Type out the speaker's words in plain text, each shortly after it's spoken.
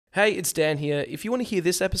Hey, it's Dan here. If you want to hear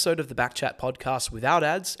this episode of the Backchat podcast without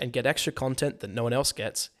ads and get extra content that no one else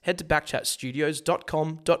gets, head to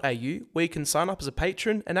backchatstudios.com.au where you can sign up as a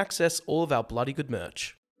patron and access all of our bloody good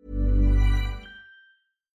merch.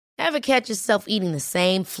 Ever catch yourself eating the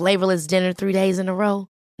same flavorless dinner 3 days in a row?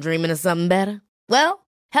 Dreaming of something better? Well,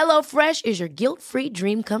 HelloFresh is your guilt-free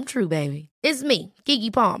dream come true, baby. It's me,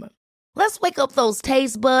 Keke Palmer. Let's wake up those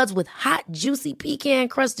taste buds with hot, juicy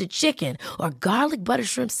pecan-crusted chicken or garlic butter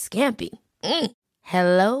shrimp scampi.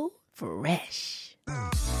 Hello Fresh.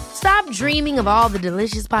 Stop dreaming of all the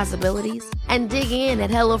delicious possibilities and dig in at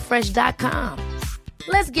HelloFresh.com.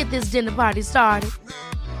 Let's get this dinner party started.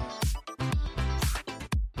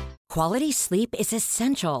 Quality sleep is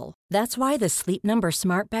essential. That's why the Sleep Number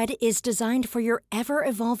Smart Bed is designed for your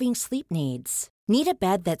ever-evolving sleep needs. Need a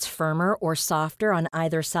bed that's firmer or softer on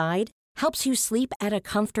either side? Helps you sleep at a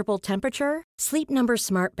comfortable temperature? Sleep Number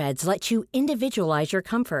Smart Beds let you individualize your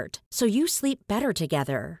comfort, so you sleep better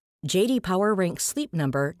together. J.D. Power ranks Sleep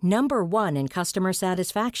Number number 1 in customer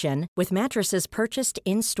satisfaction with mattresses purchased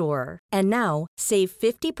in-store. And now, save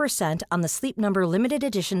 50% on the Sleep Number Limited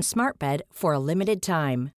Edition Smart Bed for a limited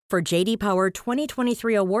time. For J.D. Power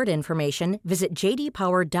 2023 award information, visit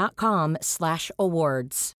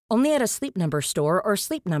jdpower.com/awards. Only at a Sleep Number store or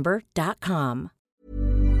sleepnumber.com.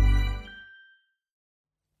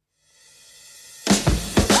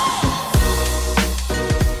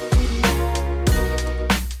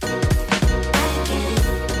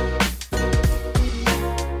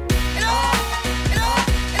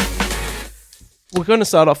 We're going to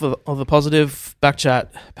start off with a positive Backchat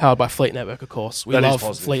powered by Fleet Network, of course. We love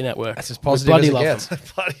Fleet Network. That's as positive as it gets.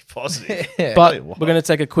 Bloody positive. But we're going to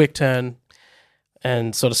take a quick turn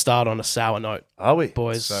and sort of start on a sour note. Are we?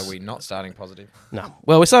 Boys? So we're not starting positive. No.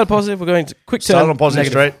 Well, we started positive. We're going to quick turn. Started on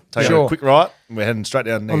positive negative. straight, taking a quick right, and we're heading straight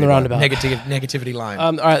down On the roundabout. Negativity line.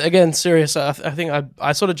 All right, again, serious. I think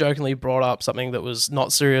I sort of jokingly brought up something that was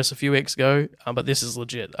not serious a few weeks ago, but this is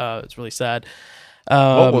legit. It's really sad.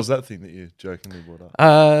 What was that thing that you jokingly brought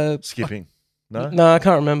up? Skipping. No? No, I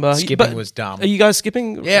can't remember. Skipping was dumb. Are you guys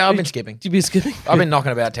skipping? Yeah, I've been skipping. You've been skipping? I've been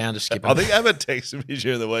knocking about town just skipping. I think Abbott texted me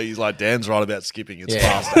during the week. He's like, Dan's right about skipping. It's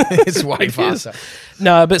Yeah. faster. It's way faster.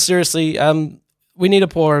 No, but seriously, we need to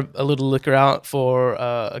pour a little liquor out for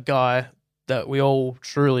a guy that we all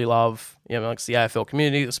truly love, amongst the AFL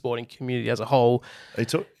community, the sporting community as a whole. You're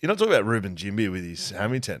not talking about Ruben Jimby with his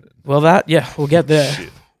hammy tendon. Well, we'll get there.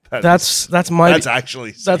 Shit. That's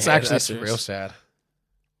actually sad. actually That's serious. real sad.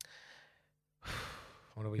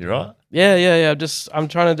 What are we You're doing? right. Yeah. I'm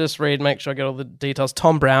trying to just make sure I get all the details.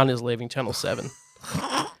 Tom Brown is leaving Channel 7.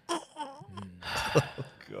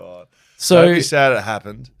 God. So Don't be sad it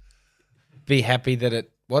happened. Be happy that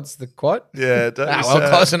it... What's the quote? Yeah, don't be well, sad.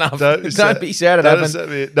 close enough. Don't be sad it don't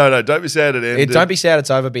happened. No, don't be sad it ended. Don't be sad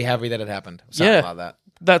it's over. Be happy that it happened. Something like that.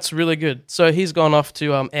 that's really good. So he's gone off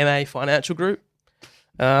to MA Financial Group.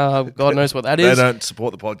 God knows what that is. They don't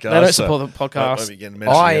support the podcast. They don't support the podcast. Don't begin to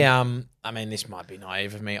mention it. I mean, this might be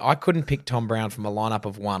naive of me. I couldn't pick Tom Brown from a lineup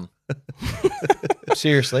of one.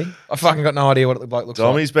 Seriously. I fucking got no idea what the bloke looks like.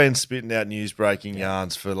 Tommy's been spitting out news-breaking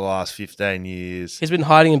yarns for the last 15 years. He's been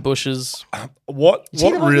hiding in bushes. What Is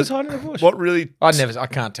he the one really? who's hiding in a bush? What really? I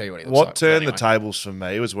can't tell you what he looks What like. turned but the tables for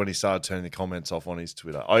me was when he started turning the comments off on his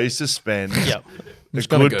Twitter. I used to spend Yep. a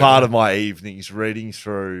gonna good Google part it. of my evenings reading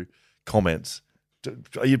through comments.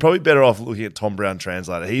 You're probably better off looking at Tom Brown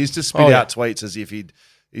Translator. He used to spit out tweets as if he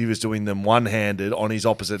was doing them one-handed on his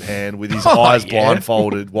opposite hand with his eyes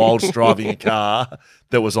blindfolded whilst driving a car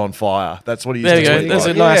that was on fire. That's what he used There to you go. tweet There's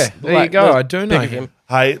like. a nice. there you go. I do know pic of him.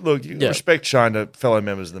 Hey, look, Yeah. respect shown to fellow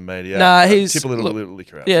members of the media. Nah, he's tip a little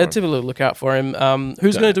liquor out. Yeah, for him. tip a little look out for him.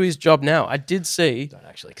 Who's going to do his job now? I did see. Don't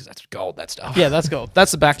actually, because that's gold, that stuff. Yeah, that's gold.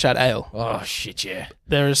 That's the Backchat Ale. Oh, shit, yeah.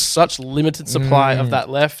 There is such limited supply of that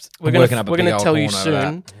left. We're I'm going working up a big to old tell you horn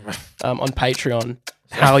over soon on Patreon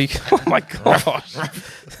how you. Oh my gosh.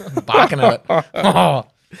 Barking at it. Oh.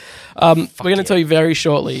 We're going to tell you very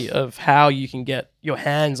shortly of how you can get your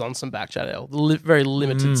hands on some Backchat Ale. Very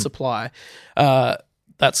limited supply.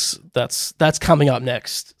 That's coming up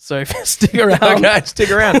next. So if you stick around. Okay,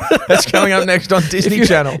 stick around. That's coming up next on Disney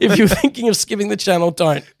Channel. If you're thinking of skipping the channel,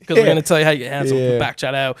 don't, because we're going to tell you how you get your hands on the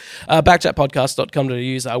Backchat Ale. Backchatpodcast.com.au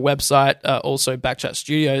is our website. Also, Backchat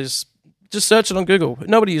Studios. Just search it on Google.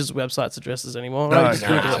 Nobody uses websites addresses anymore. Right? Just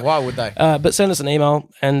Google it. Why would they? But send us an email,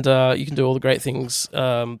 and you can do all the great things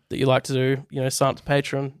that you like to do. Sign up to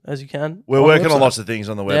Patreon as you can. We're the working on website. lots of things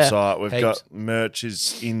on the website. We've heaps. got merch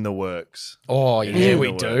is in the works. Oh, It's yeah, in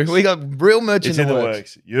we the do. works. We got real merch It's in the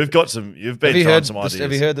works. You've got some. You've been Have you trying heard some the- ideas.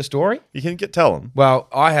 Have you heard the story? You can tell them. Well,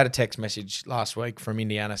 I had a text message last week from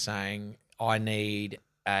Indiana saying I need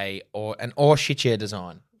an or shit chair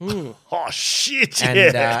design. Oh shit! And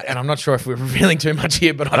Yeah. and I'm not sure if we're revealing too much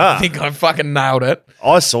here, but I think I fucking nailed it.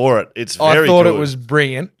 I saw it. It's very. I thought good. it was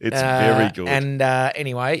brilliant. It's very good. And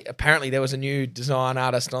anyway, apparently there was a new design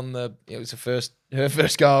artist on the. It was her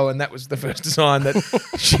first go, and that was the first design that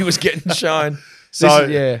she was getting shown. So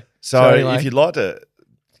anyway. if you'd like to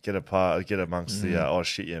get amongst the oh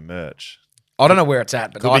shit yeah merch, I don't know where it's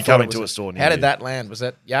at, but could I be thought coming it was to a store near How you. did that land? Was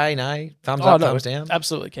that yay, nay, thumbs Oh, up, no, thumbs down?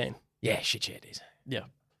 absolutely keen. Yeah, shit, yeah, it is. Yeah.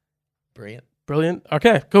 Brilliant. Brilliant.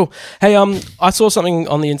 Okay, cool. Hey, I saw something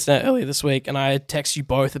on the internet earlier this week, and I texted you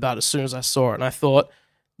both about it as soon as I saw it, and I thought,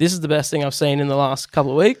 this is the best thing I've seen in the last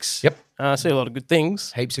couple of weeks. Yep. I see a lot of good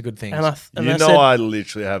things. Heaps of good things. And I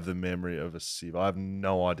literally have the memory of a sieve. I have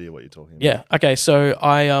no idea what you're talking about. Yeah. Okay. So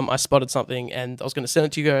I spotted something and I was going to send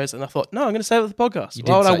it to you guys, and I thought, no, I'm going to save it for the podcast.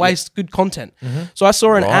 Why would I waste good content? So I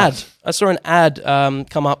saw an ad. I saw an ad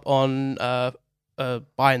come up on a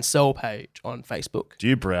buy and sell page on Facebook. Do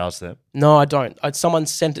you browse them? No, I don't. Someone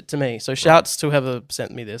sent it to me. So shouts to whoever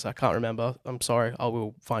sent me this. I can't remember. I'm sorry. I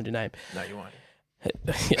will find your name. No, you won't.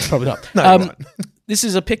 Yeah, probably not. No, you won't. This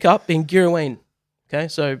is a pickup in Girraween. Okay,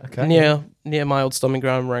 so near my old stomping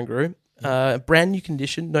ground, Marangaroo. Brand new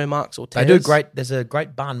condition, no marks or tears. They do great. There's a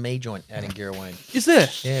great banh mi joint out in Girraween. Is there?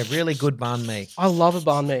 Yeah, really good banh mi. I love a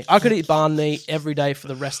banh mi. I could eat banh mi every day for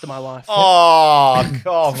the rest of my life. Oh,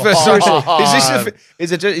 come Seriously, on.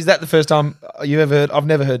 is that the first time you ever heard? I've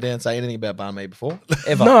never heard Dan say anything about banh mi before.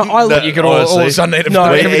 Ever. No, I love You could all of a sudden eat it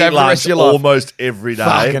No, We every day eat for the rest lunch of your life. almost every day.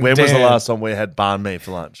 Fucking When was the damn. last time we had banh mi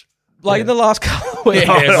for lunch? like in the last couple of weeks.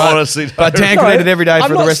 Yeah, but- honestly, But Dan No, could eat it every day I'm for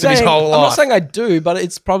the not rest of his saying- whole I'm not life. saying I do, but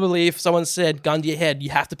it's probably if someone said, gun to your head, you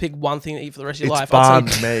have to pick one thing to eat for the rest of your It's life. I'd banh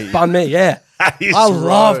say mi. Banh mi, yeah. He's I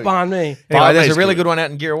love right. banh mi. Anyway, Banh there's a mi's really good. good one out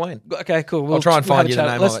in Girraween. Okay, cool. We'll try and we'll find have you a the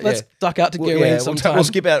chat. name let's, of it, Let's yeah. duck out to Girraween sometime. We'll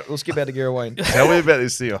skip out to Girraween. Tell me about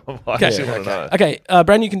this thing. I actually want to know. Okay,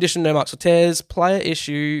 brand new condition, no marks or tears, player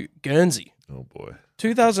issue, Guernsey. Oh boy.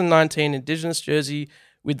 2019 Indigenous jersey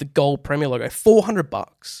with the gold Premier logo,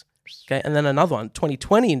 $400. Okay, and then another one,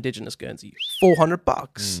 2020 Indigenous Guernsey,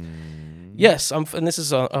 $400. Yes, and this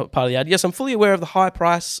is a part of the ad. Yes, I'm fully aware of the high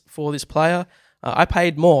price for this player. I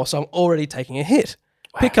paid more, so I'm already taking a hit.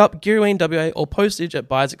 Pick up Girraween WA or postage at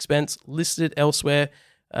buyer's expense, listed elsewhere.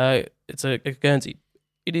 It's a Guernsey.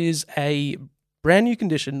 It is a brand new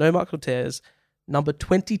condition, no marks or tears, number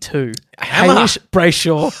 22. Hammer. Hamish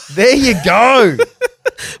Brayshaw, There you go.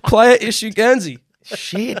 player issue Guernsey.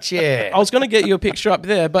 Shit, yeah. I was going to get you a picture up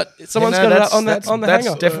there, but someone's Yeah, no, got it that's- on the that's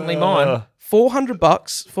hanger. definitely mine.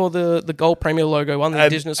 $400 for the gold Premier logo one, the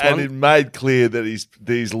Indigenous and one. it made clear that he's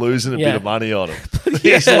losing a Yeah. bit of money on him.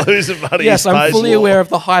 Yeah. He's losing money. Yes, He's I'm paid fully more. aware of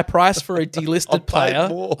the high price for a delisted paid player.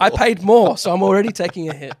 more. I paid more, so I'm already taking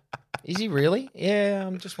a hit. Is he really? Yeah,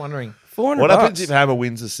 I'm just wondering. $400. What happens if Hammer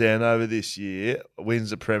wins the Sandover this year, wins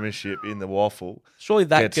the premiership in the Waffle, Surely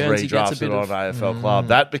that gets Guernsey gets a redrafted bit on of... AFL Club?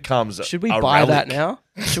 That becomes Should we a buy that relic. now?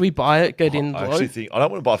 Should we buy it, get in I below? actually think I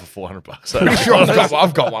don't want to buy it for $400. Sure,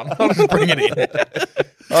 I've got one. I'll just bring it in.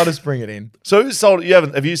 I'll just bring it in. So who sold?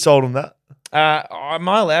 Have you sold him that? Am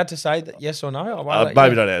I allowed to say that yes or no?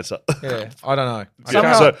 Maybe don't answer. Yeah, I don't know. I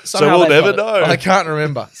Somehow- can't- so somehow we'll they never got know. I can't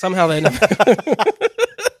remember. Somehow they never...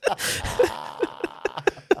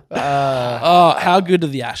 Oh, how good are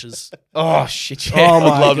the Ashes? Oh shit! Oh Yeah. my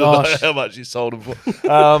I'd love to gosh. know how much you sold him for.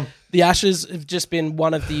 The Ashes have just been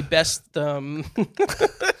one of the best...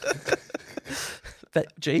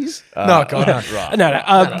 Geez? No, God, no. Right. No.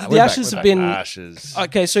 we're The back, Ashes we're have back. been... Ashes.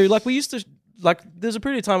 Okay, so like we used to... Like there's a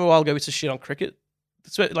period of time a while ago we used to shit on cricket.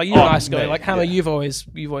 So, like you and I used to go, man, like Hammer, yeah. you've always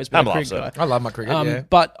been Hammer a loves cricket it. guy. I love my cricket. Yeah.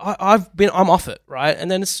 But I'm off it, right? And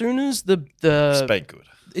then as soon as It's been good.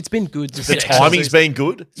 it's been good. The timing's been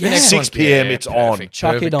good. Yeah. 6 p.m. Yeah, it's on. perfect.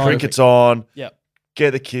 Chuck it on. Cricket's on. Yep.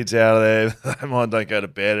 Get the kids out of there. Don't go to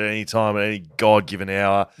bed at any time at any God-given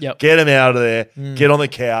hour. Yep. Get them out of there. Get on the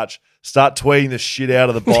couch. Start tweeting the shit out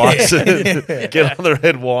of the bikes. Get on the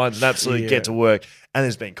red wines and absolutely get to work. And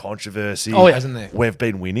there's been controversy. Oh, yeah. Hasn't there? We've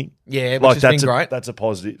been winning. Yeah, which Like has that's been great. That's a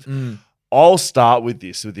positive. I'll start with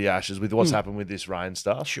this, with the Ashes, with what's happened with this rain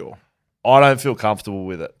stuff. Sure. I don't feel comfortable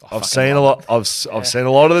with it. I've seen a lot. I've seen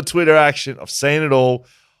a lot of the Twitter action. I've seen it all.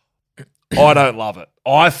 I don't love it.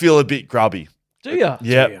 I feel a bit grubby. Do you?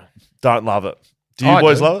 Yep. Don't love it. Do you I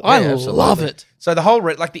boys do. love it? I Yeah, love absolutely. it. So the whole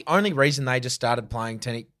the only reason they just started playing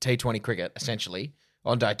T20 cricket essentially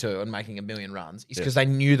on day 2 and making a million runs is because they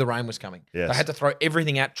knew the rain was coming. Yes. They had to throw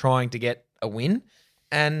everything at trying to get a win,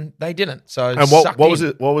 and they didn't. So And what sucked was in.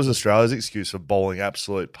 it? What was Australia's excuse for bowling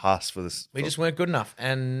absolute pus for this? We just weren't good enough.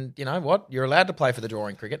 And you know what? You're allowed to play for the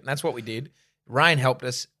drawing cricket, and that's what we did. Rain helped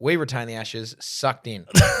us. We retained the Ashes. Sucked in.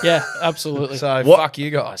 Yeah, absolutely. So What- fuck you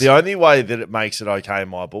guys. The only way that it makes it okay in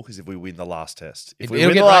my book is if we win the last test. If we it'll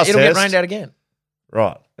win get the last it'll test, get rained out again.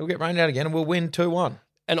 right? It'll get rained out again, and we'll win 2-1.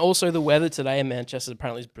 And also the weather today in Manchester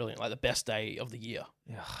apparently is brilliant, like the best day of the year.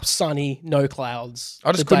 Sunny, no clouds.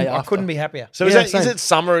 I just the day couldn't. I after. couldn't be happier. So Yeah, is same. it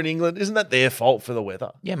summer in England? Isn't that their fault for the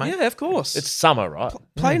weather? Yeah, mate. Yeah, of course. It's summer, right?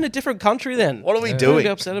 Play in a different country then. What are we Don't doing?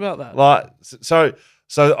 get upset about that. Like, so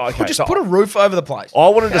okay. We'll just so put a roof over the place. I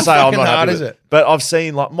wanted to How say I'm fucking not hard happy is with it? but I've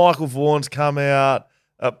seen like Michael Vaughan's come out.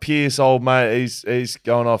 Pierce, old mate, he's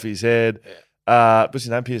going off his head. What's his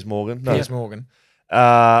name? Piers Morgan. No. Piers Morgan.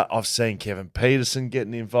 I've seen Kevin Peterson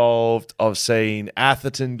getting involved. I've seen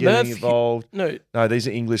Atherton getting Murphy- involved. No, No, these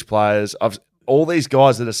are English players. All these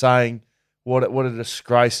guys that are saying what a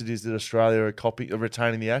disgrace it is that Australia are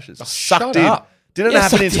retaining the Ashes. Sucked in. up. Didn't Yeah,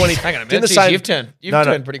 happen in sucked in. 20. Hang on a didn't minute. the same- You've turned. You've No,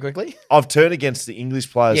 no. turned pretty quickly. I've turned against the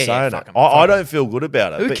English players Yeah, saying fuck it. 'em, I fuck 'em. don't feel good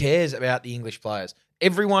about it. Who but cares about the English players?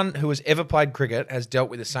 Everyone who has ever played cricket has dealt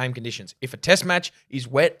with the same conditions. If a test match is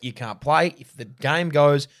wet, you can't play. If the game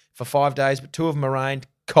goes for 5 days, but 2 of them are rained,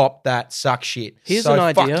 cop that, suck shit. Here's So an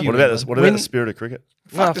fuck idea. you, What about England. this? What about the spirit of cricket?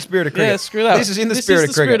 Fuck the spirit of cricket. Yeah, screw that. This is in the This spirit is of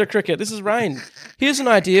the cricket. spirit of cricket. This is rain. Here's an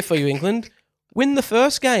idea for you, England. Win the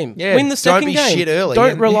first game. Yeah, Win the don't second be game. shit early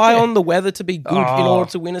Don't and- rely yeah. on the weather to be good in Oh.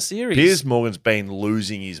 order to win a series. Piers Morgan's been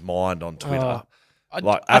losing his mind on Twitter. I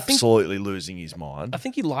think, Absolutely losing his mind. I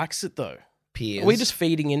think he likes it though. Piers. Are we just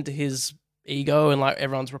feeding into his ego and like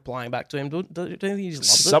everyone's replying back to him? Do you think he just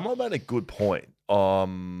loves it? Someone made a good point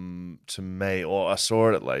to me, or I saw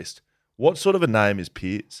it at least. What sort of a name is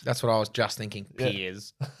Piers? That's what I was just thinking.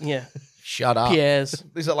 Piers. Yeah. Shut up. Piers.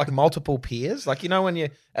 Is it like multiple piers? Like, you know when you're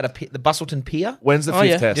at the Bustleton Pier? When's the Oh, fifth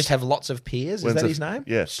yeah. test? Just have lots of piers? When's Is that the- his name?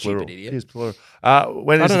 Yeah, Stupid plural. idiot. Piers, plural.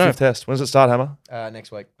 When I is the don't fifth test? When does it start, Hammer?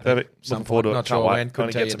 Next week. I think. Perfect. Some Looking forward to point. it. Not Can't sure wait. when. Going Couldn't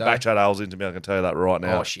to tell get you some a back day. chat ales into me. I can tell you that right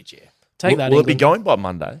now. Oh, shit, yeah. Take that. Will it be England. going by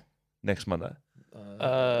Monday? Next Monday?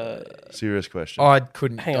 Uh, Serious question. I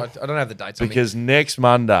couldn't. Hang on. I don't have the dates on me. Because next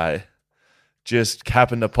Monday just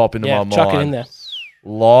happened to pop into yeah, my chuck mind. it in there.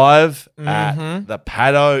 Live Mm-hmm. at the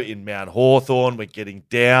Paddo in Mount Hawthorn. We're getting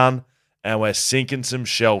down and we're sinking some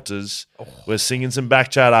shelters. Oh. We're singing some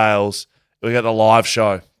Backchat ales. We got the live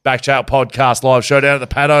show. Backchat podcast live show down at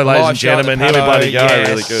the Paddo, ladies Live and show at the gentlemen. Here we Paddo, bloody go. yes.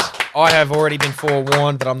 Really good. I have already been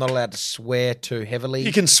forewarned that I'm not allowed to swear too heavily.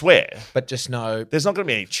 You can swear. but just know There's not going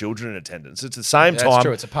to be any children in attendance. It's the same that's time.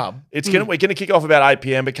 true. It's a pub. We're gonna kick off about 8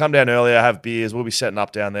 p.m. But come down earlier, have beers. We'll be setting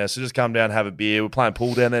up down there, so just come down, have a beer. We're playing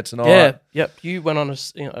pool down there tonight. Yeah. Yep. You went on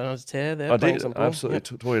a tear there. I playing did some pool. absolutely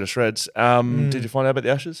Yep. tore you to shreds. Did you find out about the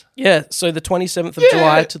Ashes? Yeah. So the 27th of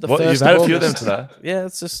July to the 1st You've had of a few of them August. today. Yeah,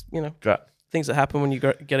 it's just Great. things that happen when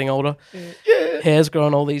you're getting older. Hair's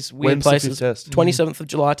growing all these weird When's the places. fifth test? 27th of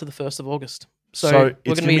July to the 1st of August. So, So we're it's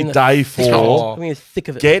going to gonna be be in the day thick 4. of it. We're gonna be in the thick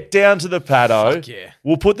of it. Get down to the Paddo. Fuck yeah.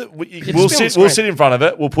 We'll put the can we'll just be on the sit screen. in front of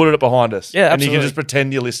it. We'll put it behind us. Yeah, and you can absolutely. just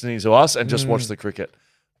pretend you're listening to us and just watch the cricket.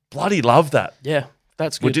 Bloody love that. Yeah,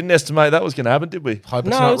 that's We good. didn't estimate that was going to happen, did we? Hope it's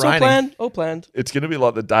No, not it's all raining. planned. All planned. It's going to be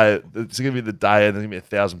like the day. It's going to be the day, and there's going to be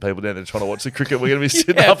 1,000 people down there trying to watch the cricket. We're going to be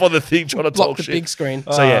sitting Yeah. up on the thing trying to Block talk the shit. big screen.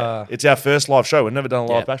 So yeah, it's our first live show. We've never done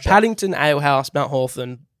a live back chat. Paddington Ale House, Mount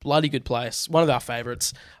Hawthorn, bloody good place. One of our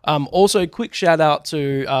favourites. Also, quick shout out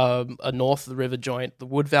to a north of the river joint, the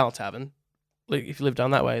Woodvale Tavern. Like, if you live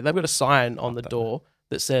down that way, they've got a sign on the door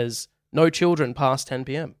that says "No children past 10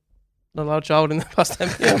 p.m." Not allowed child in the past 10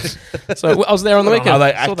 p.m. So I was there on the weekend. Are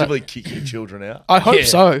they Saw that. actively kicking children out? I hope Yeah.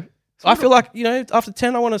 so. I feel like after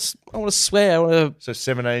 10, I want to swear. I want to So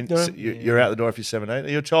 17, No. so you're out the door if you're 17. Are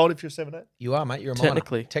you a child if you're 17? You are, mate. You're a minor.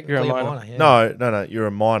 Technically, Technically you're a a minor. minor. Yeah. No. You're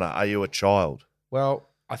a minor. Are you a child? Well,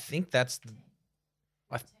 I think that's.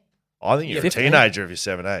 I think you're 15. a teenager if you're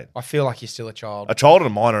 17. I feel like you're still a child. A child and a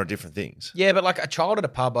minor are different things. Yeah, but like a child at a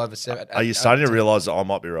pub over 7. Are you starting to realise that I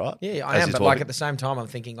might be right? Yeah, I as am. you're But like talking? at the same time, I'm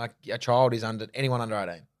thinking like a child is anyone under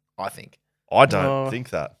 18. I think. I don't No. think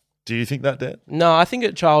that. Do you think that, Dad? No, I think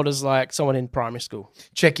a child is like someone in primary school.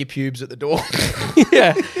 Check your pubes at the door.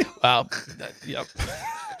 Yeah. Well, yep.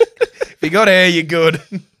 If you got hair, you're good.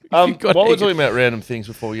 While got we're egg. talking about random things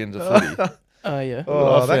before we get into footy. Yeah.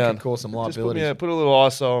 Oh, that found. could cause some Just liabilities. put a little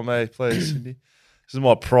ISO on me, please, Cindy. This is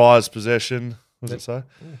my prized possession. What does it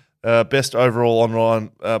say? Best overall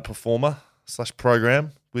online performer /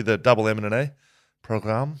 program with a double M and an A.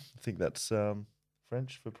 Program. I think that's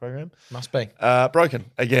French for program. Must be. Broken.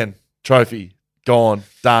 Again. Trophy. Gone.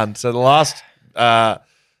 Done. So the last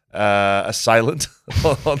assailant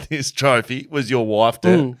on this trophy was your wife,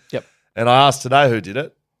 Dad. Yep. And I asked today who did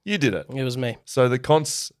it. You did it. It was me. So the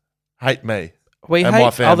cons hate me. We And my hate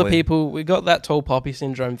other family. people. We got that tall poppy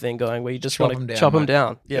syndrome thing going where you just want to chop them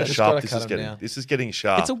down. Yeah, just sharp. gotta cut 'em down. This is getting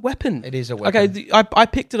sharp. it's a weapon. It is a weapon. Okay, I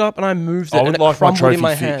picked it up and I moved it I and would it like my crumbled trophy in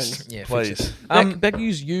my fixed. hand. Yeah, fix please. it. Beck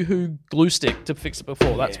used Yoo-hoo glue stick to fix it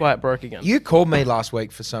before. That's why it broke again. You called me last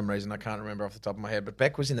week for some reason. I can't remember off the top of my head, but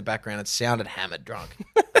Beck was in the background and sounded hammered drunk.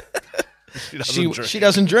 She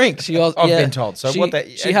doesn't drink. I've been told. So what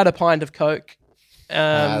that she had a pint of Coke.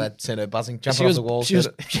 that sent her buzzing, jumping off the walls. She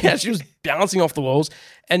was bouncing off the walls,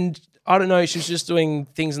 and I don't know. She was just doing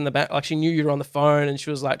things in the back, like she knew you were on the phone, and she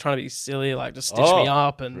was like trying to be silly, like just stitch me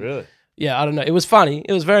up, and Really? yeah, I don't know. It was funny.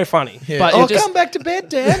 It was very funny. Yeah. But Oh, it just, come back to bed,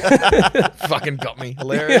 Dad. Fucking got me.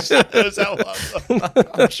 Hilarious.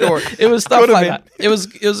 I'm sure. it was stuff Could've like been. that. It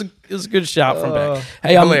was a good shout from Beck.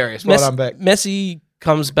 Hey, hilarious. Well done, Beck. Messi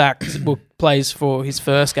comes back, plays for his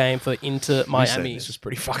first game for Inter Miami. This was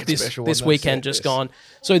pretty fucking this special. this wasn't it? weekend just gone.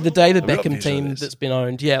 So the David we got Beckham visual of team this? that's been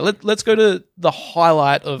owned. Yeah, let's go to the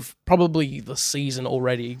highlight of probably the season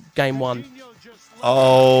already, game one.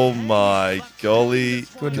 Oh my golly!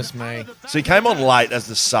 Goodness me. So he came on late as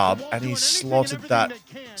the sub, and he slotted that.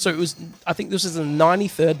 So it was, I think this is the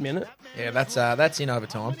 93rd minute. Yeah, that's in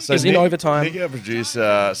overtime. So Is in overtime. Nick, our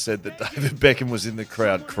producer, said that David Beckham was in the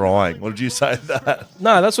crowd crying. What did you say to that?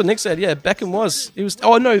 No, that's what Nick said. Yeah, Beckham was. He was.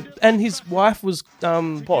 Oh no, and his wife was.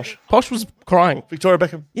 Posh. Posh was crying. Victoria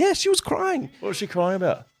Beckham. Yeah, she was crying. What was she crying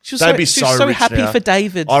about? She was They'd so, be she was so so rich happy now. for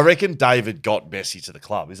David. I reckon David got Messi to the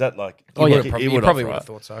club. Is that like? Oh, yeah, he You would probably have, would right? have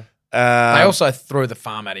thought so. They Um, also threw the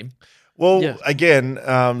farm at him. Well, Yeah. again,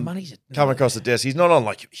 Money's coming across the desk, he's not on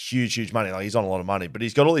like huge money. Like he's on a lot of money, but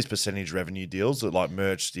he's got all these percentage revenue deals that like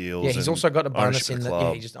merch deals. Yeah, he's and also got a bonus ownership in of the. club,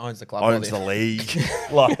 Yeah, he just owns the club. owns the league,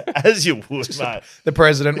 like as you would, mate. The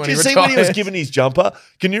president when Did you he see retired. when he was given his jumper?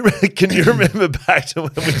 Can you remember back to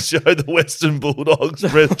when we showed the Western Bulldogs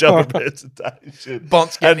press jumper presentation?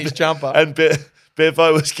 Bont's getting his jumper. and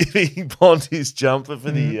Bevo was giving Bont his jumper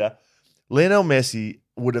for the year. Lionel Messi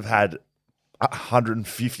would have had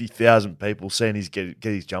 150,000 people seeing get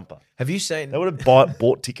his jumper. Have you seen? They would have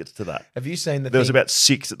bought tickets to that. Have you seen the? There was thing- about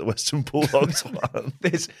 6 at the Western Bulldogs one.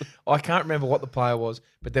 I can't remember what the player was,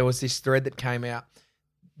 but there was this thread that came out.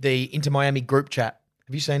 The Inter Miami group chat.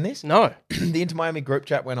 Have you seen this? no. The Inter Miami group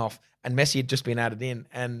chat went off, and Messi had just been added in,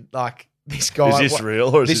 and like this guy. Is this real?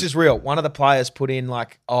 Or is This is real. One of the players put in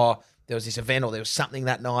like, oh, there was this event or there was something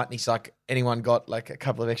that night, and he's like, anyone got like a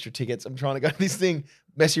couple of extra tickets? I'm trying to go to this thing.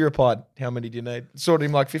 Messi replied, how many do you need? Sorted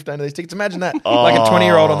him like 15 of these tickets. Imagine that. Like a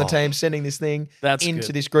 20-year-old on the team sending this thing That's into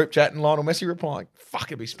good. this group chat, and Lionel Messi replying, fuck,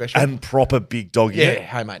 it'd be special. and proper big dog. yeah,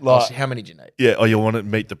 hey mate, Like- how many do you need? Yeah, oh, you want to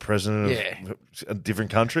meet the president Yeah. of a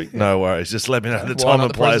different country? No worries. Just let me know the Why time not and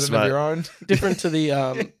the place, president of mate. your own? Different to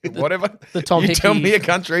the Whatever. the Tom you Hickey. tell me a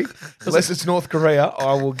country, unless it's North Korea,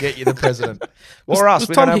 I will get you the president. Or us. Was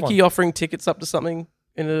We Tom don't have Hickey one. offering tickets up to something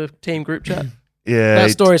in a team group chat? Yeah, That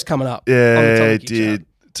he- story's coming up. on the Yeah, Tom it Hickey did. chat.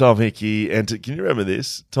 Tom Hickey entered. Can you remember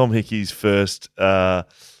this? Tom Hickey's first,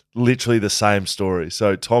 literally the same story.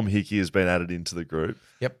 So Tom Hickey has been added into the group.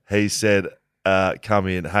 Yep. He said, "Come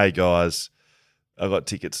in, hey guys, I got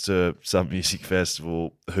tickets to some music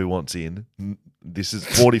festival. Who wants in?" This is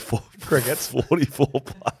 44 Crickets. 44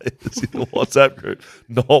 players in the WhatsApp group.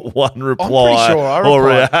 Not one reply sure I or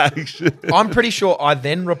replied. reaction. I'm pretty sure I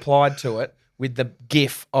then replied to it with the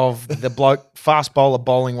gif of the bloke fast bowler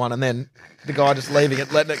bowling one, and then the guy just leaving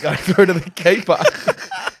it, letting it go through to the keeper.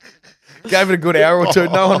 Gave it a good hour or two.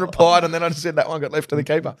 No one replied, and then I just said that one got left to the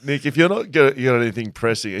keeper. Nick, if you're not you got anything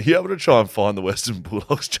pressing, are you able to try and find the Western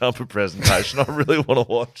Bulldogs jumper presentation? I really want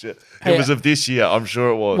to watch it. Hey, It was of this year, I'm sure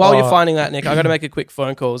it was. While you're finding that, Nick, I got to make a quick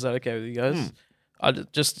phone call. Is that okay with you guys?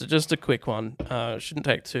 Just a quick one. Shouldn't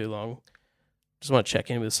take too long. Just want to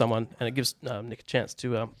check in with someone, and it gives Nick a chance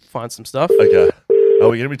to find some stuff. Okay. Are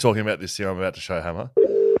we going to be talking about this here I'm about to show Hammer?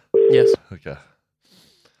 Yes. Okay.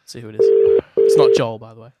 See who it is. It's not Joel,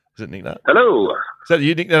 by the way. Is it Nick Nat? Hello. Is that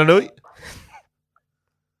you, Nick Nananui?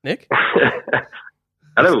 Nick?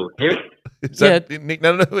 Hello. Hear me? Is that Nick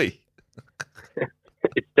Nananui?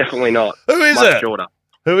 It's definitely not. Who is Much it? shorter.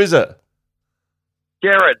 Who is it?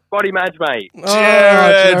 Jared, body madge, mate.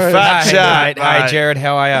 Jared, fat Hey, chat, mate. Hey, mate. Jared,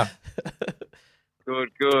 how are you?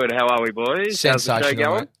 Good. How are we, boys? How's the show Sensational,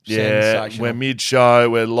 going? mate. Yeah, Sensational. we're mid-show,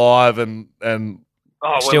 we're live and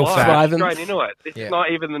Oh, Still we're live. fat. Thriving. Straight into it. This Yeah. is not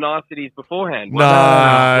even the niceties beforehand. No.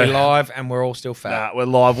 We're live and we're all still fat. Nah, we're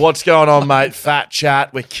live. What's going on, mate? Fat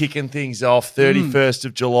chat. We're kicking things off. 31st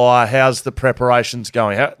of July. How's the preparations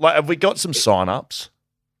going? Have we got some sign-ups?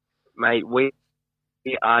 Mate, we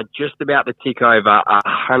are just about to tick over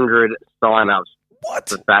 100 sign-ups What?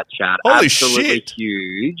 for Fat Chat. Holy Absolutely shit.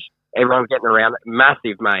 huge. Everyone's getting around it.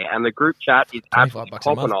 Massive, mate. And the group chat is absolutely $25 a month,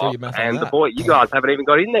 popping do off. your math on And the that. boy, you guys haven't even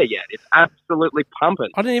got in there yet. It's absolutely pumping.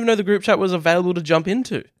 I didn't even know the group chat was available to jump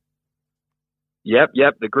into. Yep.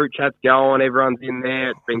 The group chat's going. Everyone's in there.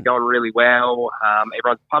 It's been going really well.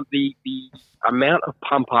 Everyone's pumped. The amount of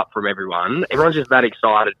pump up from everyone. Everyone's just that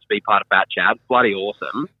excited to be part of Fat Chat. It's bloody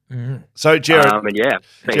awesome. So, Jared, And yeah, it's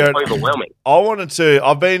been Jared, overwhelming.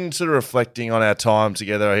 I've been sort of reflecting on our time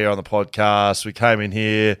together here on the podcast. We came in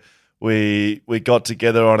here, we got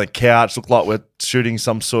together on a couch, looked like we're shooting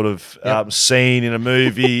some sort of scene in a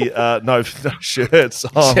movie. No shirts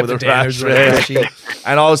on Except with a for Dan, rash who's rashy. hair.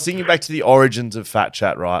 And I was thinking back to the origins of Fat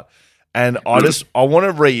Chat, right? And I want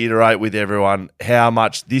to reiterate with everyone how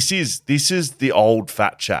much this is the old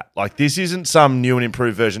Fat Chat. Like, this isn't some new and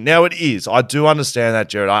improved version. Now it is. I do understand that,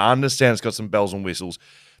 Jared. I understand it's got some bells and whistles.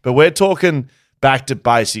 But we're talking back to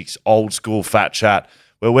basics, old school Fat Chat,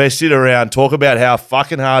 where we sit around, talk about how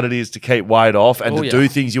fucking hard it is to keep weight off and do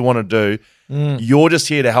things you want to do. You're just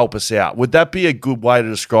here to help us out. Would that be a good way to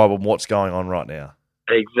describe on what's going on right now?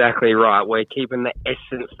 Exactly right. We're keeping the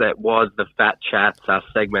essence that was the Fat Chats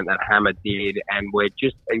segment that Hammer did, and we're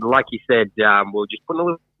just, like you said, we're just putting a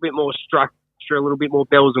little bit more structure, a little bit more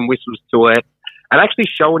bells and whistles to it, and actually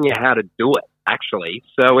showing you how to do it. Actually,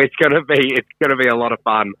 so it's gonna be a lot of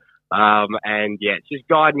fun, and yeah, it's just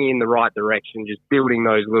guiding you in the right direction, just building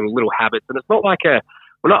those little habits, and it's not like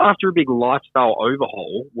we're not after a big lifestyle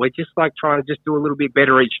overhaul. We're just like trying to just do a little bit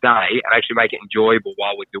better each day and actually make it enjoyable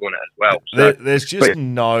while we're doing it as well. So, There's just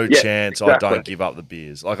no chance I don't give up the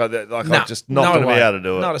beers. I'm just not going to be able to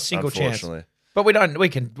do it. Not a single chance. unfortunately. But we don't. We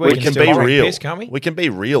can We can still be drink real. piss, can't we? We can be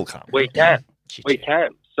real, can't we? we can. We can.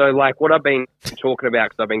 So, like, what I've been talking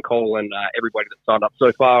about, because I've been calling everybody that signed up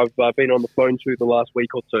so far, I've been on the phone to the last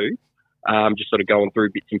week or two, just sort of going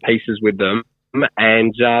through bits and pieces with them.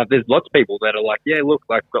 And there's lots of people that are like, yeah, look,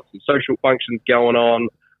 like, I've got some social functions going on.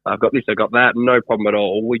 I've got this, I've got that. No problem at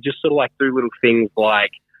all. We just sort of like do little things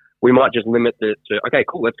like we might just limit it to, okay,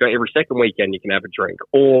 cool, let's go every second weekend you can have a drink.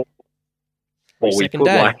 Or we put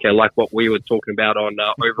like what we were talking about on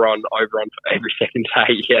over on every second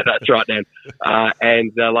day. Yeah, that's right, Dan.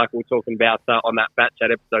 And like we were talking about on that Fat Chat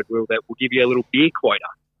episode, we'll give you a little beer quota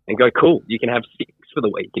and go, cool, you can have 6 for the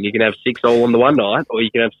week, and you can have 6 all on the one night, or you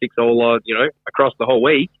can have 6 all across the whole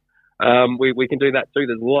week. We can do that too.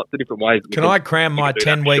 There's lots of different ways. Can I cram my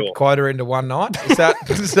 10-week quota into one night? Is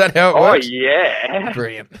that how it works? Oh yeah,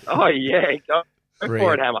 Brilliant. Oh yeah, go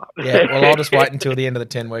for it, Hammer. Yeah, well, I'll just wait until the end of the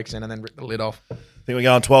 10 weeks and then rip the lid off. I think we're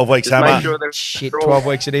going 12 weeks, Just Hammer. make sure they're Shit, all- 12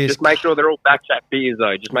 weeks it is. Just make sure they're all Back Chat beers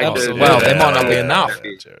though. Just make sure. Well, there might not be Yeah, enough.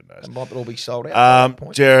 Jared knows. It might all be sold out. at that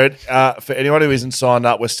point. Jared, for anyone who isn't signed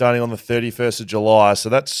up, we're starting on the 31st of July, so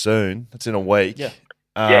that's soon. That's in a week. Yeah.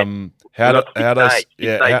 How We've do got 6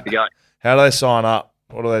 days to go. how do they sign up?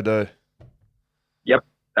 What do they do? Yep.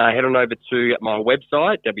 Head on over to my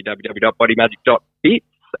website, www.bodymagic.bits.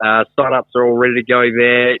 Sign-ups are all ready to go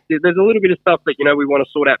there. There's a little bit of stuff that, we want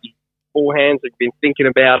to sort out beforehand, so you've been thinking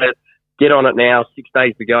about it. Get on it now. 6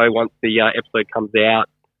 days to go once the episode comes out.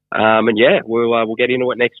 And yeah, we'll get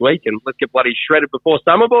into it next week, and let's get bloody shredded before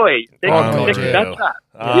summer, boys. Unreal.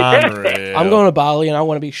 I'm going to Bali, and I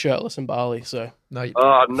want to be shirtless in Bali. So No, you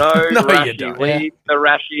Oh, no, No, Rashi. you don't. Leave the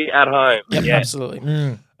Rashi at home. yep, Yeah.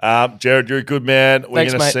 absolutely. Jared, you're a good man. We're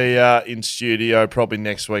Thanks, going to mate. see you in studio probably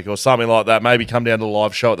next week or something like that. Maybe come down to the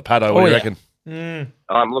live show at the Paddo. What do you yeah. reckon?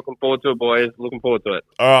 I'm looking forward to it, boys. Looking forward to it.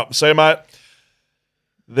 All right, see you, mate.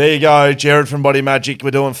 There you go, Jared from Body Magic.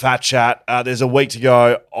 We're doing Fat Chat. There's a week to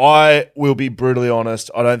go. I will be brutally honest.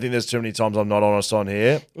 I don't think there's too many times I'm not honest on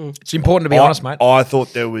here. It's important to be honest, mate. I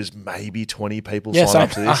thought there was maybe 20 people Yeah, signed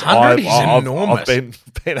up same. to this. 100 is I've enormous.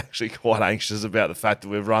 been actually quite anxious about the fact that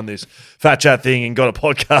we've run this Fat Chat thing and got a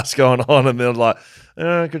podcast going on, and they're like,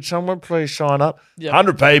 could someone please sign up? Yeah.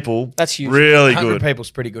 100 people. That's huge. Really 100 good. people's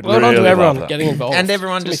pretty good. Well done Really to everyone love that. getting involved. And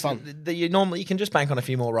everyone It's just gonna be fun. you can just bank on a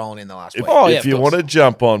few more rolling in the last week. Oh, yeah, If of you course. want to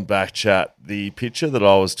jump on Back Chat, the picture that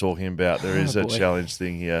I was talking about, there is a boy. challenge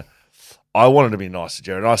thing here. I wanted to be nice to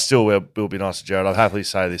Jared. I still will be nice to Jared. I'd happily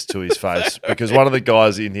say this to his face because one of the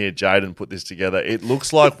guys in here, Jaden, put this together. It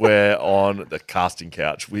looks like we're on the casting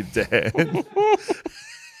couch with Dan.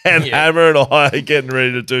 And Hammer and I are getting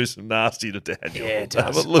ready to do some nasty to Daniel. Yeah, it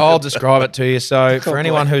Have does. a look I'll at describe it to you. So, for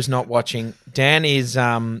anyone who's not watching, Dan is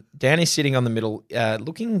sitting on the middle,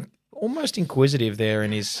 looking almost inquisitive there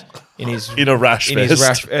in his in a rash in his vest.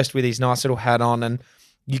 rash vest with his nice little hat on, and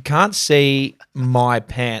You can't see my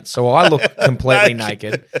pants, so I look completely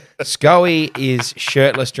naked. Scully is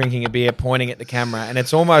shirtless, drinking a beer, pointing at the camera, and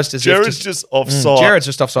it's almost as Jared's if just offside. Jared's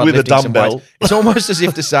just offside with a lifting some dumbbell. weights. It's almost as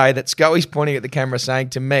if to say that Scully's pointing at the camera,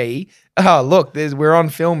 saying to me, "Oh, look, we're on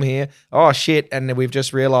film here. Oh shit!" And we've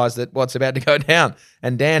just realised that what's about to go down.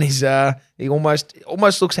 And Dan is he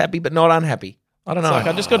almost looks happy, but not unhappy. I don't know. Like,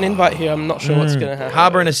 I just got an invite here. I'm not sure what's going to happen.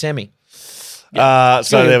 Harbour in a semi. So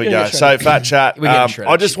there we gonna go. get So shredded. fat chat. We're getting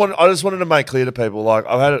shredded. I just wanted to make clear to people. Like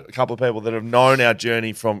I've had a couple of people that have known our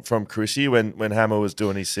journey from Chrissy when Hammer was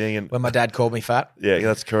doing his thing, and When my dad called me fat. yeah,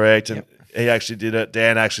 that's correct. And he actually did it.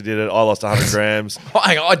 Dan actually did it. I lost 100 grams.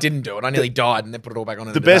 I didn't do it. I nearly died and then put it all back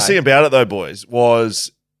on. The best thing about it though, boys,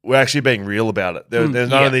 was we're actually being real about it. There's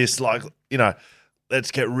none of this like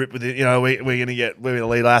let's get ripped with it. We're gonna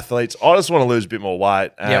lead athletes. I just want to lose a bit more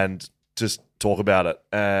weight and just talk about it.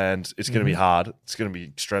 And it's going to be hard. It's going to be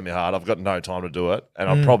extremely hard. I've got no time to do it, and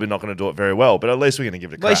I'm probably not going to do it very well. But at least we're going to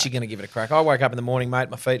give it a At crack. least you're going to give it a crack. I woke up in the morning, mate.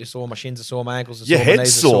 My feet are sore, my shins are sore, my ankles are Your sore, my head's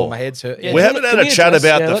knees are sore, sore. my head's hurt. Yeah, we Can haven't you- had can a you chat address-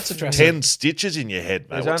 about let's the address 10 stitches in your head,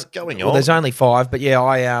 mate. What's going on? Well, there's only 5, but yeah,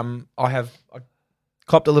 I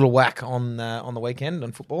copped a little whack on the weekend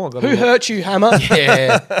on football. I got a Who little- hurt you, Hammer?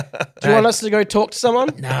 Yeah. Do you want us to go talk to someone?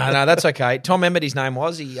 No, that's okay. Tom Emmett, his name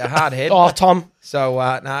was. He a hard head. Oh, Tom. So,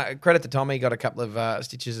 credit to Tommy. Got a couple of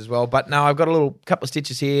stitches as well. But no, I've got a couple of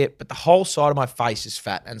stitches here. But the whole side of my face is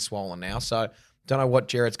fat and swollen now. So, don't know what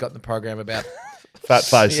Jared's got in the program about Fat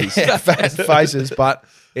faces. yeah, fat faces. But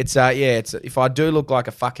it's if I do look like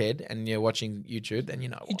a fuckhead and you're watching YouTube, then you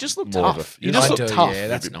know You why. just look More of tough. a- You just I look do, tough. yeah,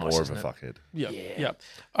 that's a bit nice, more of a isn't it? fuckhead. Yeah.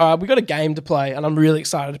 All right, we've got a game to play, and I'm really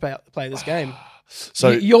excited to play this game. So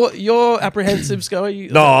You're apprehensive, Scully?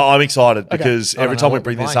 no, I'm excited because I don't every know time we what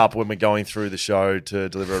bring we're this playing. up when we're going through the show to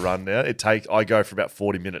deliver a rundown, I go for about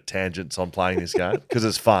 40-minute tangents on playing this game because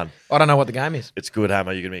it's fun. I don't know what the game is. It's good,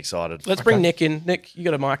 Hammer. You're gonna be excited. Let's bring Nick in. Nick, you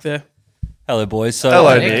got a mic there. Hello, boys. So,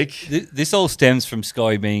 Hello, Nick. Nick. This all stems from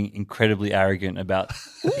Sky being incredibly arrogant about.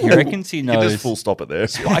 He reckons he You knows. just full stop it there.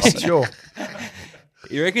 Sure.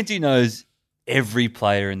 He reckons he knows every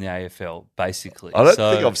player in the AFL, basically. I don't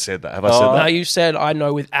So, think I've said that. Have I said Oh. No, that? you said I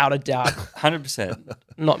know without a doubt, 100%.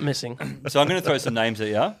 not missing. So I'm going to throw some names at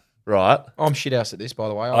you. Right. I'm shit house at this, by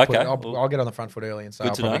the way. Okay. I'll get on the front foot early and say Good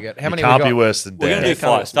I'll to probably know. get. How You many can't have we be got? worse than We're going Dan. to do Yeah,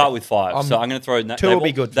 come 5. Start with 5. So I'm going to throw. two will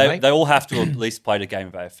be good for me. They all have to at least play a game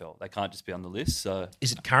of AFL. They can't just be on the list. So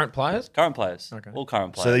Is it current players? current players. Okay. All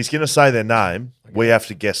current So players. he's going to say their name. We have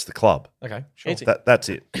to guess the club. Okay, sure. Easy. That's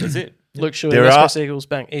it. That's it. Luke Shuey, There West are- Coast Eagles,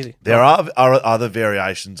 bang, easy. There are other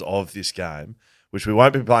variations of this game, which we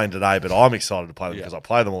won't be playing today, but I'm excited to play them because I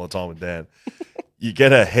play them all the time with Dan. You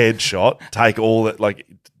get a headshot, take all that, like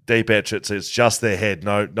deep etch it, so it's just their head,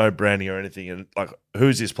 no branding or anything, and like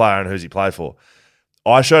who's this player and who's he play for.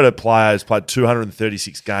 I showed a player who's played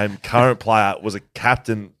 236 games. Current player was a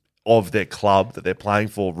captain of their club that they're playing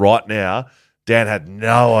for right now. Dan had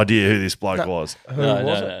no idea who this bloke was.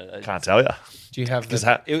 No. Can't tell you. Do you have Because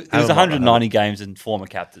the, It was 190 games and former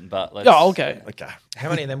captain, but let's. Oh, okay. Okay. how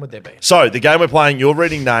many of them would there be? So the game we're playing, you're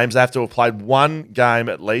reading names. They have to have played one game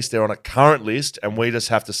at least. They're on a current list, and we just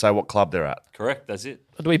have to say what club they're at. Correct. That's it.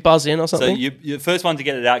 Do we buzz in or So something? you first one to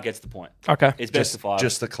get it out gets the point. Okay, It's best of 5.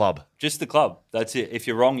 Just the club. Just the club. That's it. If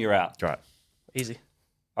you're wrong, you're out. Great. easy.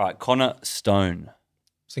 All right. Connor Stone.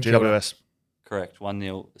 St Kilda. GWS. Correct.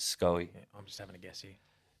 1-0 Scoey. I'm just having a guess here.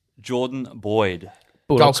 Jordan Boyd. Gold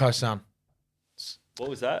Bulldogs. Coast Sun. What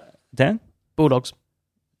was that? Dan? Bulldogs.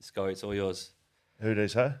 Scoey, it's all yours. Who do you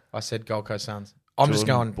say? I said Gold Coast Suns. I'm just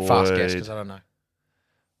Jordan going fast guess Boyd. because I don't know.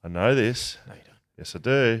 I know this. No, you don't. Yes, I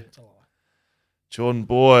do. Jordan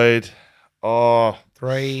Boyd. Oh.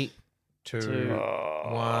 3, 2, Two. 1.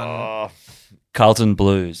 Oh, Carlton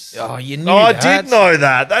Blues. Oh, you knew I that. did know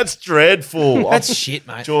that. That's dreadful. That's shit,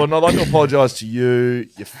 mate. Jordan, I'd like to apologise to you,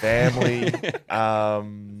 your family,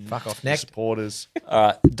 Fuck off. your Next. supporters. All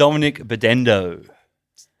right. Dominic Bedendo.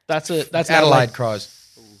 That's it. That's Adelaide Crows.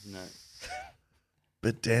 No.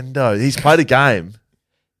 Bedendo. He's played a game.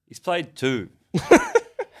 He's played 2.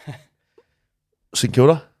 St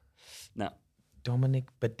Kilda. No. Dominic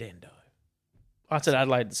Bedendo. I said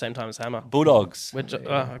Adelaide at the same time as Hammer. Bulldogs. Which,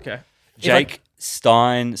 okay. Jake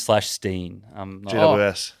Stein/Steen. I'm not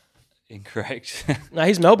GWS. incorrect. No,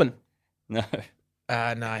 he's Melbourne. No.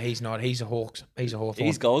 No, he's not. He's a Hawks. He's a Hawthorn.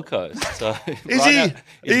 He's Gold Coast. So Is right he? now, Are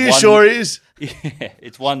it's you 1 sure he is? Yeah,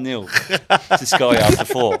 it's 1-0 to Scully after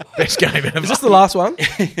 4. best game ever. Is this the last one?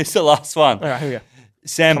 It's the last one. All right, here we go.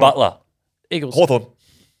 Sam Butler. Eagles. Hawthorn.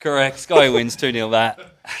 Correct. Scully wins 2-0 that.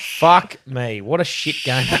 Fuck me. What a shit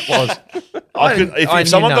game that was. If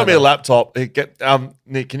someone got me a laptop, Nick, can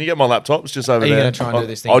you get my laptop? It's just over there. Are you going to try and do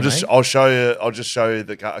this thing? I'll show you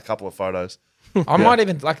a couple of photos. I might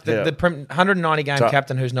even like the 190 game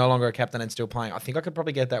captain who's no longer a captain and still playing. I think I could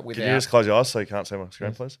probably get that without. Can you just close your eyes so you can't see my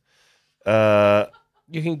screen, please?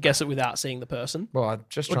 You can guess it without seeing the person, Well, I'm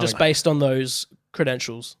just or just based on those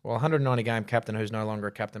credentials. Well, 190 game captain who's no longer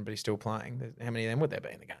a captain but he's still playing. How many of them would there be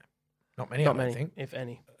in the game? Not many. Not I don't many, think. if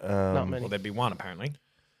any. Not many. Well, there'd be one apparently. I'm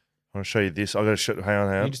going to show you this. I've got to show. Hang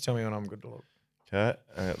on. You just tell me when I'm good to look. Okay,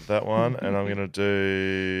 I got that one, and I'm going to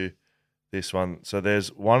do this one. So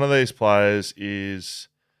there's one of these players was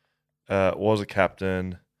a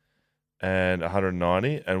captain and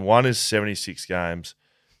 190, and one is 76 games,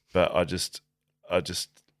 but I don't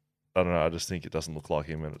know. I just think it doesn't look like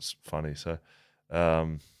him, and it's funny. So, yeah.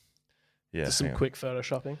 Just some quick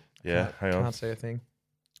photoshopping. Yeah, hang on. Can't see a thing.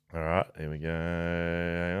 All right, here we go.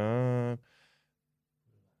 Hang on.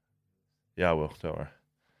 Yeah, I will. Don't worry.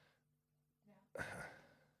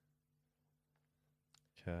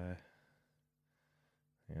 Okay.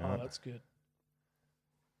 Hang on. Oh, that's good.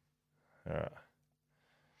 All right.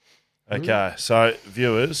 Okay, so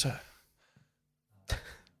viewers. All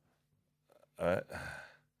right.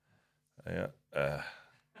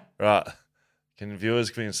 Right. Can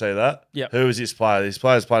see that? Yeah. Who is this player? This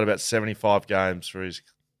player's played about 75 games for his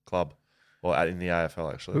club, or in the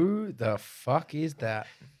AFL actually. Who the fuck is that?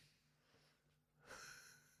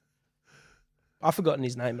 I've forgotten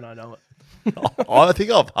his name and I know it. I think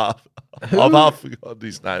I've half forgotten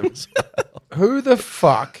his name as well. Who the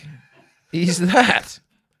fuck is that?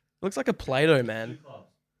 Looks like a Play-Doh man.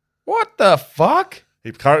 What the fuck?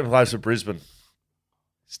 He currently plays for Brisbane.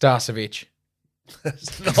 Starcevic.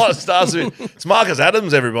 It's not Starcevic. It's Marcus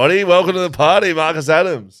Adams, everybody. Welcome to the party, Marcus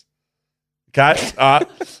Adams. Okay, all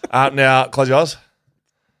right. Now, close your eyes.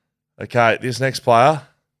 Okay, this next player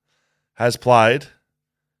has played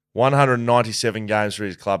 197 games for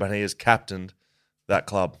his club, and he has captained that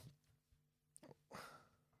club.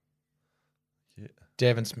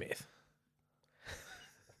 Devon Smith.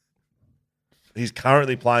 He's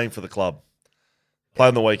currently playing for the club. Played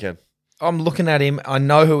on the weekend. I'm looking at him. I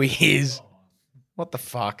know who he is. What the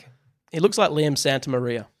fuck? He looks like Liam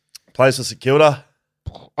Santamaria. Plays for St Kilda.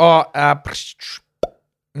 Oh, Come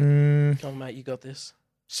on, mate, you got this.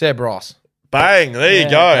 Seb Ross. Bang! There you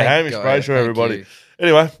go. thank Hamish God. Brayshaw, Thank everybody. you.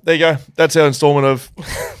 Anyway, there you go. That's our installment of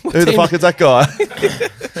who the fuck is that guy?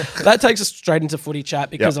 That takes us straight into footy chat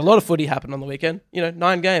because a lot of footy happened on the weekend.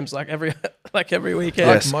 9 games like every weekend.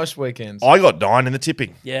 Yes. Like most weekends. I got 9 in the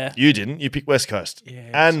tipping. Yeah. You didn't. You picked West Coast. Yeah,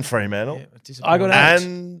 and Fremantle. I got 8.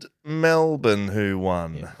 And Melbourne, who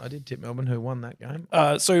won. Yeah, I did tip Melbourne, who won that game.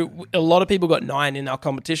 So a lot of people got 9 in our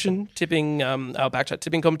competition, tipping our backchat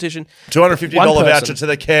tipping competition. $250 One person. voucher to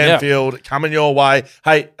the Canfield coming your way.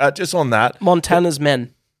 Hey, just on that, Montana's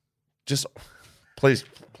men. just please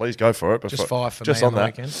go for it. Just 5 for just me on on the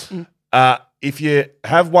that. weekend. If you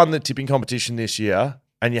have won the tipping competition this year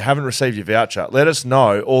and you haven't received your voucher, let us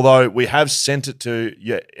know. Although we have sent it to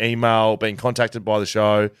your email, been contacted by the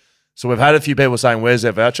show. So we've had a few people saying, where's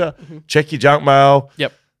their voucher? Check your junk mail.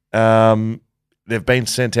 Yep. They've been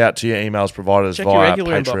sent out to your emails providers Check your via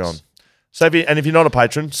regular Patreon. inbox. So if you're not a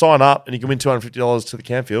patron, sign up and you can win $250 to the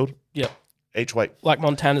Canfield Yep. each week. Like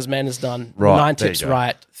Montana's man has done. Right, 9 there you tips go.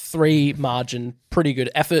 right, 3 margin, pretty good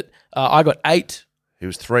effort. I got 8. He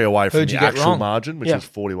was 3 away from Who'd the you get actual wrong? margin, which Yeah. was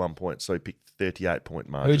 41 points. So he picked 38-point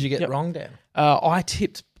margin. Who'd you get Yep. wrong, Dan? I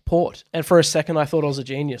tipped Port, and for a second I thought I was a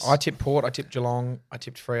genius. I tipped Port, I tipped Geelong, I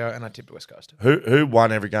tipped Freo, and I tipped West Coast. Who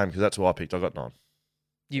won every game? Because that's who I picked. I got 9.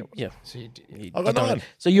 Yeah. So you did. I got 9.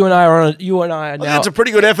 So you and I are I think now. it's a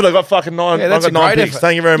pretty good effort. I got fucking 9. Yeah, I that's got a 9 great picks. effort.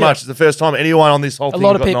 Thank you very much. It's the first time anyone on this whole a thing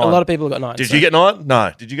lot of got people. 9. A lot of people got 9. Did you get 9?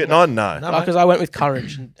 No. Did you get 9? No. No. Because I went with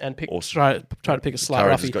courage and picked. Awesome. Try to pick a slight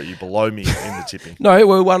Courage has roughie. got you below me in the tipping. No,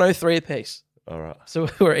 we're 103 apiece. All right. So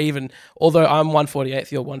we're even. Although I'm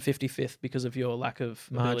 148th, you're 155th because of your lack of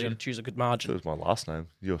ability Margin. to choose a good That margin. was my last name.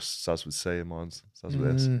 Yours starts with C and mine's starts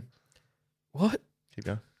with S. What? Keep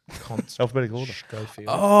going. Cons- Alphabetical order. Schofield.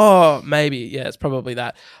 Oh, maybe. Yeah, it's probably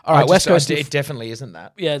that. All right, West Coast. It definitely isn't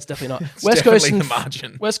that. Yeah, it's definitely not. It's West Coast definitely and the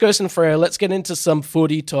margin. West Coast and Freo. Let's get into some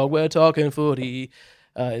footy talk. We're talking footy.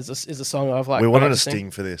 Is a song I've like. We I wanted like a to sing.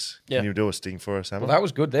 sting for this. Yeah. Can you do a sting for us, Hammer? Well, that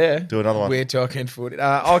was good there. Do another one. We're talking footy.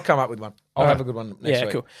 I'll come up with one. I'll have a good one next Yeah,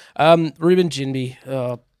 week. cool. Ruben Jinby.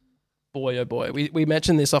 Oh boy. We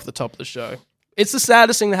mentioned this off the top of the show. It's the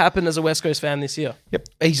saddest thing that happened as a West Coast fan this year. Yep,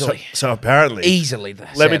 So, easily. so apparently, Easily. The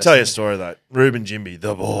let me saddest tell you a thing. story though. Ruben Jimby,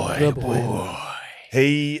 the boy. The boy.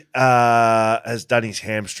 He has done his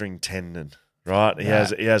hamstring tendon. right? He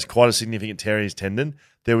has quite a significant tear in his tendon.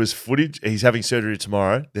 There was footage. He's having surgery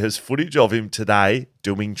tomorrow. There's footage of him today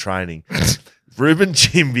doing training. Ruben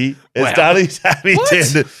Jimby has done his hammy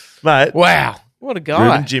tendon, mate. Wow. What a guy.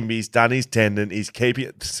 Ruben Jimby's done his tendon. He's keeping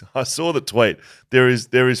it. I saw the tweet. There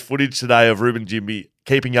is footage today of Ruben Jimby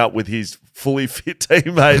keeping up with his fully fit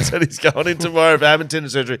teammates, and he's going in tomorrow for having tendon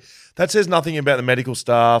surgery. That says nothing about the medical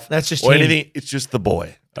staff. That's just or him. anything. It's just the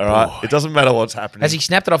boy. All right. It doesn't matter what's happening. Has he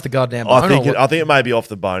snapped it off the goddamn bone? I think it may be off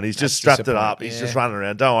the bone. He's just strapped it up. He's Yeah. just running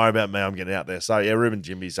around. Don't worry about me. I'm getting out there. So yeah, Ruben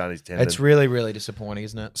Jimby's done his tendon. It's really, really disappointing,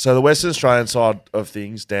 isn't it? So the Western Australian side of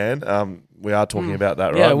things, Dan, we are talking about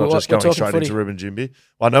that, right? Yeah, Not just we're going talking straight footy. into Ruben Jimby.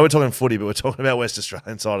 Well, I know we're talking footy, but we're talking about West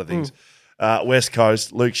Australian side of things. West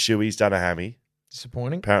Coast, Luke Shuey's done a hammy.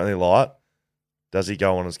 Disappointing. Apparently light. Does he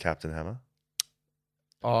go on as captain hammer?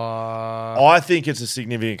 Uh, I think it's a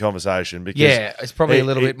significant conversation because yeah, it's probably he- a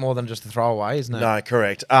little he- bit more than just a throwaway, isn't it? No,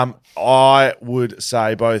 correct. I would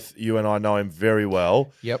say both you and I know him very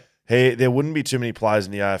well. Yep. There wouldn't be too many players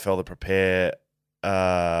in the AFL that prepare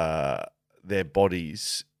their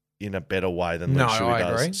bodies in a better way than Luke No, Shuey I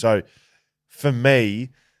does. agree. So for me,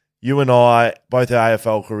 you and I, both our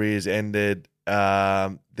AFL careers ended.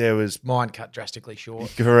 There was Mine cut drastically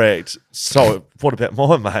short. correct. So what about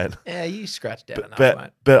mine, mate? Yeah, you scratched out enough,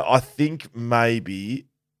 mate. But I think maybe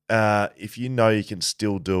if you know you can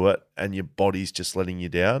still do it and your body's just letting you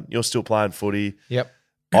down, you're still playing footy. Yep.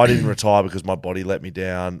 I didn't retire because my body let me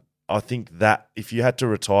down. I think that if you had to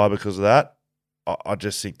retire because of that, I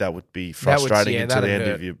just think that would be frustrating yeah, until the that'd end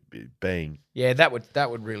hurt. of your being. Yeah, that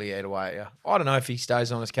would really eat away at you. I don't know if he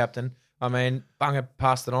stays on as captain. I mean, Bunga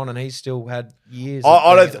passed it on, and he's still had years.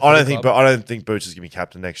 I don't think Boots is going to be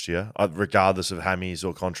captain next year, regardless of hammies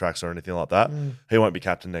or contracts or anything like that. He won't be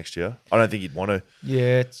captain next year. I don't think he'd want to.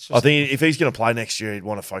 Yeah, it's just, I think if he's going to play next year, he'd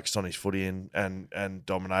want to focus on his footy and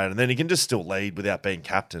dominate, and then he can just still lead without being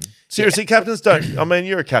captain. Seriously, captains don't. I mean,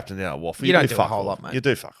 you're a captain now at Waffle. You don't do fuck a whole all. lot, mate. You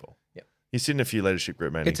do fuck all. Yep. You sit in a few leadership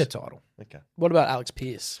group meetings. it's a title. Okay. What about Alex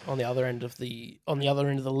Pearce on the other end of the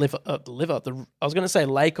liver? I was going to say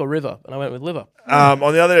lake or river, and I went with liver. On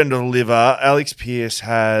the other end of the liver, Alex Pearce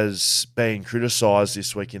has been criticised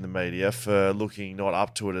this week in the media for looking not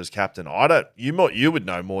up to it as captain. You would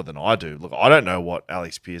know more than I do. Look, I don't know what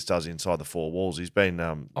Alex Pearce does inside the four walls. He's been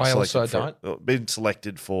been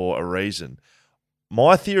selected for a reason.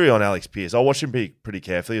 My theory on Alex Pearce, I watched him pretty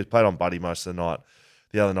carefully. He was played on Buddy most of the night.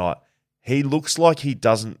 The other night, he looks like he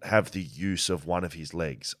doesn't have the use of one of his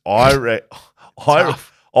legs. I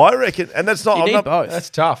reckon, and that's not. You I'm need not both. That's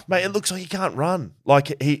tough. Mate, it looks like he can't run.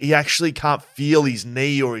 Like he actually can't feel his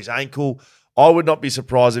knee or his ankle. I would not be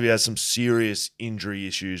surprised if he has some serious injury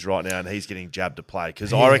issues right now and he's getting jabbed to play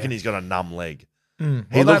because I reckon he's got a numb leg.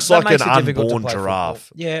 He looks like an makes it difficult to unborn play giraffe.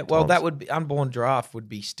 football. Yeah, well, times. that would be unborn giraffe would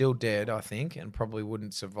be still dead, I think, and probably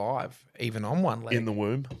wouldn't survive even on one leg. In the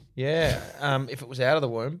womb. Yeah, if it was out of the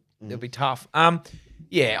womb, it'd be tough.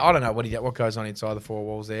 Yeah, I don't know what goes on inside the four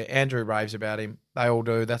walls there. Andrew raves about him. They all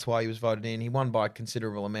do. That's why he was voted in. He won by a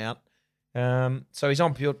considerable amount. So his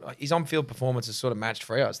on-field performance has sort of matched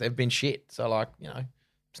Freo's. They've been shit. So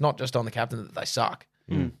it's not just on the captain that they suck.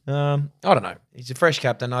 I don't know. He's a fresh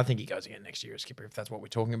captain. I think he goes again next year as skipper if that's what we're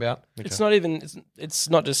talking about. It's not even. It's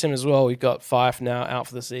not just him as well. We've got Fife now out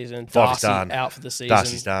for the season. Fife's Darcy done. out for the season.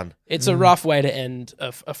 Darcy's done. It's a rough way to end a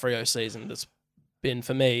Freo season. That's been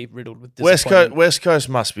for me riddled with disappointment. West Coast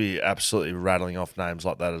must be absolutely rattling off names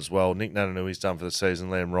like that as well. Nick Nananui's done for the season.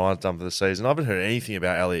 Liam Ryan's done for the season. I haven't heard anything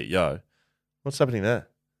about Elliot Yeo. What's happening there?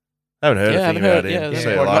 I haven't heard anything about him. Yeah, See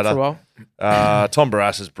you for a later. while. Tom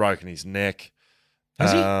Barras has broken his neck.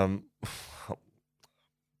 Has he?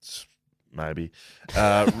 Maybe.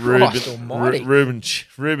 Christ almighty. Ruben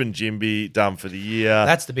Jimby done for the year.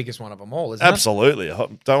 That's the biggest one of them all, isn't Absolutely.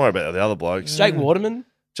 Don't worry about the other blokes. Jake Waterman.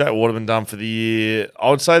 Jake Waterman done for the year. I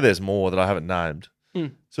would say there's more that I haven't named.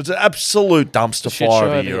 So it's an absolute dumpster Shit fire show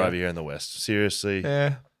of a over year here. over here in the West. Seriously. it?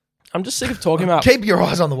 Yeah. I'm just sick of talking about. Keep your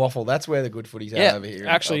eyes on the waffle. That's where the good footy's at over here.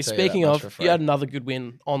 Actually, I'll tell you that speaking much of, for free. you had another good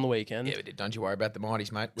win on the weekend. Yeah, we did. Don't you worry about the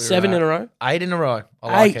Mighties, mate. We were, 7 in a row. 8 in a row. I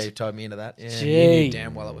like 8. how you told me into that. Yeah, you Gee. knew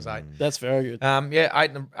damn well it was 8. That's very good. Yeah,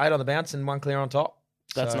 8 on the bounce and 1 clear on top.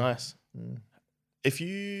 That's So, nice. If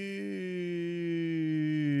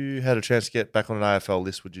you had a chance to get back on an AFL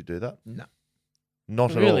list, would you do that? No.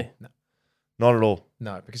 Not at Really? all. Not at all.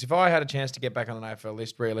 No, because if I had a chance to get back on an AFL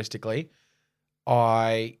list, realistically,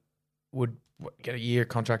 I would get a year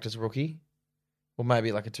contract as a rookie or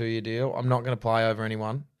maybe like a 2-year deal. I'm not going to play over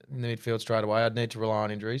anyone in the midfield straight away. I'd need to rely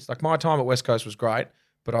on injuries. Like my time at West Coast was great,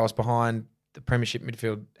 but I was behind the premiership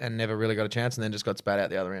midfield and never really got a chance and then just got spat out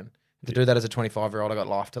the other end. To do that as a 25-year-old, I got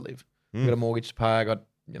life to live. I got a mortgage to pay. I got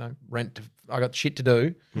rent. I got shit to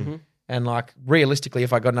do, Mm-hmm. and like realistically,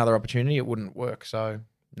 if I got another opportunity, it wouldn't work. So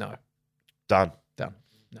no, Done.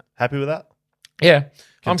 No. Happy with that? Yeah,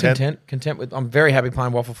 I'm Content? content with. I'm very happy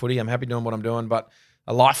playing waffle footy. I'm happy doing what I'm doing. But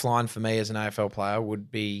a lifeline for me as an AFL player would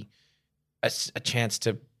be a chance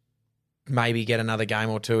to maybe get another game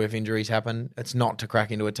or two if injuries happen. It's not to crack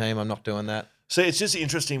into a team. I'm not doing that. See, it's just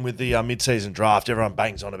interesting with the mid-season draft. Everyone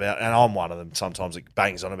bangs on about, and I'm one of them sometimes that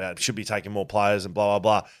bangs on about, should be taking more players and blah,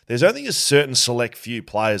 blah, blah. There's only a certain select few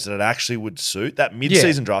players that it actually would suit. That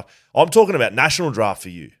mid-season draft, I'm talking about national draft for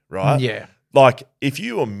you, right? Yeah. Like, if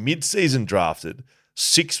you were mid-season drafted,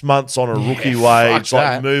 6 months on a rookie fuck wage, like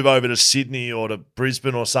that. move over to Sydney or to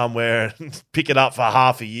Brisbane or somewhere and pick it up for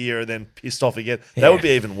half a year and then pissed off again, that would be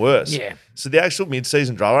even worse. Yeah. So the actual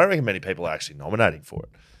mid-season draft, I don't reckon many people are actually nominating for it,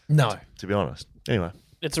 No. to be honest. Anyway.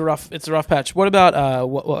 It's a rough patch. What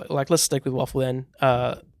about like let's stick with waffle then.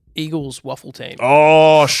 Eagles waffle team.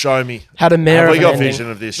 Oh, show me. Had a mare. Have we of an got ending.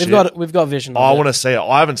 vision of this We've shit? We've got vision. I of want it. to see it.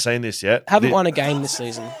 I haven't seen this yet. Haven't won a game this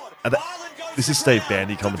season. This is Steve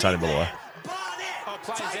Bandy commentating, by the way.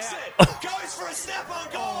 Goes for a snap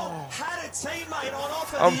on goal. Had a teammate on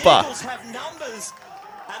offer. The Umpa. Eagles have numbers,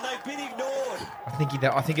 and they've been ignored.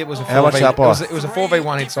 I think it was a 4v. How much up by? It was a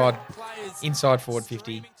 4v1 inside forward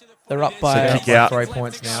 50. They're up by. So kick out. 3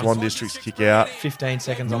 points now. Swan Districts kick out. 15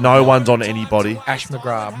 seconds on. No the clock. one's on anybody. Ash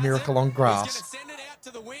McGrath, miracle on grass. Send it out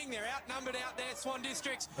to the wing. They're outnumbered out there. Swan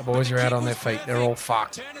Districts. The boys are out on their feet. They're all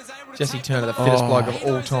fucked. Jesse Turner, the fittest bloke of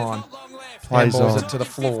all time. Plays Handballs on. it to the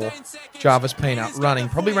floor. Jarvis Peanut running.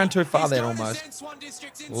 Probably ran too far there almost.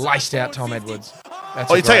 Laced out Tom Edwards. That's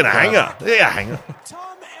Oh, you're taking great a grab. hanger. Yeah, a hanger.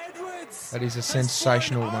 Tom Edwards. That is a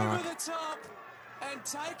sensational mark. Over the top and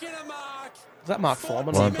taking a mark. Is that Mark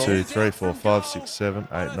Foreman? 1, 2, 3, 4, 5, 6, 7,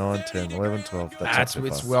 8, 9, 10, 11, 12. That's up to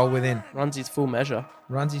It's five. well within. Runs his full measure.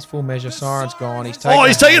 Runs his full measure. Siren's gone. He's taking. Oh,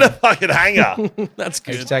 he's taking a fucking hanger. That's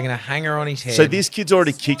He's good. taking a hanger on his head. So this kid's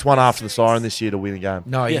already kicked one after the siren this year to win a game.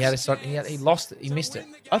 No, he Yes. had a shot. He lost it. He missed it.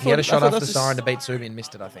 I He had a thought- I shot thought after the that's siren to beat Subi and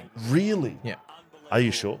missed it. I think. Really? Yeah. Are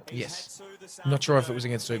you sure? Yes. I'm not sure if it was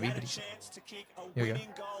against Subi, but here we go.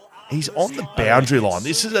 He's on the boundary line.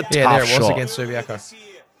 This is a Yeah, tough there it was shot. against Subiaco.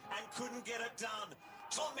 And couldn't get it done.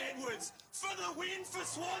 Tom Edwards for the win for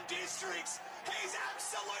Swan Districts. He's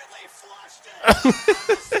absolutely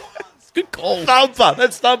flushed it. Good call. Thumper.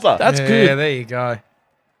 That's thumper. That's Yeah, good. there you go.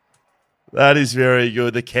 That is very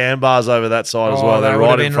good. The cam bars over that side as well. they They're would have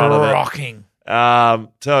right in been front of it. rocking.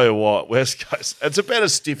 Tell you what, West Coast, it's about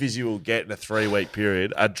as stiff as you will get in a 3-week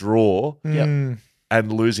period. A draw Yep.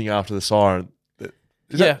 and losing after the siren.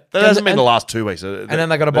 Yeah. That hasn't been And- the last 2 weeks. And then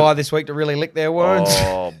they got to buy this week to really lick their wounds.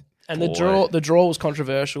 Oh, And boy. the draw was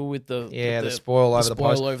controversial with the the spoil over the spoil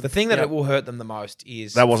post. over The thing that yeah. it will hurt them the most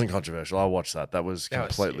is That wasn't controversial. I watched that. That was That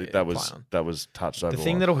was- completely. yeah, that was fine. that was touched over. the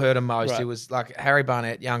thing line. that'll hurt them most. Right. It was like Harry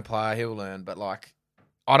Barnett, young player, he'll learn, but like.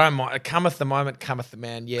 I don't mind. Cometh the moment, cometh the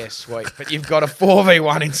man. Yes, sweet. But you've got a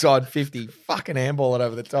 4v1 inside 50. Fucking handball it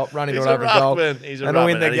over the top, run into He's it a over goal. ruckman. He's a and to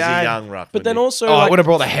win ruckman, the and he's a game. young ruckman. But then also, Oh, I like, would have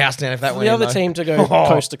brought the house down if that for went the in, other though. team to go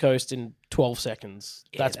coast to coast in 12 seconds.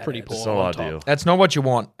 That's pretty poor. It's not on top. ideal. That's not what you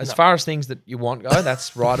want. As far as things that you want go,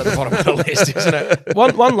 that's right at the bottom of the list, isn't it?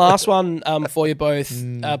 One last one for you both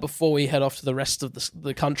before we head off to the rest of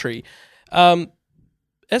the country.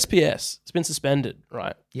 SPS, it's been suspended,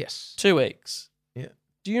 right? Yes. 2 weeks. Yeah.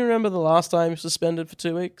 Do you remember the last time he was suspended for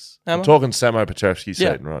 2 weeks? I'm Hammer? talking Samo Petrovsky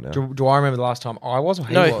Yeah. Seton right now. Do I remember the last time I was or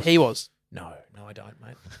he No, was? he was. No, I don't,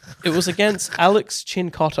 mate. It was against Alex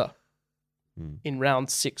Chincotta Hmm. in round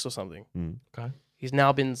 6 or something. Okay. He's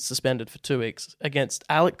now been suspended for 2 weeks against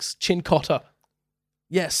Alex Chincotta.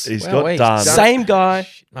 Yes. He's Well, got he's done. done- Same guy,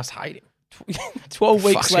 Must hate him. 12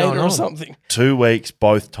 weeks Fuck's going later or on? something. 2 weeks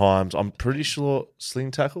both times. I'm pretty sure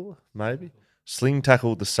sling tackle, maybe. Sling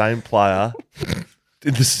tackled the same player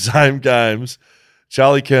in the same games.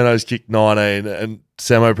 Charlie Curno's kicked 19 and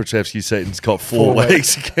Samo Petrovsky Seton's got 4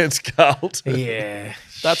 weeks against Carlton. Yeah.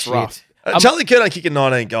 That's Shit. rough. Charlie Curno kicking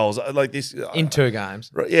 19 goals. Like this. In 2 games.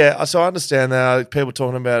 Right, yeah, so I understand that. People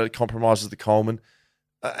talking about it compromises the Coleman.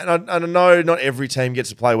 And I know not every team gets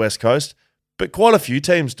to play West Coast, but quite a few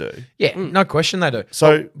teams do. Yeah, no question they do.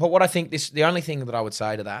 So- but what I think the only thing that I would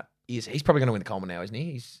say to that is he's probably going to win the Coleman now, isn't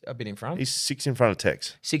he? He's a bit in front. He's 6 in front of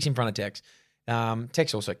Tex. 6 in front of Tex.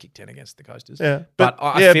 Tex also kicked 10 against the Coasters. Yeah, But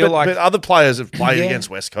I feel like but other players have played Yeah.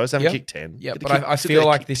 against West Coast. They haven't Yep. kicked 10. Yeah, They but kicked- I they feel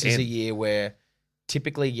like kicked this is 10. a year where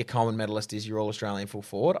typically your Coleman medalist is your All-Australian full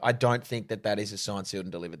forward. I don't think that is a signed, sealed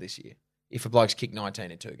and delivered this year if a bloke's kicked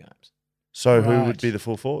 19 in 2 games. So who Right. would be the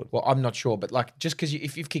full forward? Well, I'm not sure, but like just because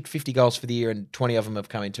if you've kicked 50 goals for the year and 20 of them have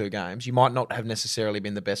come in 2 games, you might not have necessarily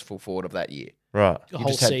been the best full forward of that year. Right. The You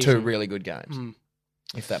whole just had season. 2 really good games. Mm.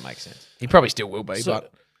 if that makes sense. He probably still will be, So,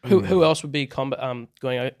 but who else would be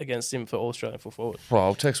going against him for all Australian full forward?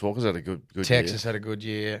 Well, Tex Walker's had a good Texas year. had a good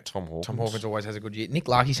year. Tom Tom Hawkins. Hawkins always has a good year. Nick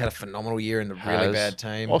Larkey's had a phenomenal year in the really Has. bad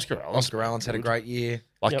team. Oscar Allen's had a good. great year.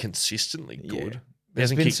 Like Yep. consistently Yeah. good. He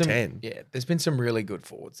hasn't kicked 10. Yeah, there's been some really good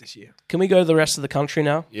forwards this year. Can we go to the rest of the country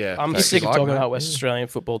now? Yeah, I'm thanks. sick of Like, talking mate. about West Australian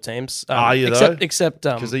football teams. Are you, except, though? Except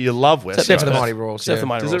Because you love West except For the Coast. Mighty Royals, except yeah. for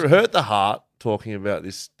Mighty Does Royals. it hurt the heart talking about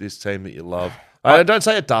this team that you love? I don't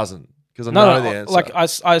say it doesn't, because I know No, the answer. like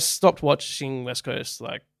I stopped watching West Coast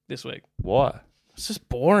like this week. Why? It's just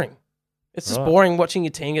boring. It's just Right. boring watching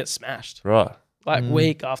your team get smashed Right. like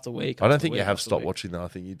week after week. I don't after think you week have after stopped week. watching, though. I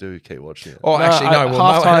think you do keep watching it. Oh, No, actually, I- no. Well,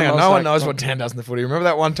 halftime, hang I on. was No one like, knows oh. what Dan does in the footy. Remember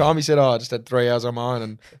that one time he said, "Oh, I just had 3 hours on my own,"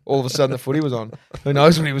 and all of a sudden the footy was on. Who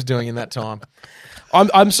knows what he was doing in that time?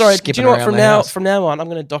 I'm sorry. Do Skipping you know what? around From the now house. from now on, I'm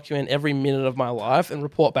going to document every minute of my life and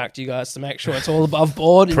report back to you guys to make sure it's all above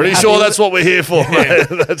board. and Pretty you're sure happy that's with what we're here for, mate.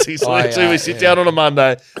 That's exactly. We sit down on a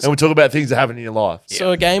Monday and we talk about things that happen in your life. it.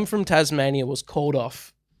 So a game from Tasmania was called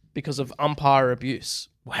off because of umpire abuse.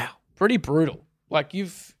 Wow. Pretty brutal. Like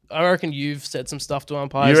I reckon you've said some stuff to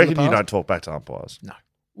umpires. You in reckon the you past. don't talk back to umpires? No.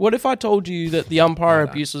 What if I told you that the umpire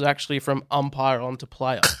abuse was actually from umpire onto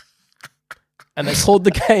player, and they called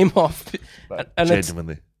the game off, and the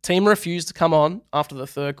Genuinely. team refused to come on after the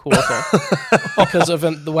third quarter because of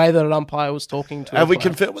the way that an umpire was talking to. Have a we player.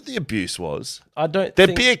 confirmed what the abuse was? I don't. There'd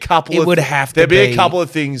think, be a couple. It of would have to There'd be a be- couple of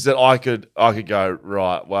things that I could go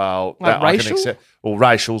right. Well, Like that I can racial? accept. Well,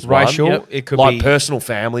 racial's Racial. one. Yep. It could like be personal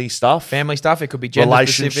family stuff, family stuff. It could be gender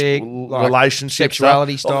specific, like relationship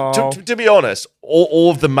sexuality stuff. style. To be honest,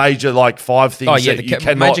 all of the major like 5 things Oh yeah, that the you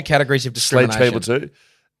cannot major categories of sledge discrimination: people to.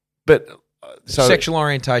 But so sexual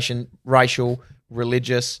orientation, racial,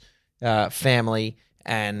 religious, family,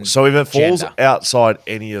 and so if it falls gender. outside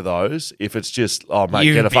any of those, if it's just mate,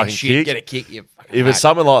 You get a big fucking shit, kick. get a kick. You fucking If it's hack.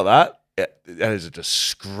 something like that, that is a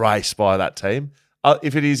disgrace by that team.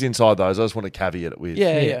 If it is inside those, I just want to caveat it with.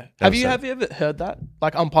 Yeah. Have you 100%. ever heard that?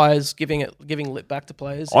 Like umpires giving lip back to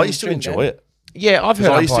players. I used to during enjoy game? it. Yeah, I've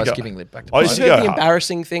heard I used to umpires go- giving lip back to I You used players. to heard go the hard.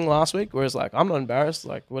 embarrassing thing last week, where it's like I'm not embarrassed,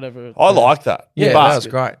 like whatever. I like that. Yeah, but, that was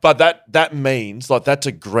great. But that means like that's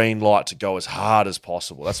a green light to go as hard as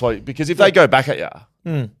possible. That's why, because if they go back at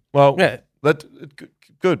you, well, Yeah.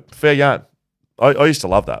 good, fair game. I used to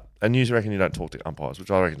love that. And you reckon you don't talk to umpires, which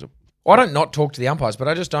I reckon I don't not talk to the umpires, but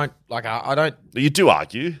I just don't like. I don't. you do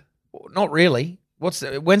argue. Not really. When's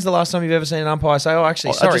the last time you've ever seen an umpire say, "Oh,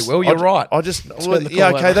 actually, I sorry, just- Will, you're right." I just been the yeah,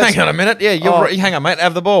 call okay. over. That's, Hang on a minute. Yeah, you're Oh. right. Hang on, mate.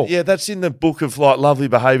 Have the ball. yeah, that's in the book of like lovely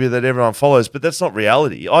behaviour that everyone follows, but that's not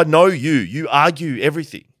reality. I know you. You argue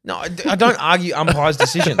everything. No, I don't argue umpires'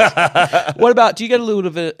 decisions. What about? Do you get a little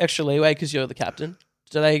bit of extra leeway because you're the captain?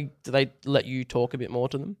 Do they let you talk a bit more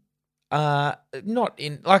to them? Not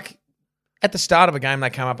in like at the start of a game, they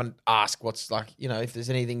come up and ask what's like, if there's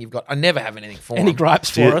anything you've got. I never have anything for Any them.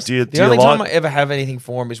 gripes Do you, for us? do you, The do you only like, time I ever have anything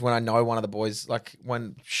for them is when I know one of the boys, like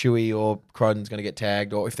when Shuey or Croden's going to get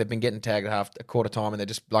tagged, or if they've been getting tagged at a quarter time and they're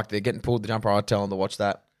just like they're getting pulled the jumper, I tell them to watch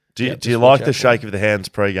that. do you, Yeah, do you just like watch the out for shake of the hands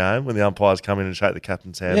pre-game when the umpires come in and shake the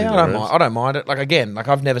captain's hand? Yeah, in I the don't rooms? mind. I don't mind it. Like again, like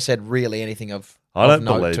I've never said really anything of I don't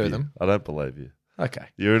note believe to you. them. I don't believe you. Okay,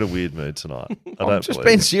 You're in a weird mood tonight. I I'm don't just believe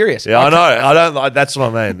being you. serious. Yeah, I know. I don't. Like, that's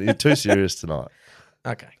what I mean. You're too serious tonight.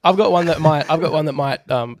 Okay. I've got one that might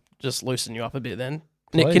just loosen you up a bit. Then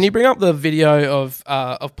Nick, Please. can you bring up the video of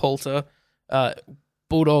Poulter,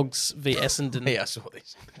 Bulldogs v Essendon? Yeah, I saw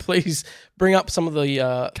this. Please bring up some of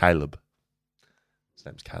the Caleb. His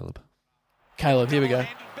name's Caleb. Caleb. Here we go.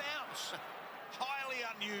 Handed bounce. Highly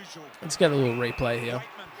unusual. Let's get a little replay here.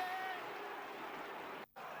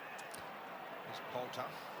 Here's Poulter.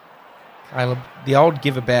 Caleb, the old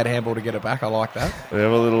give a bad handball to get it back. I like that. We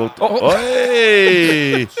have a little.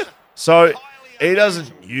 Hey! So he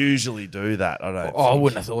doesn't usually do that. I don't. Oh, I think.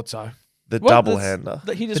 wouldn't have thought so. The What? double That's-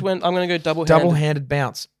 hander. He just went. I'm going to go double. Double-handed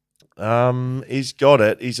bounce. He's got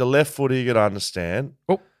it. He's a left footer. You got to understand.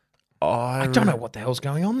 Oh. I I don't know what the hell's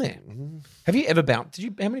going on there. Have you ever bounced?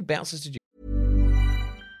 How many bounces did you?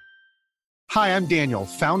 Hi, I'm Daniel,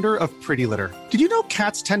 founder of Pretty Litter. Did you know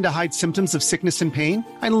cats tend to hide symptoms of sickness and pain?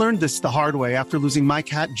 I learned this the hard way after losing my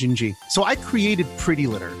cat, Gingy. So I created Pretty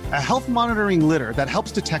Litter, a health monitoring litter that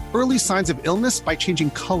helps detect early signs of illness by changing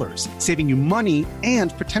colors, saving you money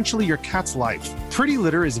and potentially your cat's life. Pretty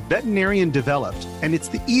Litter is veterinarian developed, and it's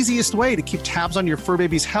the easiest way to keep tabs on your fur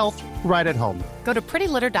baby's health right at home. Go to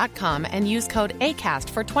prettylitter.com and use code ACAST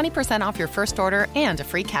for 20% off your first order and a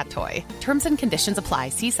free cat toy. Terms and conditions apply.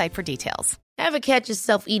 See site for details. Ever catch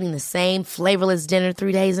yourself eating the same flavorless dinner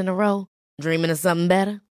 3 days in a row? Dreaming of something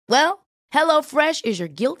better? Well, HelloFresh is your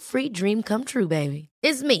guilt-free dream come true, baby.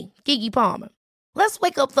 It's me, Keke Palmer. Let's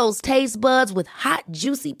wake up those taste buds with hot,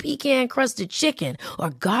 juicy pecan-crusted chicken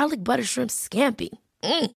or garlic butter shrimp scampi.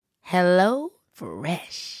 Hello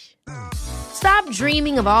Fresh. Stop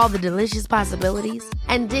dreaming of all the delicious possibilities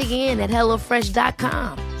and dig in at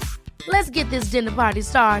HelloFresh.com. Let's get this dinner party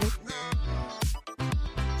started.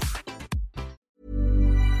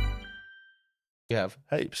 You have.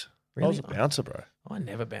 Heaps. Really? I was a bouncer, bro. I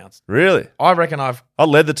never bounced. Really? I reckon I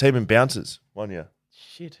led the team in bounces 1 year.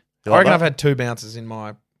 Shit. You I like reckon that? I've had 2 bounces in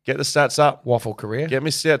my Get the stats up. waffle career. Get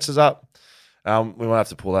me stats up. We might have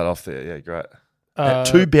to pull that off there. Yeah, great. Uh,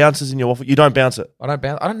 2 bounces in your waffle. You don't bounce it. I don't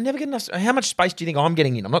bounce. I don't never get enough. How much space do you think I'm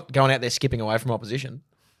getting in? I'm not going out there skipping away from opposition.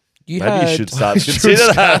 Maybe you should start Should consider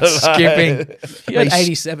start that. skipping. You had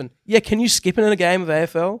 87. Yeah, can you skip in a game of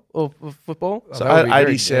AFL or football? So That would be I had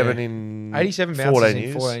very- 87 yeah. in 87 bounces 14 in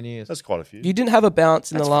years. 14 years. That's quite a few. You didn't have a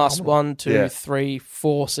bounce in That's the last phenomenal. 1, 2, Yeah. 3,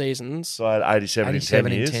 4 seasons. So I had 87,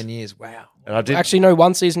 87 in 10 years. in 10 years. Wow. And I did Actually, no,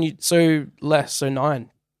 one season so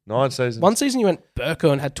 9. 9 seasons. One season you went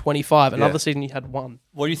Burko and had 25. Another Yeah. season you had 1.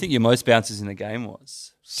 What do you think your most bounces in a game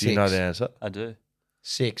was? Do you know the answer? I do.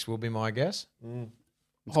 6 will be my guess.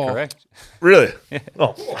 That's Oh. correct. Really?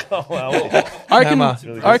 Oh, wow. I reckon, Hammer.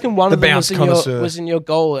 I reckon one The of them bounce was connoisseur. was in your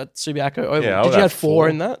goal at Subiaco Oval. Yeah, I Did would you have 4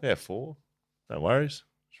 in that? Yeah, 4. No worries.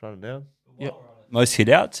 Just write it down. Most hit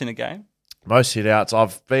outs in a game? Most hit outs.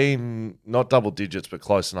 I've been not double digits, but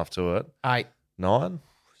close enough to it. 8. 9.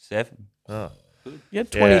 7. Oh. You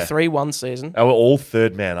had 23 one season. They were all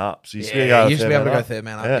third man up. So you used to be able to go used to be third able to man go up. third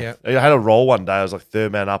man up, yeah. I had a roll one day. I was like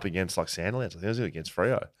third man up against like Sandlands. I think it was against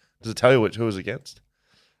Freo. Does it tell you who it was against?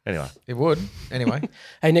 Anyway. It would. Anyway.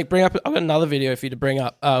 Hey, Nick, I've got another video for you to bring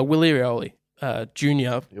up. Willie Rioli,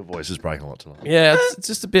 Jr. Your voice is breaking a lot tonight. Yeah, it's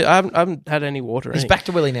just a bit. I haven't had any water. He's back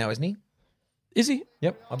to Willie now, isn't he? Is he?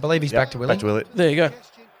 Yep. I believe he's Yep, back to Willie. Back to Willie. There you go.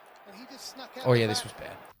 Oh, yeah, this was bad.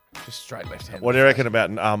 Just straight left hand. What do you reckon about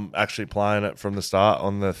actually playing it from the start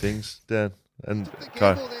on the things, Dan? And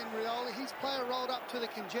go.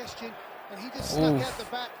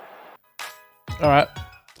 All right.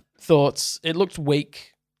 Thoughts? It looked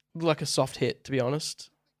weak. Looked like a soft hit, to be honest.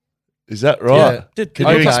 Is that right? Yeah. Did Can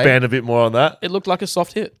you Okay. expand a bit more on that? It looked like a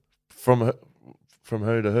soft hit From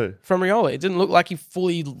who to who? from Rioli. It didn't look like he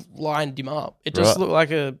fully lined him up. It just Right.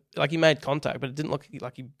 looked like he made contact, but it didn't look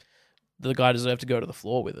like the guy deserved to go to the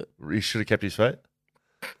floor with it. He should have kept his feet.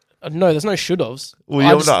 No, there's no should-haves.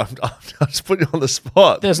 Well, I'm just putting you on the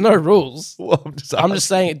spot. There's no rules. Well, I'm just asking.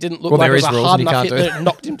 saying it didn't look Well, like there it was is a rules hard and you enough can't hit do that it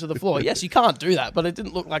knocked him to the floor. Yes, you can't do that, but it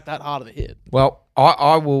didn't look like that hard of a hit. Well,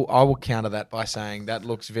 I will counter that by saying that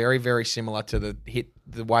looks very, very similar to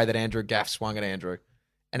the way that Andrew Gaff swung at Andrew.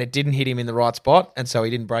 And it didn't hit him in the right spot, and so he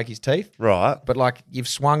didn't break his teeth. Right. But like you've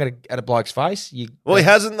swung at a bloke's face. Well, he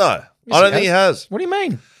hasn't though. Yes, I don't think he has. What do you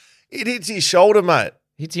mean? It hits his shoulder, mate.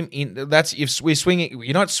 Hits him in. We're swinging.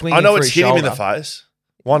 You're not swinging. I know for it's his hit him in shoulder. the face.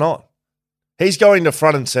 Why not? He's going to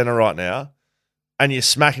front and center right now, and you're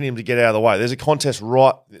smacking him to get out of the way. There's a contest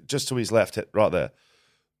right just to his left, right there.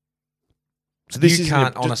 So You isn't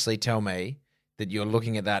can't just- honestly tell me that you're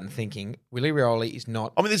looking at that and thinking Willie Rioli is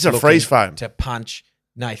not. I mean, this is a looking freeze frame. to punch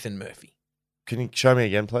Nathan Murphy. Can you show me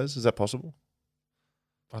again, please? Is that possible?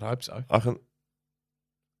 I'd hope so.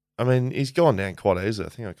 I mean, he's gone down quite easily. I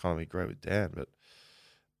think I kind of agree with Dan, but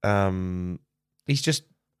He's just.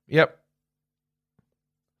 Yep.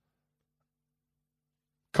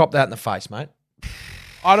 Cop that in the face, mate.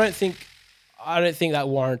 I don't think that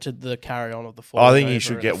warranted the carry on of the fall. I think he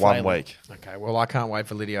should get 1 week. Okay, well, I can't wait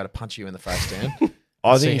for Lydio to punch you in the face, Dan.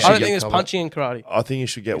 I See think he how I should don't get, think it's covered. punching in karate. I think he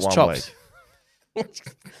should get It's 1 chops. week.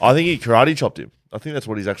 I think he karate chopped him. I think that's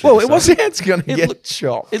what he's actually. Well, it saying. wasn't. going It looked-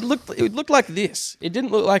 chopped. It looked like this. It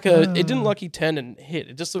didn't look like a. It didn't look like he turned and hit.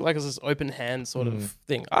 It just looked like it was this open hand sort of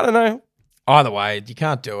thing. I don't know. Either way, you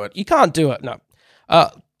can't do it. You can't do it. No.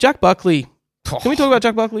 Jack Buckley. Can we talk about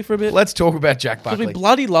Jack Buckley for a bit? Let's talk about Jack Because Buckley. we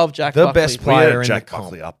bloody love Jack The Buckley. best We player had a in Jack the comp.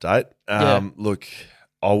 Buckley update. Yeah. Look,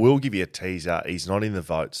 I will give you a teaser. He's not in the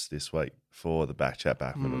votes this week for the Backchat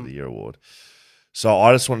Backman of the Year award. So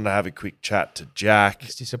I just wanted to have a quick chat to Jack.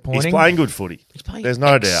 It's disappointing. He's playing good footy. He's playing There's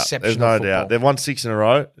no doubt. There's exceptional no football. doubt. They've won 6 in a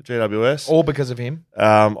row at GWS. All because of him.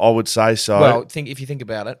 I would say so. Well, if you think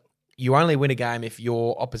about it, you only win a game if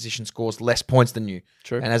your opposition scores less points than you.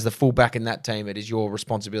 True. And as the fullback in that team, it is your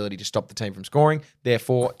responsibility to stop the team from scoring.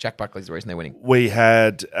 Therefore, Jack Buckley's the reason they're winning. we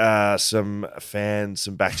had some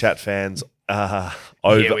Backchat fans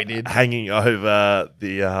over we did. hanging over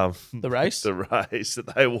the race? the race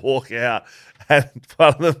that they walk out, and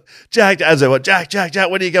one of them, Jack, when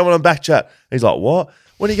are you going on Backchat? He's like, what?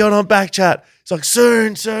 When are you going on Backchat? He's like,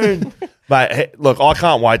 soon. Mate, hey, look, I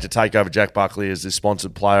can't wait to take over Jack Buckley as the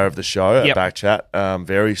sponsored player of the show at Backchat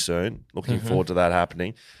very soon. Looking forward to that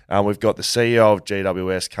happening. We've got the CEO of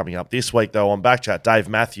GWS coming up this week, though, on Backchat, Dave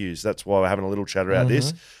Matthews. That's why we're having a little chat about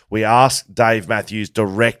this. We asked Dave Matthews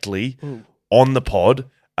directly on the pod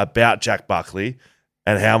about Jack Buckley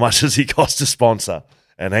and how much does he cost to sponsor.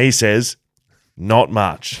 And he says, not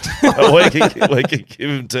much. we can give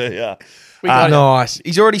him to you. Nice.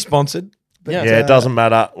 He's already sponsored. Yeah, it doesn't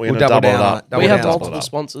matter. We're going to double it up. We have multiple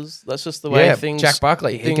sponsors. That's just the way things Jack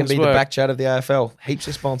Buckley. He can be work. the back chat of the AFL. Heaps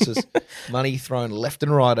of sponsors. Money thrown left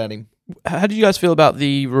and right at him. How do you guys feel about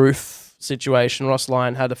the roof situation? Ross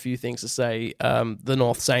Lyon had a few things to say. The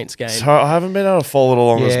North Saints game. So I haven't been able to follow it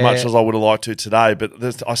along as much as I would have liked to today,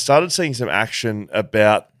 but I started seeing some action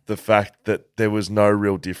about the fact that there was no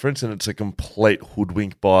real difference, and it's a complete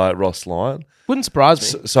hoodwink by Ross Lyon. Wouldn't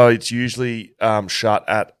surprise me. So it's usually shut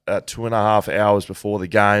at 2.5 hours before the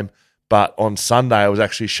game, but on Sunday it was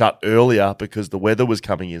actually shut earlier because the weather was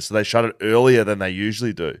coming in. So they shut it earlier than they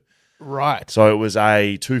usually do. Right. So it was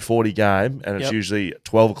a 2:40 game, and it's usually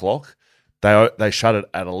 12 o'clock. They shut it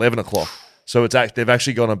at 11 o'clock. So they've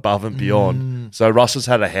actually gone above and beyond. So Ross has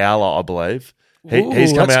had a howler, I believe.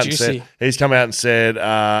 He's come out and said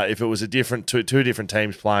if it was a different two different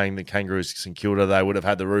teams playing the Kangaroos St Kilda, they would have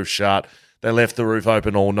had the roof shut. They left the roof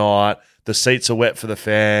open all night. The seats are wet for the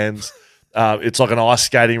fans. It's like an ice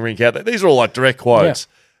skating rink out there. These are all like direct quotes.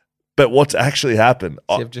 Yeah. But what's actually happened?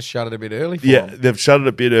 They've just shut it a bit early for them. They've shut it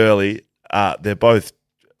a bit early. They're both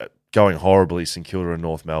going horribly, St Kilda and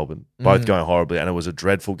North Melbourne. Both going horribly, and it was a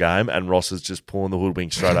dreadful game, and Ross is just pulling the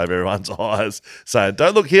hoodwink straight over everyone's eyes, saying,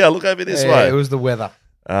 don't look here, look over this way. It was the weather.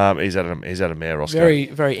 He's had a mare, Ross. Very,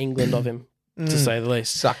 very England of him, to say the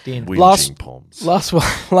least. Sucked in. Last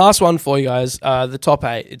one for you guys. The top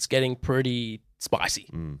 8, it's getting pretty spicy.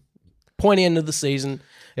 Pointy end of the season.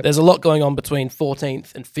 Yep. There's a lot going on between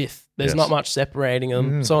 14th and 5th. There's not much separating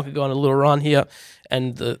them. Someone could go on a little run here.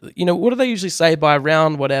 And, what do they usually say by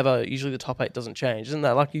round whatever? Usually the top 8 doesn't change. Isn't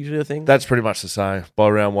that like usually a thing? That's pretty much the same. By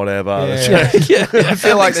round whatever. Yeah. I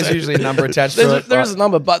feel like there's usually a number attached to it. There is a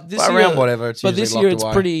number, but this year, around whatever, it's but usually this year locked it's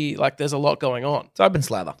away. pretty, there's a lot going on. It's open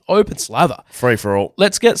slather. Open slather. Free for all.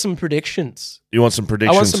 Let's get some predictions. You want some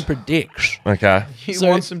predictions? I want some predictions. Okay. You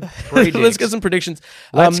want some predictions? Let's get some predictions.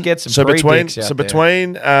 Let's get some predictions.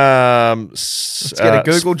 Between let's get a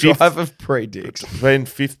Google Drive of predicts. Between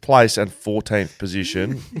 5th place and 14th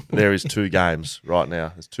position, there is 2 games right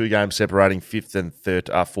now. There's 2 games separating 5th and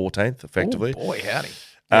 14th, effectively. Oh, boy, howdy.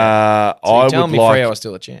 I tell would me like Freo is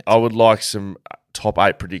still a chance. I would like some top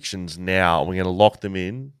 8 predictions now. We're going to lock them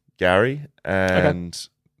in, Gary, and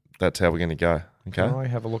that's how we're going to go. Okay. Can I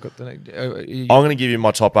have a look at the next? I'm going to give you my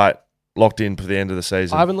top 8 locked in for the end of the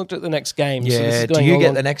season. I haven't looked at the next game. Yeah. So this is Do going you all get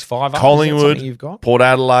on- the next 5? Collingwood, You've got? Port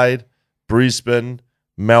Adelaide, Brisbane,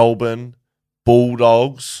 Melbourne,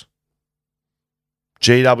 Bulldogs,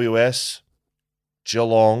 GWS,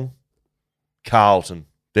 Geelong, Carlton.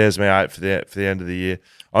 There's my 8 for the end of the year.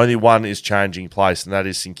 Only one is changing place, and that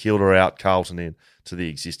is St Kilda out, Carlton in to the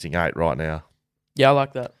existing 8 right now. Yeah, I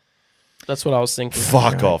like that. That's what I was thinking.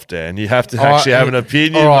 Fuck off, Dan. You have to actually have an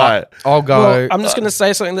opinion, mate. I'll go. Well, I'm just going to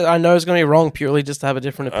say something that I know is going to be wrong purely just to have a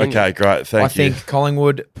different opinion. Okay, great. Thank you. I think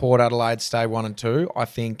Collingwood, Port Adelaide stay 1 and 2. I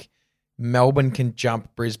think Melbourne can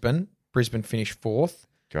jump Brisbane. Brisbane finish 4th.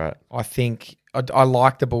 Great. I think I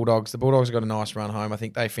like the Bulldogs. The Bulldogs have got a nice run home. I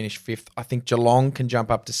think they finish 5th. I think Geelong can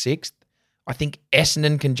jump up to 6th. I think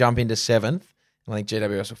Essendon can jump into 7th. And I think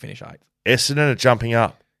GWS will finish 8th. Essendon are jumping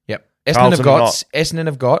up. Yep. Essendon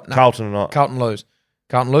have got. No, Carlton are not. Carlton lose.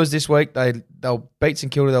 Carlton lose this week. They'll beat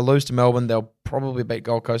St Kilda. They'll lose to Melbourne. They'll probably beat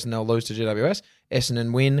Gold Coast and they'll lose to GWS.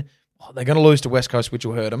 Essendon win. Oh, they're going to lose to West Coast, which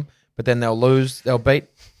will hurt them. But then they'll lose. They'll beat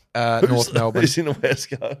North Melbourne. Who's in the West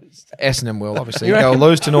Coast? Essendon will, obviously. They'll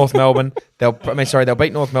lose to North Melbourne. They'll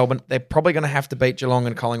beat North Melbourne. They're probably going to have to beat Geelong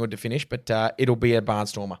and Collingwood to finish, but it'll be a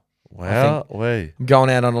barnstormer. Wow. I'm going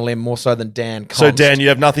out on a limb more so than Dan. So, Dan, you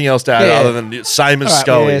have nothing else to add other than same as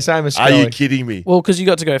Scully. Yeah, same as Are Scully. you kidding me? Well, because you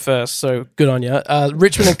got to go first, so good on you.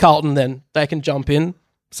 Richmond and Carlton, then they can jump in.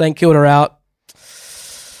 St Kilda out.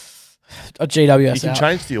 GWS You can out.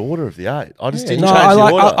 change the order of the 8. I just didn't No, change I the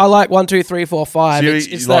like order. I like 1, 2, 3, 4, 5. So It's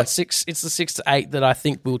you like- that 6. It's the 6 to 8 that I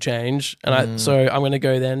think will change, and so I'm going to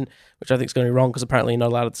go then, which I think is going to be wrong because apparently you're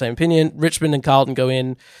not allowed the same opinion. Richmond and Carlton go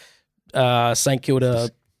in. St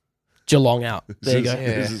Kilda, Geelong out. There you go.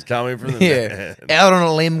 This is coming from the man. Out on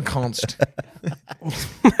a limb, Const.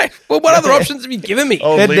 Well, what other options have you given me?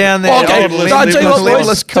 Oh, Head down there. Okay, Old so I'll tell you what,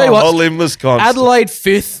 limbless boys. Tell you what. Oh, limbless const. Adelaide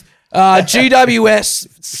 5th, GWS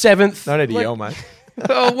 7th. No need to yell, mate.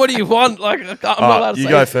 Oh, what do you want? Like, I'm not All allowed right, to you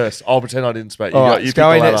say. go first. I'll pretend I didn't speak. You All got right, you pick the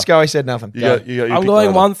ladder. Scully said nothing. You Go. got, you I'm pick the going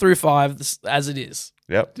ladder. 1 through 5 as it is.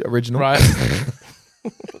 Yep. Original. Right.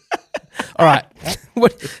 All right.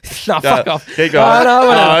 What? No, fuck off. Keep going. No,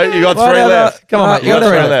 whatever. No, you got 3 Whatever. left. Come on, mate. You got 3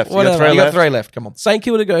 left. You got Whatever. 3 You got left. 3 left. Come on. St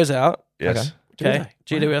Kilda goes out. Yes. Okay.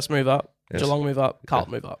 GWS move up. Yes. Geelong move up.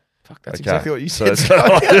 Carlton move up. Fuck, that's Okay. exactly what you So,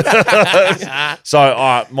 said. so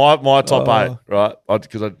all right, my top 8, right?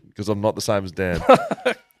 Because I'm not the same as Dan.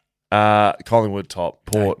 Collingwood top,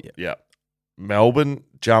 Port, yeah. Melbourne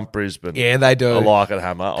jump Brisbane. Yeah, they do. I like it,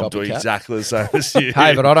 Hammer. I'm doing Copycat. exactly the same as you.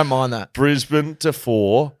 Hey, but I don't mind that. Brisbane to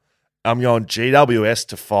 4. I'm going GWS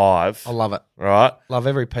to 5. I love it. Right. Love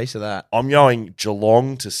every piece of that. I'm going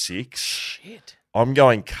Geelong to 6. Shit. I'm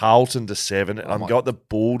going Carlton to 7. And I've got the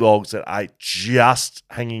Bulldogs at 8, just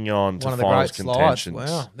hanging on to One of the finals great slides. contention.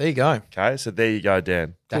 Wow. There you go. Okay, so there you go,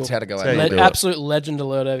 Dan. That's how to go So out. you do it. Absolute legend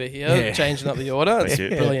alert over here. Yeah. Changing up the order. It's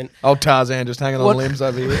Thank you. brilliant. Old Tarzan just hanging on What- limbs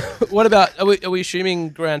over here. What about, are we assuming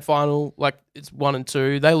grand final, like it's 1 and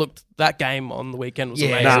 2? They looked, that game on the weekend was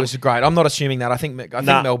Yeah, amazing. it was great. I'm not assuming that. I think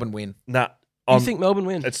Nah. Melbourne win. Nah. You think Melbourne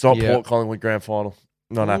win? It's not Yeah. Port Collingwood grand final.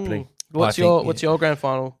 Not happening. What's I think, what's your grand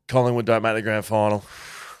final? Collingwood don't make the grand final.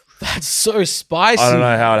 That's so spicy. I don't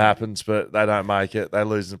know how it happens, but they don't make it. They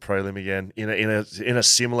lose in the prelim again in a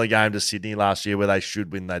similar game to Sydney last year where they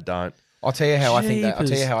should win, they don't. I'll tell you how I think that. I'll tell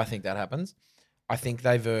Jeepers. you how I think that happens. I think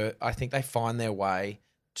they find their way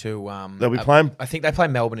to. They'll be playing. I think they play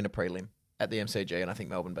Melbourne in a prelim at the MCG, and I think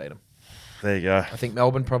Melbourne beat them. There you go. I think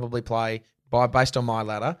Melbourne probably play based on my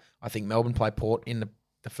ladder. I think Melbourne play Port in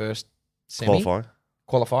the first semi Qualifying.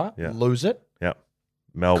 qualifier, Yeah. lose it. Yep.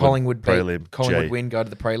 Melbourne Collingwood beat, prelim. Collingwood G. win, go to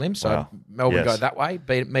the prelim. So Wow. Melbourne Yes. go that way,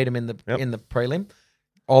 meet them in the Yep. in the prelim.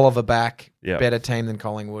 Oliver back, Yep. better team than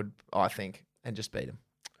Collingwood, I think, and just beat them.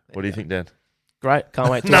 What do you think, Dan? Great. Can't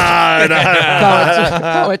wait to No, watch it. no.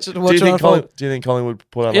 Can't wait to watch it unfold. Do you think Collingwood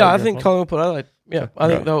put out? Yeah, I think Collingwood put Adelaide. Yeah, I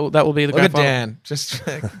think that will be the Look at grand final. Dan, just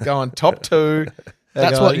going top 2.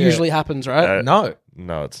 That's They what go, usually happens, right? No,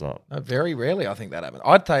 No, it's not. very rarely. I think that happens.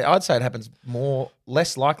 I'd say it happens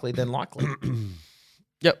less likely than likely.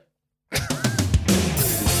 Yep.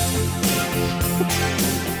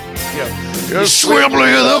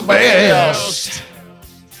 Swimbly the best.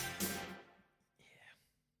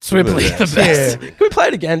 Swiftly the best. Can we play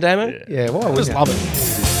it again, Damon? Yeah, why I wouldn't just you? love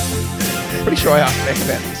it. Pretty sure I asked Beck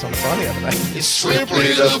about this on the phone the other day.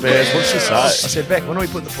 Swimbly the best. What'd she I say? said, Beck, when do we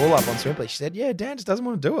put the ball up on Swimply? She said, yeah, Dan just doesn't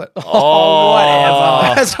want to do it. Oh,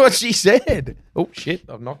 whatever. That's what she said. Oh, shit,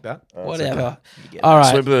 I've knocked that. Whatever. All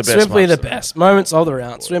right. Swimply the best, Swimply the Mark. best. Moments of the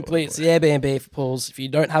round. Swimply, it's the Airbnb for pools. If you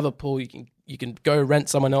don't have a pool, you can go rent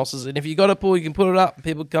someone else's. And if you got a pool, you can put it up and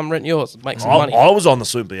people come rent yours and make some money. I was on the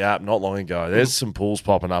Swimply app not long ago. There's some pools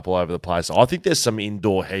popping up all over the place. I think there's some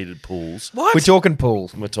indoor heated pools. What? We're talking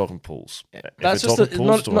pools. We're talking pools. If That's we're just talking a- pools,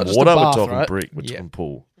 not- we're talking not just a water, bath, we're talking right? brick, we're Yeah. talking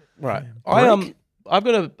pool. Right. Brick? I've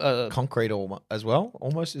got a Concrete as well.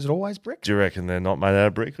 Almost. Is it always brick? Do you reckon they're not made out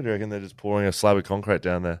of brick, or do you reckon they're just pouring a slab of concrete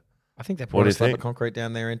down there? I think they What put do a you slab think? of concrete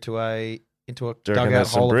down there into a Do you reckon dugout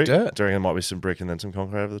there's some hole of brick? dirt. Do you reckon there might be some brick and then some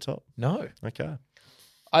concrete over the top? No. Okay.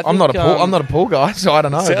 I'm not a pool. I'm not a pool guy, so I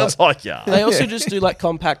don't know. Sounds like yeah. They also just do like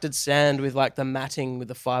compacted sand with like the matting with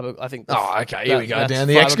the fiber. I think. Oh, okay. Here we go. that's Down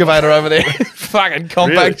the fiber- excavator over there. Fucking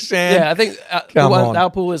compact Really? sand. Yeah, I think Come on. our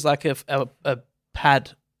pool is like a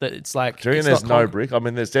pad that it's like. Do you reckon it's there's not no brick? I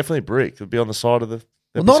mean, there's definitely brick. It'll be on the side of the.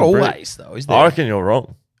 Well, there'll be not some brick. always though, is there? I reckon you're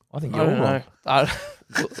wrong. I think I you're don't wrong. know.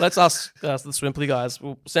 Let's ask the Swimply guys.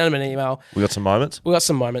 We'll send them an email. We got some moments. We got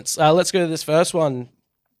some moments. Let's go to this first one.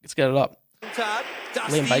 Let's get it up.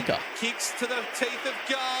 Dusty Liam Baker. kicks to the teeth of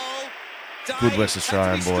goal. Good Dave West has to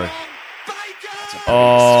Australian be boy. strong. Baker!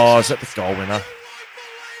 Oh, is that the goal winner?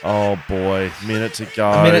 Oh boy, minute to go.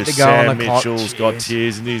 A minute to go Sam on the clock. Mitchell's got Jeez.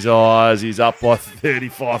 tears in his eyes. He's up by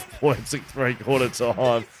 35 points at 3/4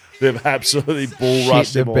 time. They've absolutely bull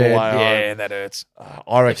rushed Shit him the all the bed. way home. Yeah, that hurts.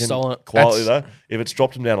 I reckon stolen it. quietly though, if it's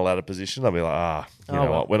dropped him down a ladder position, I'll be like, you know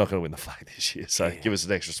well. what, we're not going to win the flag this year, so give us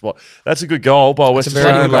an extra spot. That's a good goal by West a very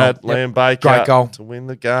Australian good goal. lad, Yep. Liam Baker. Great goal. To win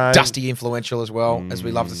the game. Dusty influential as well, as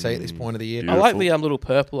we love to see at this point of the year. Beautiful. I like the little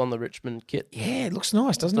purple on the Richmond kit. Yeah, it looks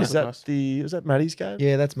nice, doesn't Is it? Nice. was that Maddie's game?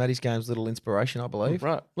 Yeah, that's Maddie's game's little inspiration, I believe.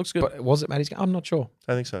 Right. Looks good. But was it Maddie's game? I'm not sure.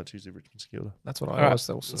 I think so. Tuesday, Richmond Skilda. That's what I All right. always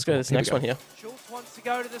thought. Let's go to this next one here. Schultz wants to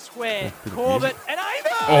go to the square. Corbett and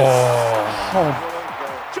Amos!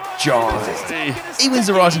 John. He wins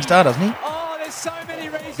the Rising Star, doesn't he? Oh, there's so many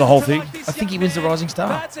reasons. The whole to thing? like this I think he young wins the man. Rising Star.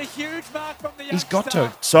 That's a huge mark from the He's got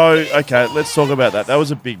youngster. to. So, okay, let's talk about that. That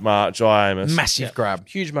was a big mark, Jai Amos. Massive grab.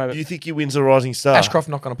 Huge moment. You think he wins the Rising Star? Ashcroft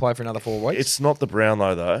not going to play for another 4 weeks. It's not the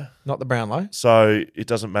Brownlow, though. not the Brownlow. So it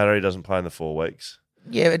doesn't matter. He doesn't play in the 4 weeks.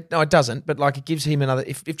 Yeah, no, it doesn't. But like, it gives him another.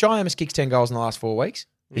 If Jai Amos kicks 10 goals in the last 4 weeks,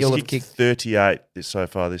 he'll have kicked 38 so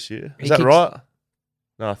far this year. Is He that kicks- right?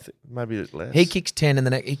 No, maybe less. He kicks 10 in the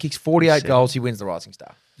next. He kicks 48 Seven. goals. He wins the Rising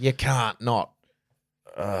Star. You can't not.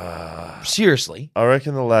 Seriously. I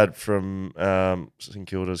reckon the lad from St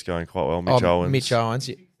Kilda's going quite well. Mitch Owens. Mitch Owens.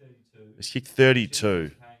 Yeah. He's kicked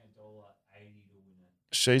 32.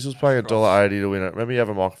 Sheasel's paying $1.80 to win it. Remember, you have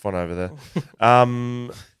a microphone over there.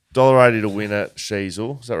 $1.80 to win it.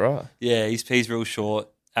 Sheasel, is that right? Yeah, he's real short.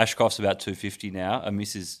 Ashcroft's about 250 now. A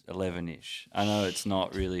miss is 11-ish. I know it's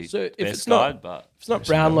not really So if best it's not- guide, but If it's not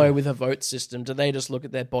Brownlow with a vote system, do they just look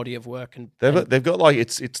at their body of work and They've got like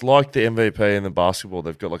it's like the MVP in the basketball.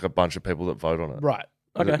 They've got like a bunch of people that vote on it. right?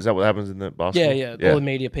 Okay. Is that what happens in the Yeah, basketball? yeah, all the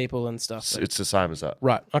media people and stuff. It's the same as that.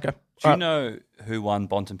 Right. Okay. do you know who won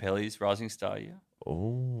Bontempelli's Rising Star year?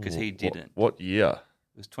 Oh, 'Cause he didn't. What year?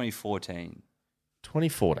 It was 2014.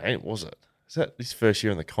 2014 was it? Is that his first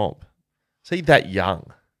year in the comp? Is he that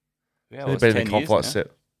young? Yeah, He's it's been in 10 the comp years like now. set.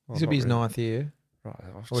 This will be his 9th year. Right,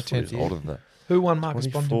 I was Or just thought he was 10th year. older than that. Who won Marcus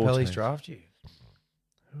 2014. Bontempelli's draft year?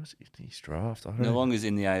 Who was in his draft? I don't No know. longer is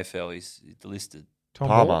in the AFL. He's delisted. Tom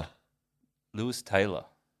Palmer. Ward? Lewis Taylor.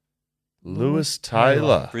 Lewis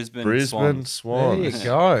Taylor. Brisbane Swans. There you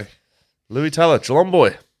go. Louis Taylor, Geelong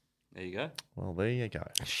boy. There you go. Well, there you go.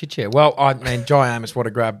 Shit, yeah. Well, I mean, Jai Amos, what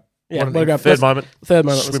a grab. Yeah, What what a grab. Third Let's- moment. Third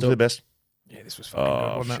moment. Let's Swim do for the it. best. Yeah, this was fucking Oh,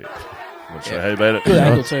 good, wasn't shit. it? Not sure how you beat it. Good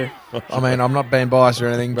angle too. I mean, I'm not being biased or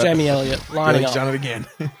anything, but Jamie Elliott lining Billy's up. done it again.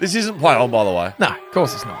 This isn't play on, by the way. No, of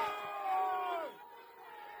course it's not.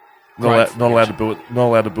 Not allowed to boo it. Not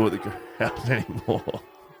allowed to boo at the ground anymore.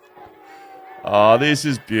 Oh, this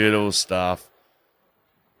is beautiful stuff.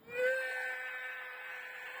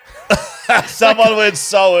 Someone went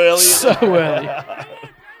so early. So early.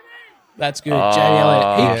 That's good. Jamie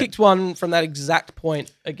Elliott. He Yeah. kicked one from that exact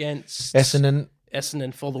point against Essendon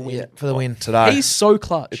for the win. for the win. Today. He's so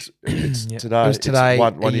clutch. It's Yeah. today. It was today, It's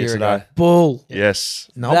one a year year today. ago. Bull. Yes.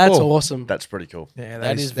 No, That's bull. awesome. That's pretty cool. Yeah,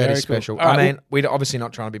 That is that very is cool. special. All right, I mean, we're obviously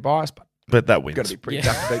not trying to be biased, but But that wins. got to be pretty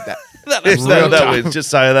Yeah. tough to beat that. Yes, real that tough. wins. Just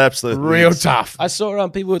say it absolutely. Real wins. tough. I saw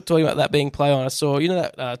people were talking about that being play on. I saw, you know,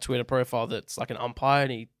 that Twitter profile that's like an umpire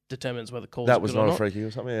and he determines whether calls That are was good or not a not. free kick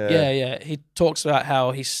or something. Yeah. He talks about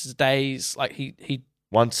how he stays like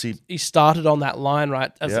Once he he started on that line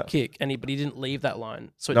right as Yeah. a kick, but he didn't leave that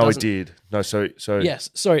line. So it no, he doesn't, did. No, so Yes,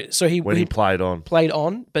 sorry. So he when he played on, played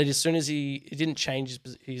on, but as soon as he didn't change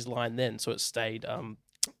his line then, so it stayed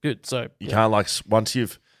good. So you can't once you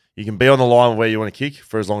can be on the line where you want to kick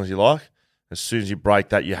for as long as you like. As soon as you break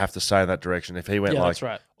that, you have to stay in that direction. If he went Yeah, like that's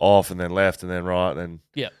right. off and then left and then right, then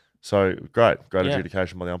Yeah. So great Yeah.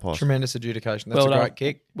 adjudication by the umpires. Tremendous adjudication. That's Well a done. great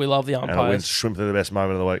kick. We love the And it wins umpires. shrimp to the best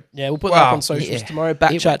moment of the week. Yeah, we'll put that up Wow, on socials yeah. tomorrow.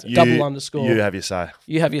 Backchat You- double underscore. You have your say.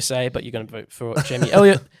 You have your say, but you're going to vote for Jamie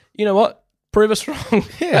Elliott. You know what? Prove us wrong.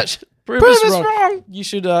 Yeah. Prove us wrong. You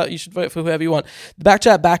should vote for whoever you want. The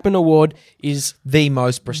Backchat Backman Award is The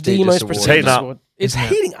most prestigious the most award. Heating prestigious up. award. It's Isn't it?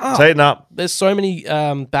 heating up. Tighten up. There's so many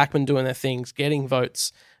backmen doing their things, getting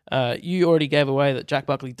votes. You already gave away that Jack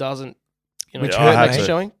Buckley doesn't, Which I had hurt me. to.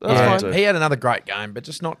 showing. That's Yeah. fine. He had another great game, but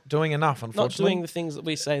just not doing enough, Not unfortunately. doing the things that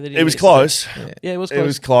we say that he It was needs to close. do. Yeah, it was It close.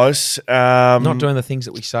 was close. Not doing the things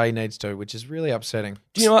that we say he needs to, which is really upsetting.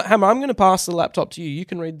 Do you know what, Hammer? I'm going to pass the laptop to you. You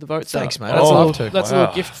can read the votes. Thanks, out. mate. That's, I'd a love little, to. that's a Wow.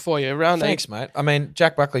 little gift for you. Around Thanks, mate. I mean,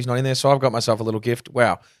 Jack Buckley's not in there, so I've got myself a little gift.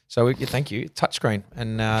 Wow. So thank you. Touchscreen.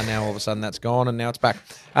 And now all of a sudden that's gone and now it's back.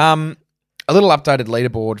 A little updated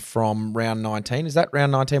leaderboard from round 19. Is that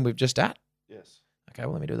round 19 we've just at? Yes. Okay,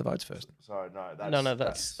 well, let me do the votes first. Sorry, no. No,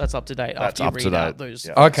 that's up to date. that's After you up to read out date. those.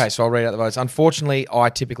 Yeah. Okay, so I'll read out the votes. Unfortunately, I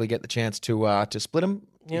typically get the chance to split them.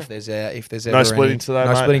 Yeah. If there's ever No splitting any, today,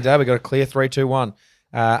 no mate. splitting today. We've got a clear 3, 2, 1.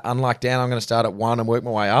 Unlike Dan, I'm going to start at 1 and work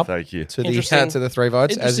my way up Thank you. to Interesting. the 3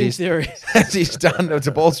 votes. As Interesting he's, theory. as he's done, it's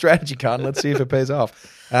a ball strategy card. And let's see if it pays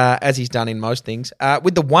off. As he's done in most things.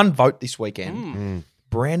 With the 1 vote this weekend,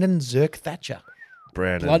 Brandon Zirk Thatcher.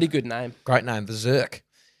 Brandon. Bloody good name. Great name, the Zirk.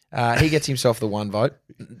 He gets himself the 1 vote.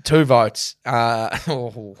 2 votes.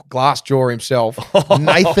 Glassjaw himself,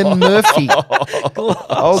 Nathan Murphy.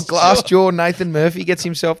 Glassjaw Nathan Murphy gets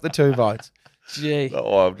himself the 2 votes. Gee.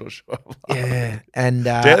 Oh, I'm not sure. Yeah, and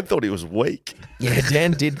Dan thought he was weak. yeah,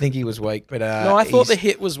 Dan did think he was weak, but No, I thought he's- the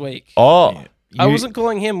hit was weak. Oh. I you- wasn't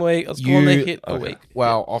calling him weak. I was calling the hit a okay. week.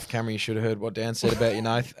 Well, off camera, you should have heard what Dan said about you,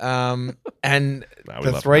 Nath. And No, we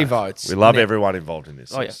the love 3 Nath. votes. We love Now- everyone involved in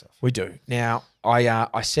this. Oh, yeah. stuff. We do. Now,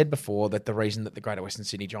 I said before that the reason that the Greater Western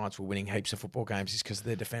Sydney Giants were winning heaps of football games is because of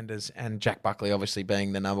their defenders, and Jack Buckley obviously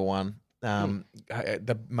being the number one,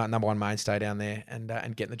 number one mainstay down there, and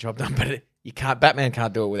getting the job done. But you can't. Batman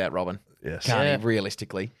can't do it without Robin. Yes. Can't Yeah. he?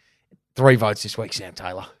 Realistically, 3 votes this week, Sam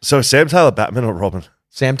Taylor. So Sam Taylor Batman or Robin?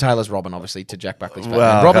 Sam Taylor's Robin, obviously, to Jack Buckley's Batman.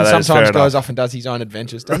 Well, Robin okay, that is sometimes fair goes enough. off and does his own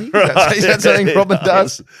adventures, doesn't he? Is that something Robin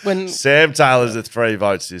does? When Sam Taylor's at 3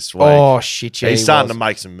 votes this week. Oh, shit, yeah. He's he starting was. to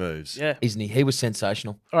make some moves. yeah. Isn't he? He was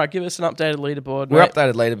sensational. All right, give us an updated leaderboard. We're mate.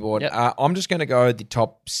 updated leaderboard. Yep. I'm just going to go the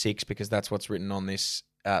top 6 because that's what's written on this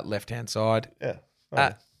left-hand side.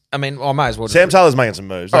 Yeah. I mean, I may as well just... Sam Taylor's making some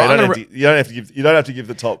moves. Oh, No, I'm you don't have to give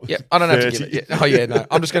the top. Yeah, I don't have to 30. give it. Yeah. Oh, yeah, no.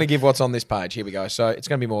 I'm just going to give what's on this page. Here we go. So it's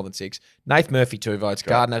going to be more than 6. Nath Murphy, 2 votes.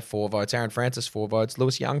 Gardner, 4 votes. Aaron Francis, 4 votes.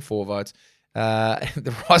 Lewis Young, 4 votes.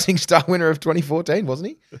 The Rising Star winner of 2014, wasn't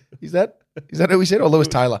he? Is that who we said? Or Lewis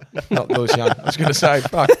Taylor? Not Lewis Young. I was going to say,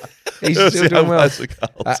 fuck. He's still doing well.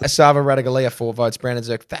 Asava Radagalia, 4 votes. Brandon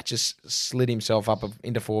Zerk Thatcher slid himself up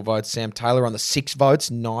into 4 votes. Sam Taylor on the 6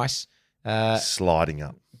 votes. Nice. Sliding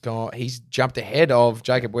up. He's jumped ahead of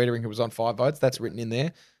Jacob Wiedering, who was on 5 votes. That's written in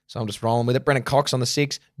there. So I'm just rolling with it. Brennan Cox on the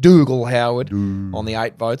 6. Dougal Howard on the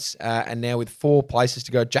 8 votes. And now with 4 places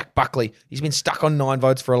to go, Jack Buckley. He's been stuck on 9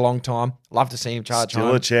 votes for a long time. Love to see him charge Still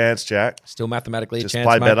home. a chance, Jack. Still mathematically Just a chance,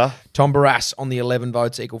 play mate. better. Tom Barras on the 11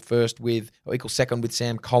 votes, equal second with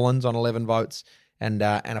Sam Collins on 11 votes. And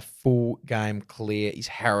a full game clear is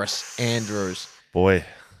Harris Andrews. Boy.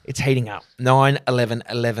 It's heating up. 9, 11,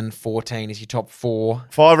 11, 14 is your top 4.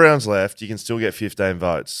 5 rounds left. You can still get 15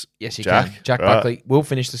 votes. Yes, you Jack. can. Jack Right. Buckley will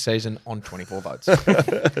finish the season on 24 votes. You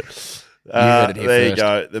heard it here there you first.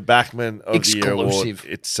 go. The Backman of the Year award. Exclusive.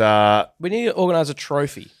 It's We need to organise a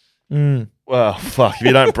trophy. well, fuck. If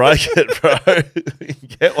you don't break it, bro, you can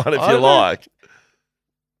get one if I you don't know. like.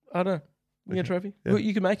 I don't know. You get a trophy? Yeah. Well,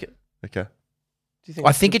 you can make it. Okay. Do you think?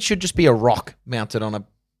 I think it should just be a rock mounted on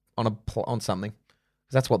something.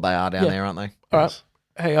 'Cause that's what they are down Yeah. there, aren't they? All right.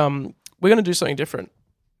 Hey, we're going to do something different.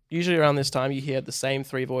 Usually around this time, you hear the same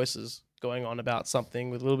 3 voices going on about something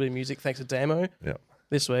with a little bit of music, thanks to Damo. Yeah.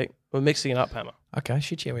 This week, we're mixing it up, Hammer. Okay,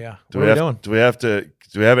 shit, here we are. Do What are we doing? Do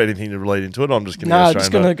we have anything to relate into it? I'm just going to No, go I'm straight just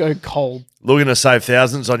into going it. to go cold. Looking to save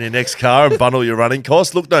thousands on your next car and bundle your running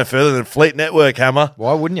costs? Look no further than Fleet Network, Hammer.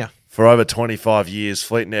 Why wouldn't you? For over 25 years,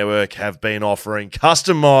 Fleet Network have been offering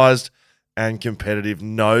customised and competitive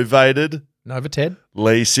novated Nova Ted?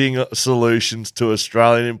 leasing solutions to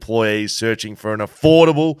Australian employees searching for an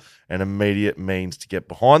affordable and immediate means to get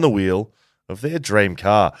behind the wheel of their dream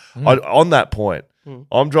car. On that point,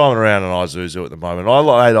 I'm driving around an Isuzu at the moment.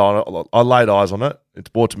 I laid eyes on it. It's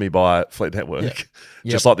brought to me by Fleet Network.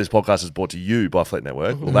 Just like this podcast is brought to you by Fleet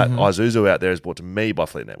Network. Well, that Isuzu out there is brought to me by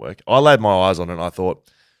Fleet Network. I laid my eyes on it and I thought,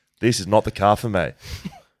 this is not the car for me.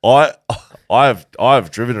 I've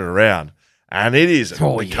driven it around. And it is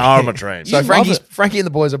the car of my dreams. So Frankie and the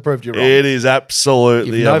boys have proved you wrong. It is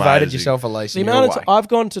absolutely You've novated amazing. yourself a lease. The amount of I've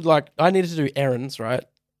gone to I needed to do errands, right?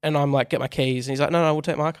 And I'm like, get my keys. And he's like, no, we'll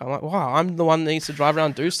take my car. I'm like, wow, I'm the one that needs to drive around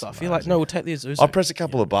and do stuff. You're like, no, we'll take the Isuzu. I press a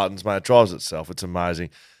couple of buttons, mate. It drives itself. It's amazing.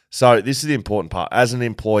 So this is the important part. As an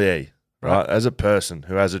employee, right? As a person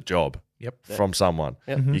who has a job from someone,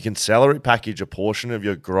 you can salary package a portion of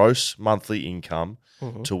your gross monthly income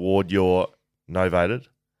toward your novated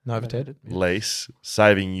Nova Ted. lease,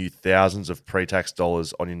 saving you thousands of pre-tax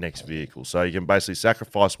dollars on your next vehicle. So you can basically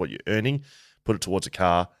sacrifice what you're earning, put it towards a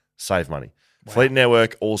car, save money. Wow. Fleet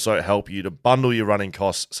Network also help you to bundle your running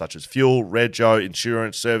costs such as fuel, rego,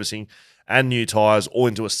 insurance, servicing, and new tyres all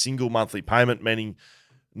into a single monthly payment, meaning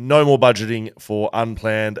no more budgeting for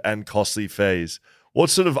unplanned and costly fees. What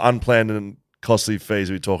sort of unplanned and costly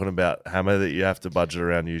fees are we talking about, Hammer, that you have to budget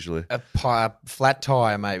around usually? A flat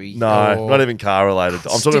tyre, maybe. No, or not even car related.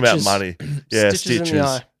 I'm talking about Stitches. money. Yeah, Stitches in the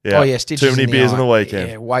eye. Yeah. Oh, yeah, stitches Too many in the beers eye. on the weekend.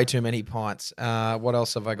 Yeah, way too many pints. What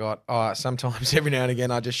else have I got? Sometimes every now and again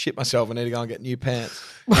I just shit myself. I need to go and get new pants.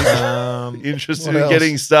 Interested what in else?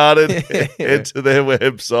 getting started? Head to their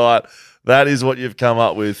website. That is what you've come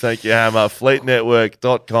up with. Thank you, Hammer.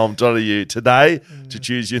 Fleetnetwork.com.au today to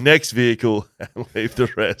choose your next vehicle and leave the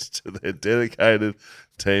rest to their dedicated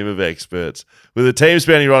team of experts. With a team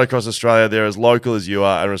spanning right across Australia, they're as local as you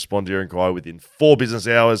are and respond to your inquiry within 4 business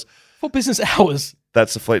hours. 4 business hours.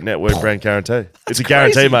 That's the Fleet Network brand guarantee. It's a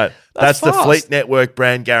crazy. guarantee, mate. That's the fast. Fleet Network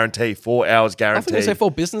brand guarantee. 4 hours I guarantee. think they say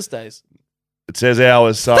 4 business days. It says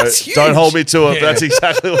hours, so That's huge. don't hold me to it. That's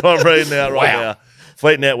exactly what I'm reading out right Wow. now.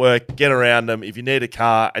 Fleet Network, get around them. If you need a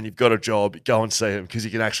car and you've got a job, go and see them because you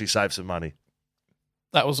can actually save some money.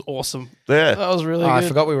 That was awesome. Yeah. That was really Oh, good. I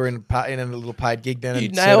forgot we were in a little paid gig then You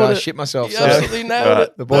and said nailed I it. shit myself. You So absolutely nailed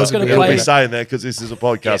it. the boys Gonna will be He'll play be that. saying that because this is a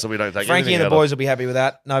podcast, so we don't take Frankie anything and the out boys will be happy with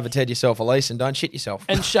that. Novoted yourself, Elise, and don't shit yourself.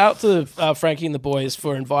 And shout to Frankie and the boys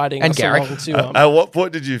for inviting And us Garrick. along to. At what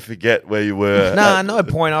point did you forget where you were? Nah, no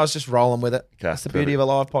point. I was just rolling with it. Okay, That's the beauty of a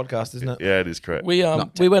live podcast, isn't it? Yeah, it is correct. we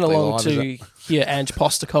Not we went technically along live, to is hear Ange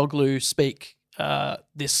Postecoglou speak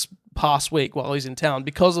this past week while he's in town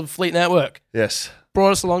because of Fleet Network. Yes.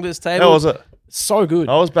 Brought us along to this table. How was it? So good.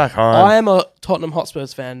 I was back home. I am a Tottenham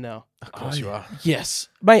Hotspurs fan now. Of course you are. Yes,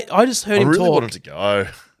 mate. I just heard I him really talk. wanted to go.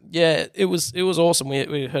 Yeah, it was awesome.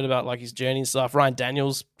 We heard about like his journey and stuff. Ryan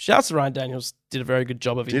Daniels, shouts to Ryan Daniels, did a very good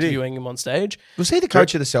job of Did he? interviewing him on stage. Was he the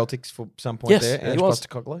coach of the Celtics for some point Yes, there? he Ange was.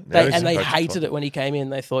 Postecoglou? Yeah, he's And the they coach of hated Tottenham. it when he came in.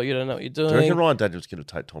 They thought you don't know what you're Do you reckon doing. Ryan Daniels going to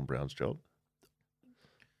take Tom Brown's job?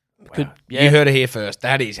 Yeah, You heard it here first.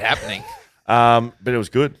 That is happening. But it was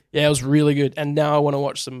good. yeah, it was really good. And now I want to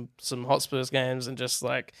watch some Hotspurs games and just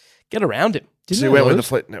like get around him. So you went with the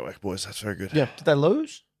Fleet Network boys. That's very good. Yeah, Did they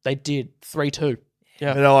lose? they did 3-2.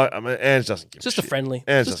 Yeah, You know, I mean, Ange doesn't give just a a shit. friendly,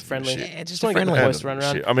 Ange just a doesn't give friendly. shit. Yeah, just Just a want to get the friendly. boys to run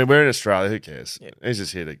around. Shit. I mean, we're in Australia. Who cares? Yeah. He's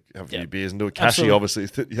just here to have a few Yeah. beers and do a cashy, Absolutely.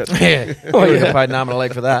 obviously. Yeah. Oh, You yeah. got paid an arm and a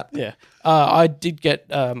leg for that. Yeah, I did get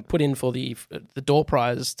put in for the door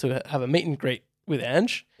prize to have a meet and greet with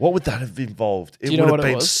Ange. What would that have involved? It you know would what have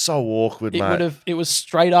it been was? so awkward, mate. It was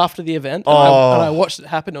straight after the event. Oh. And I watched it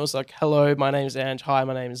happen. It was like, hello, my name's Ange. Hi,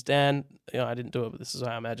 my name is Dan. You know, I didn't do it, but this is how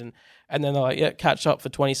I imagine. And then they're like, yeah, catch up for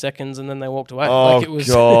 20 seconds. And then they walked away. Oh, like, it was,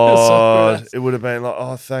 God. so It would have been like,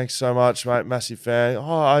 oh, thanks so much, mate. Massive fan.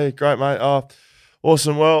 Oh, great, mate. Oh,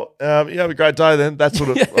 awesome. Well, you have a great day then. That's what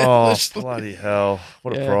it... Yeah, oh, literally. bloody hell.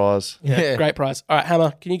 What a Yeah. prize. yeah, great prize. All right,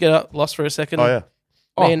 Hammer, can you get up? Lost for a second? Oh, yeah.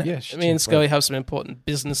 Me and, yes, me and Scully have some important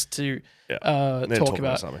business to Yeah. Need to talk talk about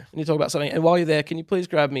about. something. We need to talk about something. And while you're there, can you please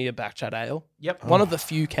grab me a Backchat Ale? Yep. One of the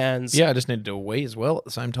few cans. Yeah, I just need to do a wee as well at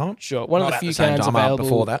the same time. Sure. One Not of the at few the same cans time, available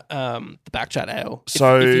before that. The Backchat Ale.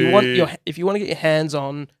 So- if you want to get your hands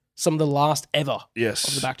on some of the last ever Yes.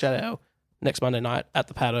 of the Backchat Ale next Monday night at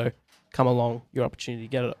the Paddo, come along. Your opportunity to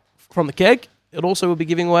get it from the keg. It also will be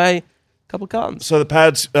giving away a couple of cartons. So the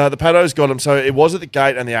Paddo's got them. So it was at the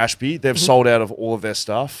Gate and the Ashby. They've sold out of all of their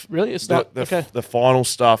stuff. Really? It's The, not the, okay. the final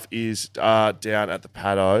stuff is down at the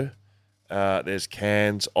Paddo. There's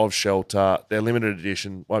cans of Shelter. They're limited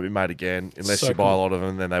edition. Won't be made again unless So you buy a cool. lot of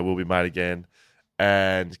them. Then they will be made again.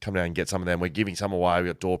 And come down and get some of them. We're giving some away. We've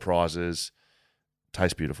got door prizes.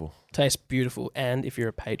 Tastes beautiful. Tastes beautiful. And if you're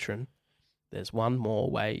a patron, there's one more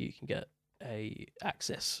way you can get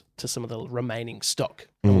access to some of the remaining stock.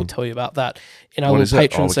 And we'll tell you about that in our What little is it?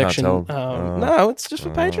 patron Oh, we can't section. tell. No, it's just for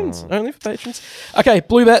patrons. Only for patrons. Okay,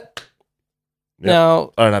 Blue Bet. Yep.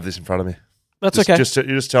 Now, I don't have this in front of me. that's Just, okay.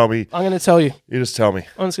 you just tell me. I'm going to tell you. You just tell me.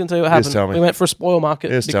 I'm just going to tell you what Just happened. tell me. We went for a spoil market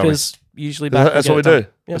Just tell me. because usually back That's what we do. Yeah,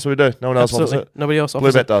 That's what we do. No one else absolutely. offers it. Nobody else Blue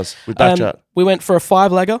offers Bet it. does with Backchat. We went for a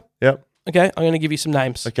 5-legger. Yep. Okay, I'm going to give you some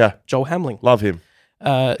names. Okay. Joel Hamling. Love him.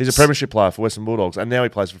 He's a premiership player for Western Bulldogs, and now he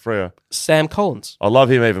plays for Freo. Sam Collins. I love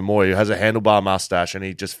him even more. He has a handlebar mustache, and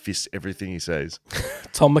he just fists everything he sees.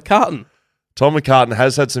 Tom McCartan. Tom McCartan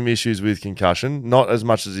has had some issues with concussion, not as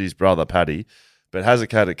much as his brother Paddy, but has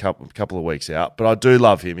had a couple of weeks out. But I do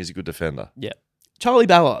love him. He's a good defender. Yeah. Charlie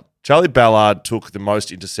Ballard. Charlie Ballard took the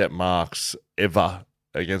most intercept marks ever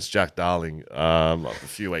against Jack Darling a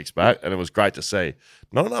few weeks back, and it was great to see.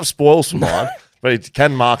 Not enough spoils for mine, but he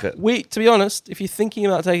can mark it. To be honest, if you're thinking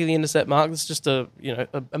about taking the intercept mark, it's just a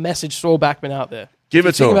message to all backmen out there. Give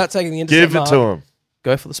it to him. About taking the intercept Give it mark, to him.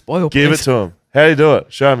 Go for the spoil. Give it please. to him. How do you do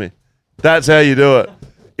it? Show me. That's how you do it.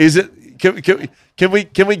 Is it? Can we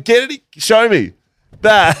get it? Show me.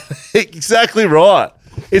 That exactly right.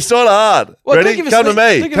 It's not hard. Well, don't Ready? give us Come to the-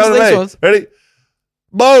 me. don't give Come us to these me. ones. Ready?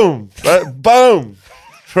 Boom. Right? Boom.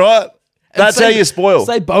 Right. And That's say- how you spoil.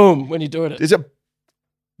 Say boom when you're doing it. Is it?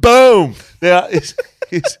 Boom. Now,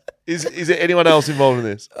 is there anyone else involved in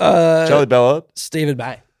this? Charlie Ballard, Stephen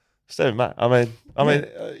May. Stephen May. I mean,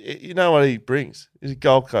 you know what he brings. He's a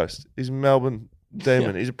Gold Coast. He's a Melbourne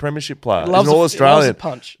Demon. He's a premiership player. Loves He's an a- All Australian. loves a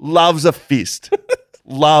punch. Loves a fist.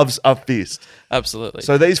 Loves a fist. Absolutely.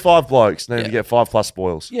 So these 5 blokes need Yeah. to get 5+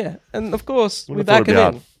 spoils. Yeah, and of course, we Wouldn't back have thought him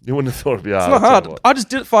it'd be in. hard. You wouldn't have thought it'd be hard. It's not I'll hard. tell you what. I just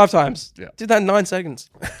did it 5 times. Yeah. Did that in 9 seconds.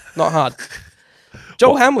 Not hard.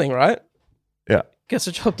 Joel Hamling, right? Yeah. Gets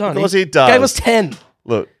the job done. Of course he does. Gave us 10.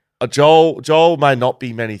 Look, Joel may not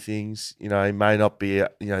be many things. You know, he may not be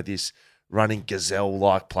this running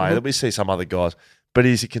gazelle-like player that we see some other guys, but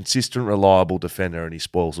he's a consistent, reliable defender, and he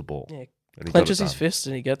spoils the ball. Yeah. And he got Clenches it his done. fist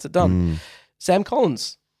and he gets it done. Sam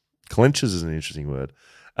Collins. Clenches is an interesting word.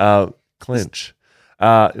 Clench.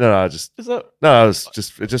 No, just Is that no. It was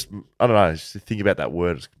just I don't know. Just think about that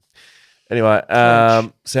word. Anyway,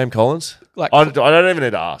 Sam Collins. like? I don't even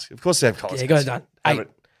need to ask. Of course, Sam Collins. Yeah, go gets done. it. 8. Eight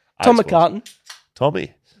Tom spoils. McCartan.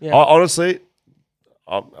 Tommy. Yeah. Honestly,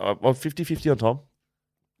 I'm 50-50 on Tom.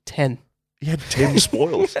 10. He had 10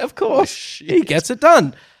 spoils. Of course, he gets it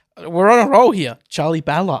done. We're on a roll here. Charlie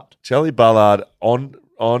Ballard. Charlie Ballard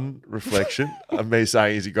on reflection of me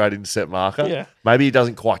saying he's a great intercept marker. Yeah. Maybe he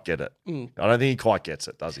doesn't quite get it. Mm. I don't think he quite gets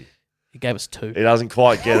it, does he? He gave us 2. He doesn't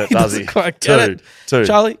quite get it, He does he? doesn't quite get it. Two.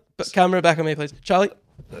 Charlie, camera back on me, please. Charlie,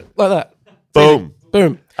 like that. Boom.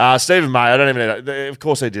 Boom. Stephen May, I don't even need it. Of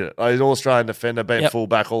course he did it. He's an All-Australian defender, being Yep.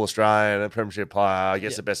 fullback, All-Australian, a premiership player,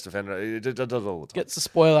 gets the best defender. He does it all the time. Gets the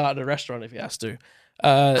spoiler out at a restaurant if he has to.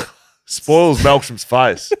 Spoils Melksham's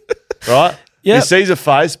face, right? Yep. He sees a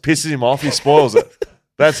face, pisses him off, he spoils it.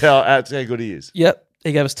 That's how good he is. Yep,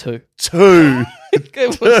 he gave us 2. 2. He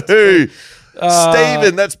gave us 2.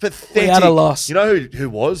 Stephen, that's pathetic. We had a loss. You know who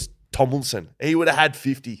was? Tomlinson. He would have had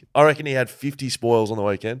 50. I reckon he had 50 spoils on the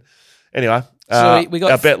weekend. Anyway, So we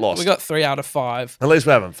got our bet lost. We got 3 out of 5. At least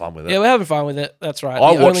we're having fun with it. Yeah, we're having fun with it. That's right.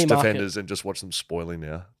 I The watch only market- defenders and just watch them spoiling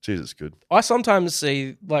now. Jesus, good. I sometimes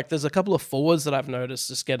see, like, there's a couple of forwards that I've noticed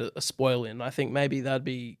just get a spoil in. I think maybe that'd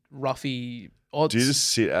be roughy odds. Do you just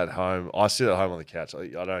sit at home? I sit at home on the couch. I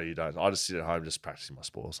know you don't. I just sit at home just practicing my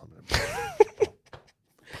spoils.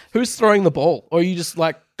 Who's throwing the ball? Or are you just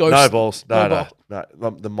like ghost? No balls. No.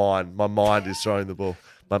 ball? The mind. My mind is throwing the ball.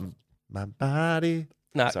 My body.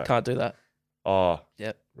 Nah, Sorry. can't do that. Oh,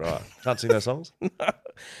 Yep. right. Can't sing those songs. All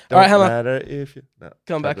right, Hammer. Matter if you no,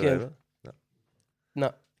 Come can't back do that in. either. No.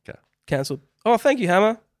 No. Okay. Cancelled. Oh, thank you,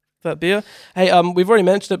 Hammer, for that beer. Hey, we've already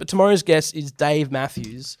mentioned it, but tomorrow's guest is Dave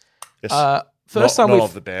Matthews. Yes. First not time we've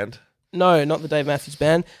of the band. No, not the Dave Matthews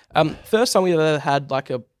Band. First time we've ever had like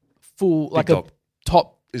a full, like dog. a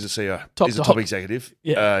top. He's a CEO. Top He's to a top top. executive.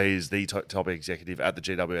 Yeah. He's the top executive at the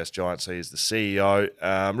GWS Giants. He is the CEO.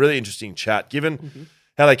 Really interesting chat, given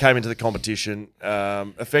how they came into the competition.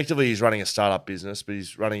 Effectively, he's running a startup business, but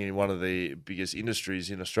he's running in one of the biggest industries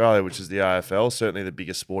in Australia, which is the AFL, certainly the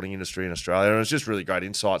biggest sporting industry in Australia. And it's just really great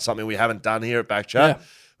insight, something we haven't done here at Backchat. Yeah.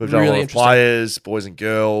 We've done Really a lot of interesting. players, boys and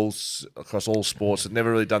girls, across all sports. We've never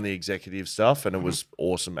really done the executive stuff, and it was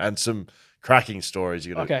awesome. And some cracking stories,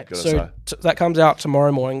 you got Okay, to so say. that comes out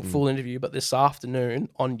tomorrow morning, full interview, but this afternoon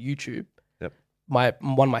on YouTube. Yep. One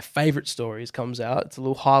of my favorite stories comes out. It's a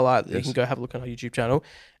little highlight that you Yes. can go have a look on our YouTube channel,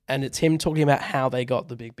 and it's him talking about how they got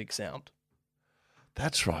the big sound.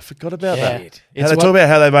 That's right. I forgot about Yeah. that. It's How they what- talk about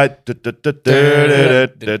how they made.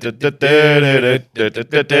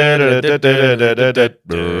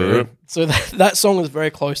 So that song was very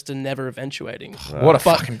close to never eventuating. What a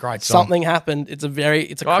But fucking great song. Something happened. It's a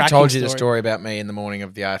I've cracking told you the story about me in the morning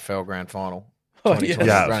of the AFL Grand Final. Oh, 2020,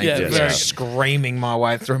 yeah. running Yeah, through very there, good. screaming my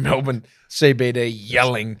way through Melbourne CBD,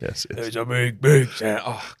 yelling. Yes, yes. There's a big sound.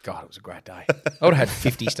 Oh, God, it was a great day. I would have had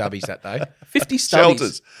 50 stubbies that day. 50 stubbies.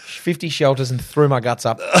 Shelters. 50 shelters and threw my guts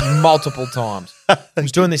up multiple times. I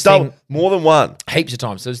was doing this thing More than one. heaps of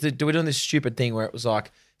times. So we're doing this stupid thing where it was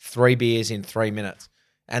like 3 beers in 3 minutes.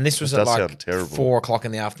 And this was That at does like sound terrible. 4 o'clock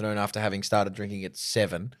in the afternoon after having started drinking at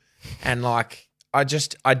 7. And like, I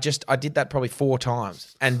did that probably 4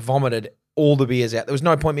 times and vomited all the beers out. There was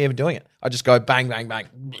no point me even doing it. I just go bang, bang, bang,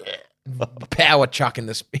 power chuck in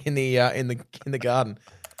the garden.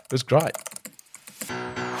 It was great.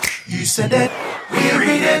 You said it, we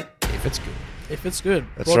read it. If it's good. If it's good.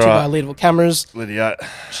 That's Brought to you right. by Leadville Cameras. Lydia.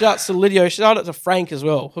 Shouts to Lydio. Shout out to Frank as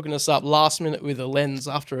well, hooking us up last minute with a lens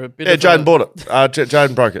after a bit Yeah, of Jaden bought it.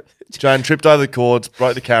 Jaden broke it. Jaden tripped over the cords,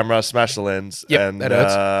 broke the camera, smashed the lens, Yep, and that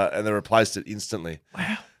hurts. and they replaced it instantly.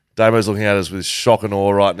 Wow. Damo's looking at us with shock and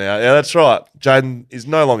awe right now. Yeah, that's right. Jaden is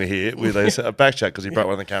no longer here with us at Backchat because he broke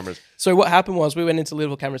one of the cameras. So what happened was we went into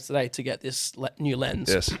Leadville Cameras today to get this new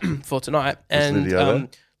lens Yes. for tonight. Was And Lydio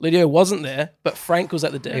Lydio wasn't there, but Frank was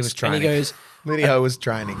at the desk. He was and training. he goes, Lydio was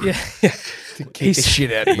training. yeah. To kick the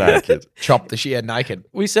shit out of you. Naked. Chop the shit out naked.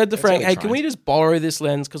 We said to Frank, how hey, he can we just borrow this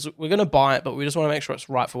lens? Because we're going to buy it, but we just want to make sure it's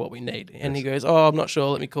right for what we need. And he goes, oh, I'm not sure.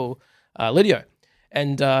 Let me call Lydio.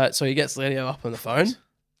 And so he gets Lydio up on the phone.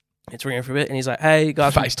 It's ringing for a bit. And he's like, hey,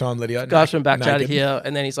 guys, FaceTime Lydio. guys from Backchat are naked. here.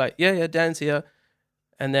 And then he's like, yeah, Dan's here.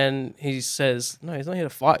 And then he says, no, he's not here to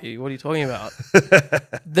fight you. What are you talking about?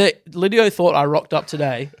 Lydio thought I rocked up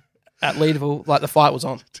today at Leadville, like the fight was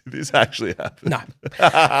on. Did this actually happen? No.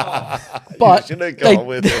 You But shouldn't have gone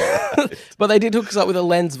with it. but they did hook us up with a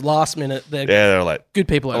lens last minute. They're They're like good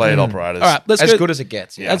people. late operators. All right, let's As go. good as it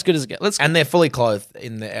gets. Yeah. As good as it gets. And they're fully clothed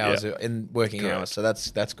in the hours Yeah. in working hours, so that's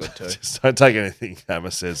good too. Just don't take anything Hammer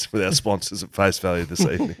says with our sponsors at face value this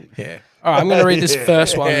evening. Yeah. All right, I'm going to read this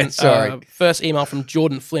first one. Yeah, sorry. First email from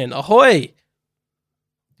Jordan Flynn. Ahoy!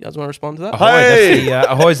 You guys want to respond to that? Ahoy, that's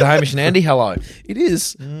the, ahoy's the Hamish and Andy. Hello. It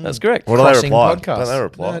is. That's correct. What do they Crossing reply? podcast. Don't they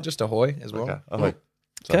reply? No, just ahoy as well. Okay. Ahoy.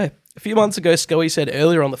 Okay. A few months ago, Scully said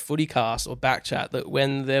earlier on the footy cast or back chat that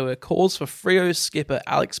when there were calls for Freo skipper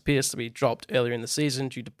Alex Pearce to be dropped earlier in the season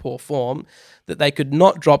due to poor form, that they could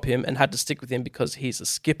not drop him and had to stick with him because he's a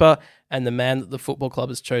skipper and the man that the football club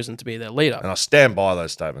has chosen to be their leader. And I stand by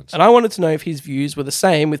those statements. And I wanted to know if his views were the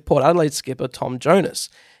same with Port Adelaide skipper Tom Jonas.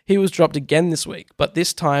 He was dropped again this week, but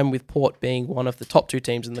this time with Port being one of the top 2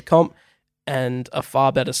 teams in the comp and a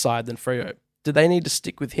far better side than Freo. Do they need to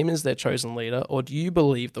stick with him as their chosen leader, or do you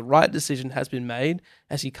believe the right decision has been made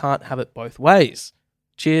as you can't have it both ways?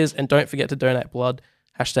 Cheers, and don't forget to donate blood.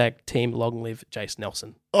 # team long live Jace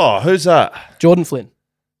Nelson. Oh, who's that? Jordan Flynn.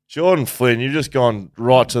 Jordan Flynn, you've just gone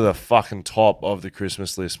right to the fucking top of the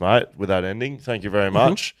Christmas list, mate, with that ending. Thank you very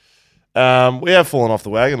much. We have fallen off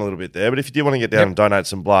the wagon a little bit there, but if you did want to get down and donate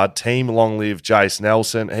some blood, team long live Jace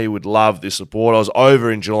Nelson. He would love this support. I was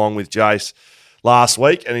over in Geelong with Jace last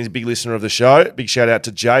week, and he's a big listener of the show. Big shout out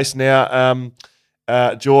to Jace. Now,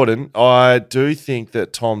 Jordan, I do think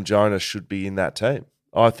that Tom Jonas should be in that team.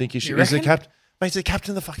 I think he should. He's the captain. Mate, he's the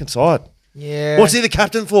captain of the fucking side. Yeah. What's he the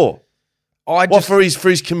captain for? What, for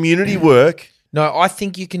his community work? No, I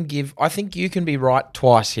think you can be right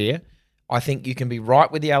twice here. I think you can be right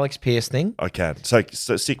with the Alex Pearce thing. I can. So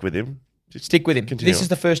stick with him. Stick with him. Continue This on. is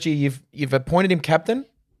the first year you've appointed him captain.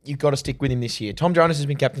 You've got to stick with him this year. Tom Jonas has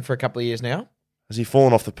been captain for a couple of years now. Has he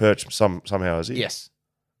fallen off the perch somehow, has he? Yes.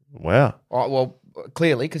 Wow. Well,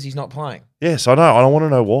 clearly because he's not playing. Yes, I know. I don't want to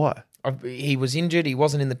know why. He was injured. He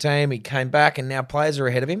wasn't in the team. He came back, and now players are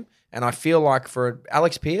ahead of him. And I feel like for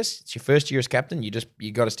Alex Pearce, it's your first year as captain. You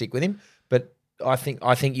got to stick with him. But I think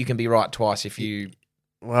you can be right twice if you.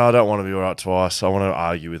 Well, I don't want to be right twice. I want to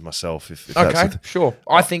argue with myself. If Okay, that's sure.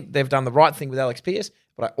 I think they've done the right thing with Alex Pearce,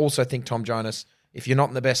 but I also think Tom Jonas, if you're not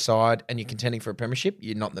in the best side and you're contending for a premiership,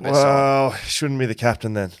 you're not in the best side. Well, he shouldn't be the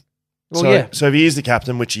captain then. Well, so, yeah. So if he is the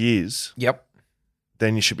captain, which he is, Yep.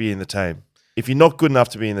 then you should be in the team. If you're not good enough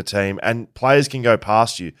to be in the team and players can go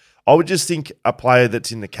past you, I would just think a player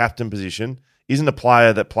that's in the captain position isn't a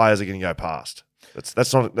player that players are going to go past.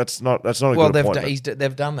 That's not a good appointment.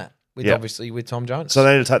 They've done that with Yeah. obviously with Tom Jonas. So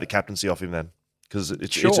they need to take the captaincy off him then because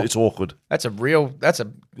it's awkward. That's awkward. That's a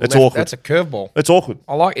curveball. It's awkward.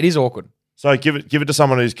 It is awkward. So give it to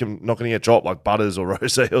someone who's not going to get dropped like Butters or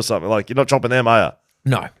Rosé or something. Like you're not dropping them, are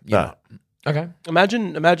you? No, you're not. Okay.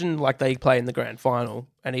 Imagine like they play in the grand final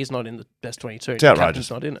and he's not in the best 22. It's The outrageous. captain's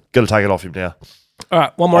not in it. Got to take it off him now. All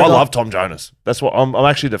right, one more. I love Tom Jonas. That's what I'm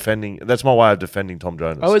actually defending. That's my way of defending Tom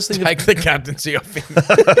Jonas. I always think Take the captaincy off him.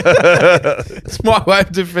 It's my way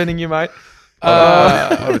of defending you, mate.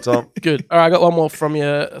 Over Tom. Good. All right, I got one more from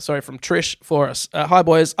from Trish for us. Hi,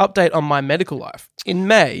 boys. Update on my medical life. In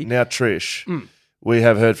May, Now, Trish, we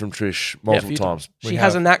have heard from Trish a multiple few times. she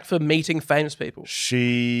has a knack for meeting famous people.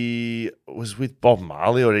 She was with Bob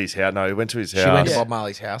Marley or at his house. No, he went to his house. She went to Bob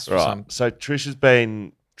Marley's house for Right. some. So Trish has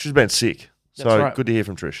been sick. That's So right. good to hear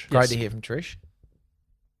from Trish. Great to hear from Trish.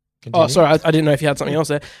 Oh, Continue. sorry, I didn't know if you had something else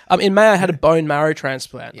there. In May, I had a bone marrow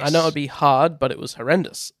transplant. I Yes. know it'd be hard, but it was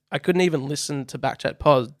horrendous. I couldn't even listen to Backchat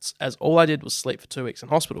pods as all I did was sleep for 2 weeks in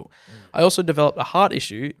hospital. I also developed a heart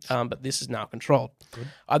issue, but this is now controlled.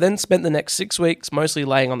 I then spent the next 6 weeks mostly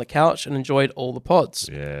laying on the couch and enjoyed all the pods.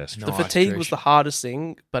 Yes. The fatigue was the hardest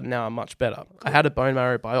thing, but now I'm much better. I had a bone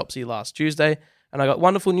marrow biopsy last Tuesday, and I got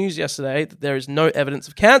wonderful news yesterday that there is no evidence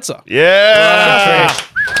of cancer. Yeah.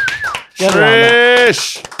 Get around that.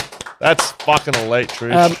 Trish. That's fucking elite,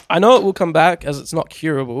 Trish. I know it will come back as it's not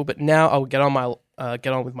curable, but now I will get on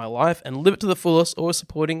with my life and live it to the fullest, always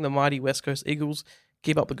supporting the mighty West Coast Eagles.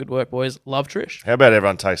 Keep up the good work, boys. Love, Trish. How about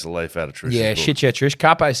everyone takes a leaf out of Trish? Yeah, shit, yeah, Trish.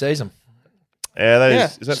 Carpe sees them. Yeah, that is. Yeah.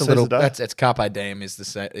 Is that It's a seize little. the day? That's carpe diem is the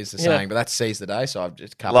saying, but that's seize the day. So I've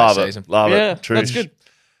just carpe Love sees it. them. Love Yeah, it. Trish. that's good.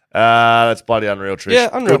 That's bloody unreal, Trish. Yeah,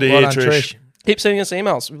 unreal. Good to Well hear, done, Trish. Keep sending us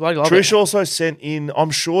emails. We bloody love Trish it. also sent in. I'm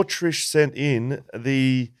sure Trish sent in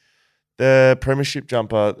the premiership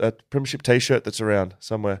jumper, premiership T-shirt that's around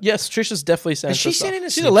somewhere. Yes, Trish has definitely sent Has she us sent stuff. in a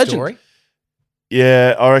She's snip a legend. story?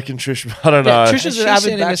 Yeah, I reckon Trish. I don't Yeah, know. Trish Has is an she avid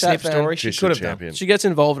sent in a Backchat snip fan. story? She Trish could is have done. champion. She gets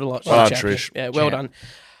involved a lot. She's Oh, a champion. Trish. Yeah, well Champ. done.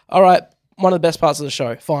 All right, one of the best parts of the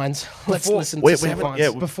show, fines. Let's listen to some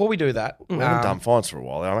fines. Before we do that, We haven't done fines for a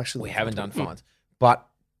while. I'm actually we haven't done fines. But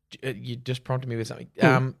you just prompted me with something.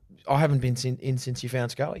 I haven't been in since you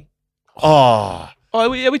found Scully. Oh,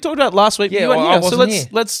 we talked about it last week. Yeah, You weren't I here, wasn't so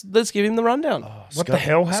let's give him the rundown. What the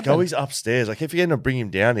hell happened? Scully's upstairs. I keep forgetting to bring him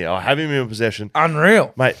down here. I have him in possession.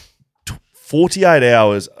 Unreal. Mate, 48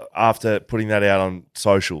 hours after putting that out on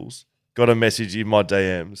socials, got a message in my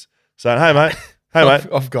DMs saying, hey, mate. Hey, mate.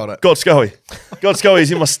 I've got it. Got Scully. Got Scully.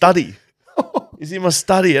 He's in my study. He's in my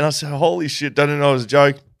study. And I said, holy shit, don't know it was a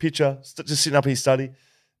joke. Picture, just sitting up in his study.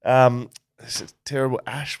 This is terrible.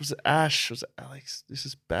 Was it Ash? Was it Alex? This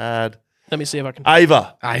is bad. Let me see if I can.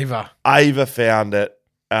 Ava found it.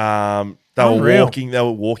 They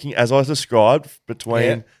were walking as I described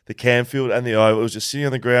between the Camfield and the Oval. It was just sitting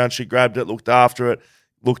on the ground. She grabbed it, looked after it,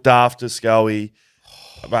 looked after Scully.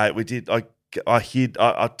 Mate, we did. I hid.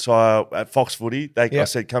 I at Fox Footy. I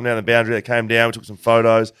said, come down the boundary. They came down. We took some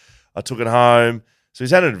photos. I took it home. So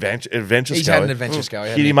he's had an adventure. He's had an adventure,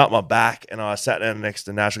 Scully. Hit him up my back, and I sat down next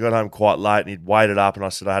to Nash. I got home quite late, and he'd waited up, and I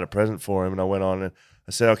said I had a present for him, and I went on and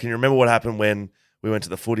I said, can you remember what happened when we went to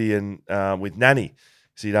the footy and with Nanny?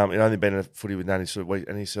 So he'd only been in a footy with Nanny,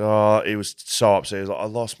 and he said, he was so upset. He was like, I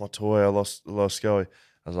lost my toy. I lost Scully.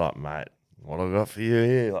 I was like, mate, what have I got for you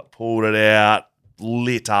here? Like, pulled it out,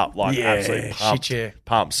 lit up, like absolutely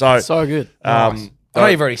pumped. So good. Nice. I know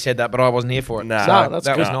you've already said that, but I wasn't here for it. Nah, no, that's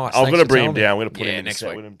that good. was nice. I'm going to bring him down. We're going to put him in next the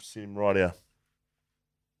set. week. We're going to sit him right here.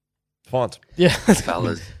 Fine. Yeah.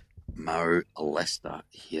 Fellas, Mo Lester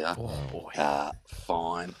here. Oh, boy.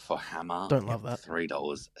 Fine for Hammer. Don't love that.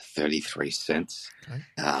 $3.33. Okay.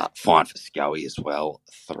 Fine for Scully as well.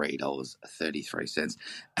 $3.33.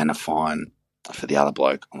 And a fine for the other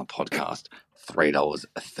bloke on the podcast.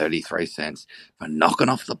 $3.33 for knocking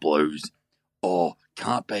off the Blues. Or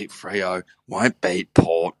can't beat Freo, won't beat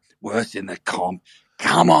Port, worst in the comp.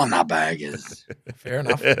 Come on, the Baggers. Fair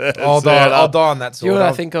enough. I'll die on that sword. You know what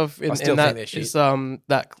I think of in I still that think they're is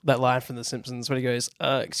that line from The Simpsons when he goes,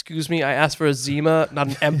 excuse me, I asked for a Zima, not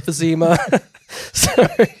an emphysema.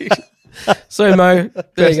 So Mo,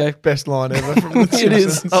 there you go. Best line ever from The Simpsons. It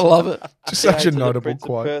is. I love it. Just such a To the notable Prince of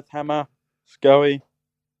quote. Perth, Hammer, Scully,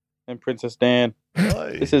 and Princess Dan.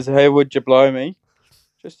 Hey. This is How Would You Blow Me?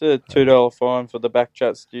 Just a $2 fine for the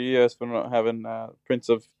Backchat Studios for not having Prince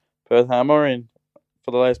of Perth Hammer in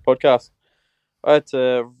for the latest podcast. I had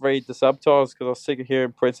to read the subtitles because I was sick of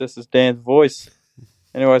hearing Princess Dan's voice.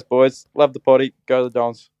 Anyways, boys, love the potty. Go the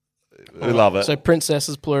Dons. We love it. So princess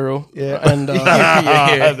is plural. Yeah. And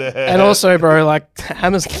and also, bro, like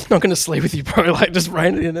Hammer's not going to sleep with you, bro. Like just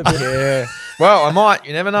rein it in a bit. Yeah. Well, I might.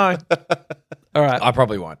 You never know. All right. I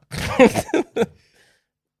probably won't.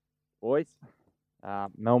 Boys,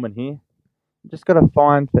 Melman here. Just got a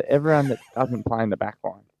fine for everyone that doesn't play in the back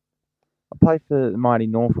line. I play for the mighty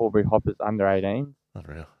North Albury Hoppers under 18,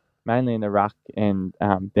 Unreal. mainly in the ruck and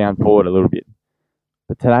down forward a little bit.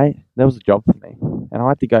 But today, there was a job for me, and I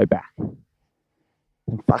had to go back.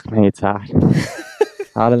 And fuck me, it's hard.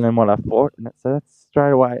 Harder than what I thought, and so that's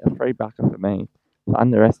straight away a free bucket for me for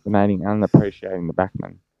underestimating and unappreciating the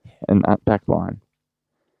backman and back line.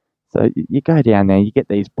 So you go down there, you get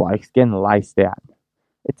these blokes getting laced out.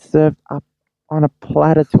 It's served up on a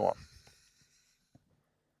platter to them.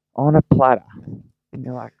 On a platter. And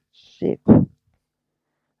you're like, shit. And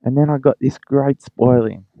then I got this great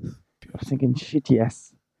spoiling. I was thinking, shit,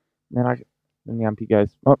 yes. And then the umpy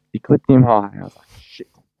goes, oh, you clipped him high. And I was like,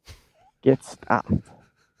 shit. Get stuffed.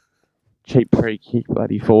 Cheap free kick,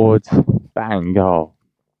 bloody forwards. Bang, goal.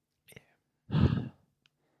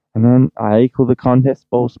 And then I equal the contest,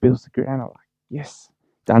 ball spills the ground. I'm like, yes,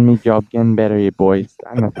 done me job, getting better here, boys.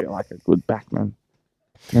 Starting to feel like a good backman.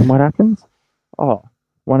 And what happens? Oh,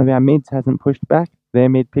 one of our mids hasn't pushed back. Their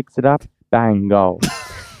mid picks it up. Bang, goal.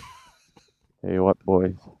 Tell you what,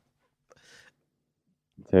 boys.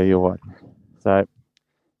 Tell you what. So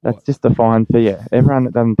that's just a fine for you. Everyone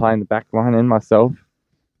that doesn't play in the back line, and myself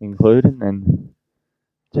included, and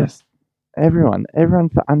just everyone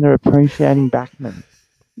for underappreciating backmen.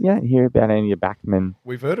 You don't hear about any of the backmen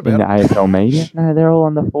We've heard in about the it. AFL media. No, they're all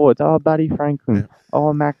on the forwards. Oh, Buddy Franklin.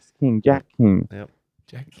 Oh, Max King, Jack King.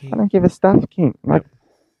 Jack King. I don't give a stuff, King. Like,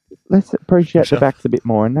 let's appreciate the backs a bit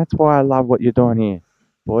more, and that's why I love what you're doing here,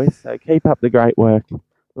 boys. So keep up the great work.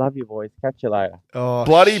 Love you, boys. Catch you later. Oh,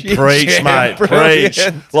 Bloody shit, preach, yeah, mate. brilliant.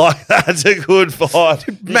 Preach. Like, that's a good fight.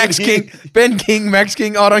 Max King, Ben King, Max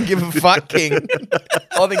King. I don't give a fuck, King.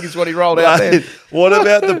 I think is what he rolled out there. Mate, what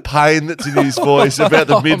about the pain that's in his voice about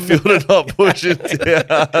the midfielder not pushing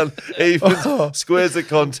down? Even squares the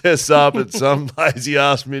contest up at some lazy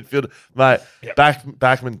ass midfielder. Mate,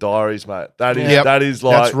 Backman Diaries, mate. That is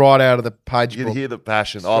like, that's right out of the page. You can book. hear the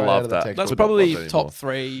passion. Straight I out love of the that. textbook. That's Couldn't probably love that top anymore.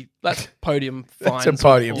 3. That's podium That's finds. a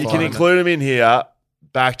podium You all can time. include him in here.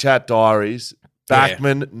 Backchat Diaries,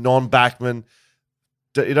 Backman, non-Backman.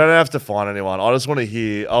 You don't have to find anyone. I just want to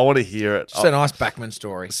hear. I want to hear it. Just a nice Backman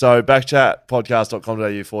story. So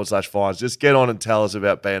backchatpodcast.com.au/finds. Just get on and tell us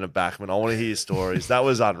about being a Backman. I want to hear your stories. That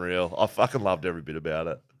was unreal. I fucking loved every bit about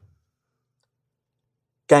it.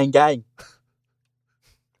 Gang.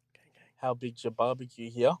 How big's your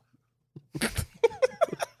barbecue here?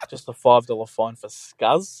 Just a $5 fine for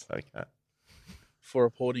Scuzz. Okay. For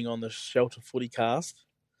reporting on the Shelter Footy Cast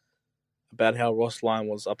about how Ross Lyon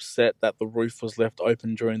was upset that the roof was left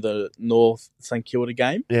open during the North St Kilda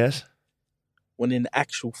game. Yes. When in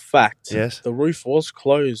actual fact, Yes. the roof was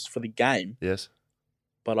closed for the game. Yes.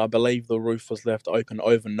 But I believe the roof was left open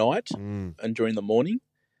overnight and during the morning.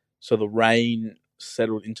 So the rain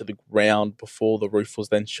settled into the ground before the roof was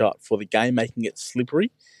then shut for the game, making it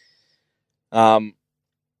slippery.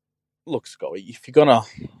 Look, Scotty, if you're going to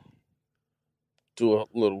do a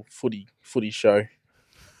little footy show,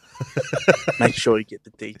 make sure you get the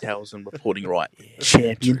details and reporting right.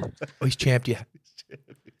 Champion. Oh, he's champed you.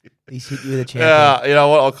 He's hit you with a champion. Yeah, you know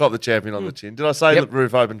what? I'll cop the champion on the chin. Did I say the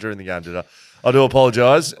roof open during the game? Did I? I do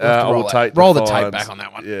apologise. I will take roll the fines. tape back on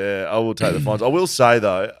that one. Yeah, I will take the fines. I will say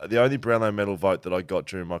though, the only Brownlow medal vote that I got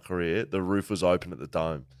during my career, the roof was open at the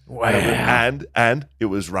Dome. Wow. And it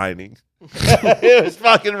was raining. It was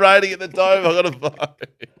fucking raining at the Dome. I got a vote.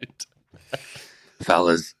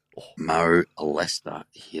 Fellas, Mo Lester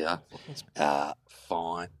here.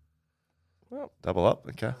 Fine. Double up,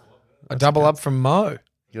 okay. A double up from Mo.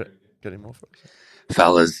 Get him more for us.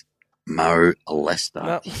 Fellas, Mo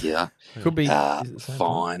Lester here. Could be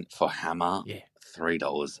fine for Hammer. Yeah.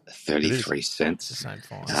 $3.33. It's the same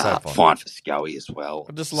fine. Fine for Scully as well.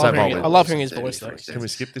 I just love hearing, I love hearing his voice though. Can we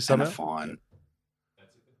skip this And a somehow? fine.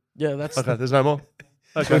 Yeah, that's Okay, there's no more.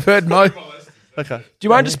 Okay. We've heard Mo. Okay. Do you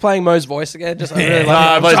mind just playing Mo's voice again? Just I really No,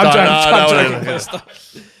 like please I'm don't. joking, No, I'm no, joking.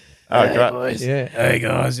 Oh, Hey, great. boys. Yeah. Hey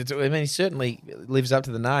guys. I mean, he certainly lives up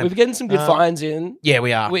to the name. We're getting some good fines in. Yeah,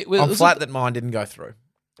 we are. We- I'm this flat is- that mine didn't go through.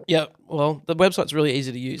 Yeah, well, the website's really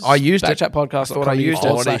easy to use. I used it. Backchatpodcast. I thought I used it.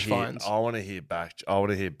 I want to /fines. hear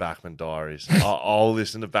Backman Diaries. I'll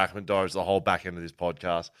listen to Backman Diaries the whole back end of this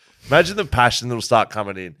podcast. Imagine the passion that'll start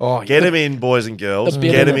coming in. Oh, Get him in, boys and girls. The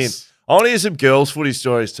Get him in. bitterness. I want to hear some girls' footy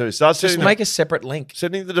stories too. Start Just sending make a separate link.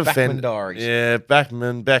 sending the defend Backman Diaries. Yeah,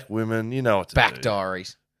 Backman, back women. You know what to Back do.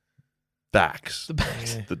 diaries. Backs. The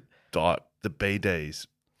backs. The BDs.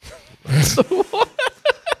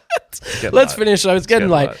 Let's finish though. It's getting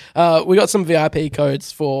late. late. We got some VIP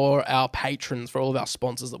codes for our patrons, for all of our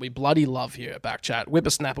sponsors that we bloody love here at Backchat.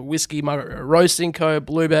 Whippersnapper Whiskey, Margaret Roasting Co.,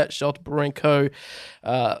 Bluebet, Shelter Brewing Co.,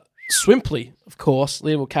 Swimply, of course,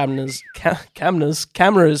 Leadable Cameras,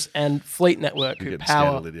 and Fleet Network, You're who getting scared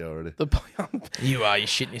power of Lydia already. the. You are. You're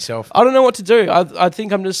shitting yourself. I don't know what to do. I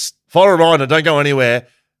think I'm just. Final reminder, don't go anywhere.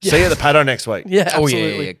 See you at the Paddo next week. Yeah, Oh,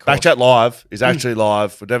 absolutely. yeah, of course. Backchat Live is actually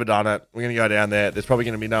live. We've never done it. We're going to go down there. There's probably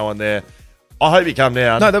going to be no one there. I hope you come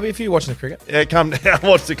down. No, there'll be a few watching the cricket. Yeah, come down,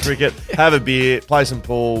 watch the cricket, have a beer, play some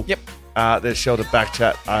pool. Yep. There's Shelter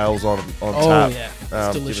Backchat ales on Oh, tap. yeah. It's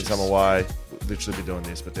Giving delicious. some away. We'll literally be doing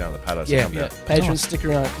this, but down at the Paddo. So Yeah, come Yeah, down. patrons, stick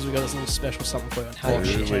around because we got this little special something for you on how you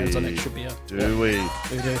shake hands on extra beer. Do we?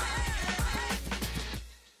 We do.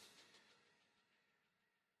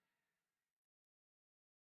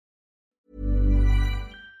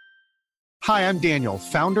 Hi, I'm Daniel,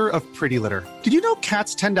 founder of Pretty Litter. Did you know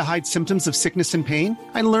cats tend to hide symptoms of sickness and pain?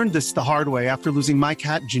 I learned this the hard way after losing my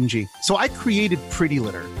cat, Gingy. So I created Pretty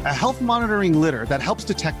Litter, a health monitoring litter that helps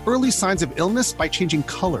detect early signs of illness by changing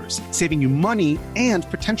colors, saving you money and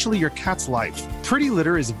potentially your cat's life. Pretty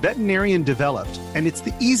Litter is veterinarian developed, and it's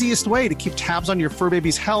the easiest way to keep tabs on your fur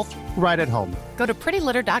baby's health right at home. Go to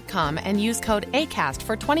prettylitter.com and use code ACAST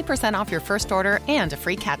for 20% off your first order and a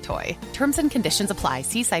free cat toy. Terms and conditions apply.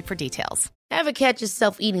 See site for details. Ever catch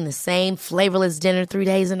yourself eating the same flavorless dinner 3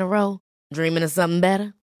 days in a row? Dreaming of something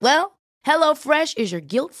better? Well, HelloFresh is your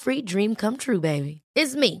guilt-free dream come true, baby.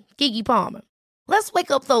 It's me, Keke Palmer. Let's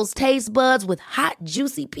wake up those taste buds with hot,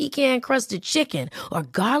 juicy pecan-crusted chicken or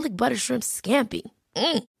garlic butter shrimp scampi.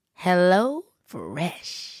 Hello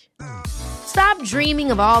Fresh. Stop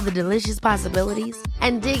dreaming of all the delicious possibilities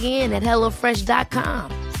and dig in at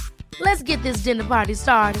HelloFresh.com. Let's get this dinner party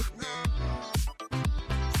started.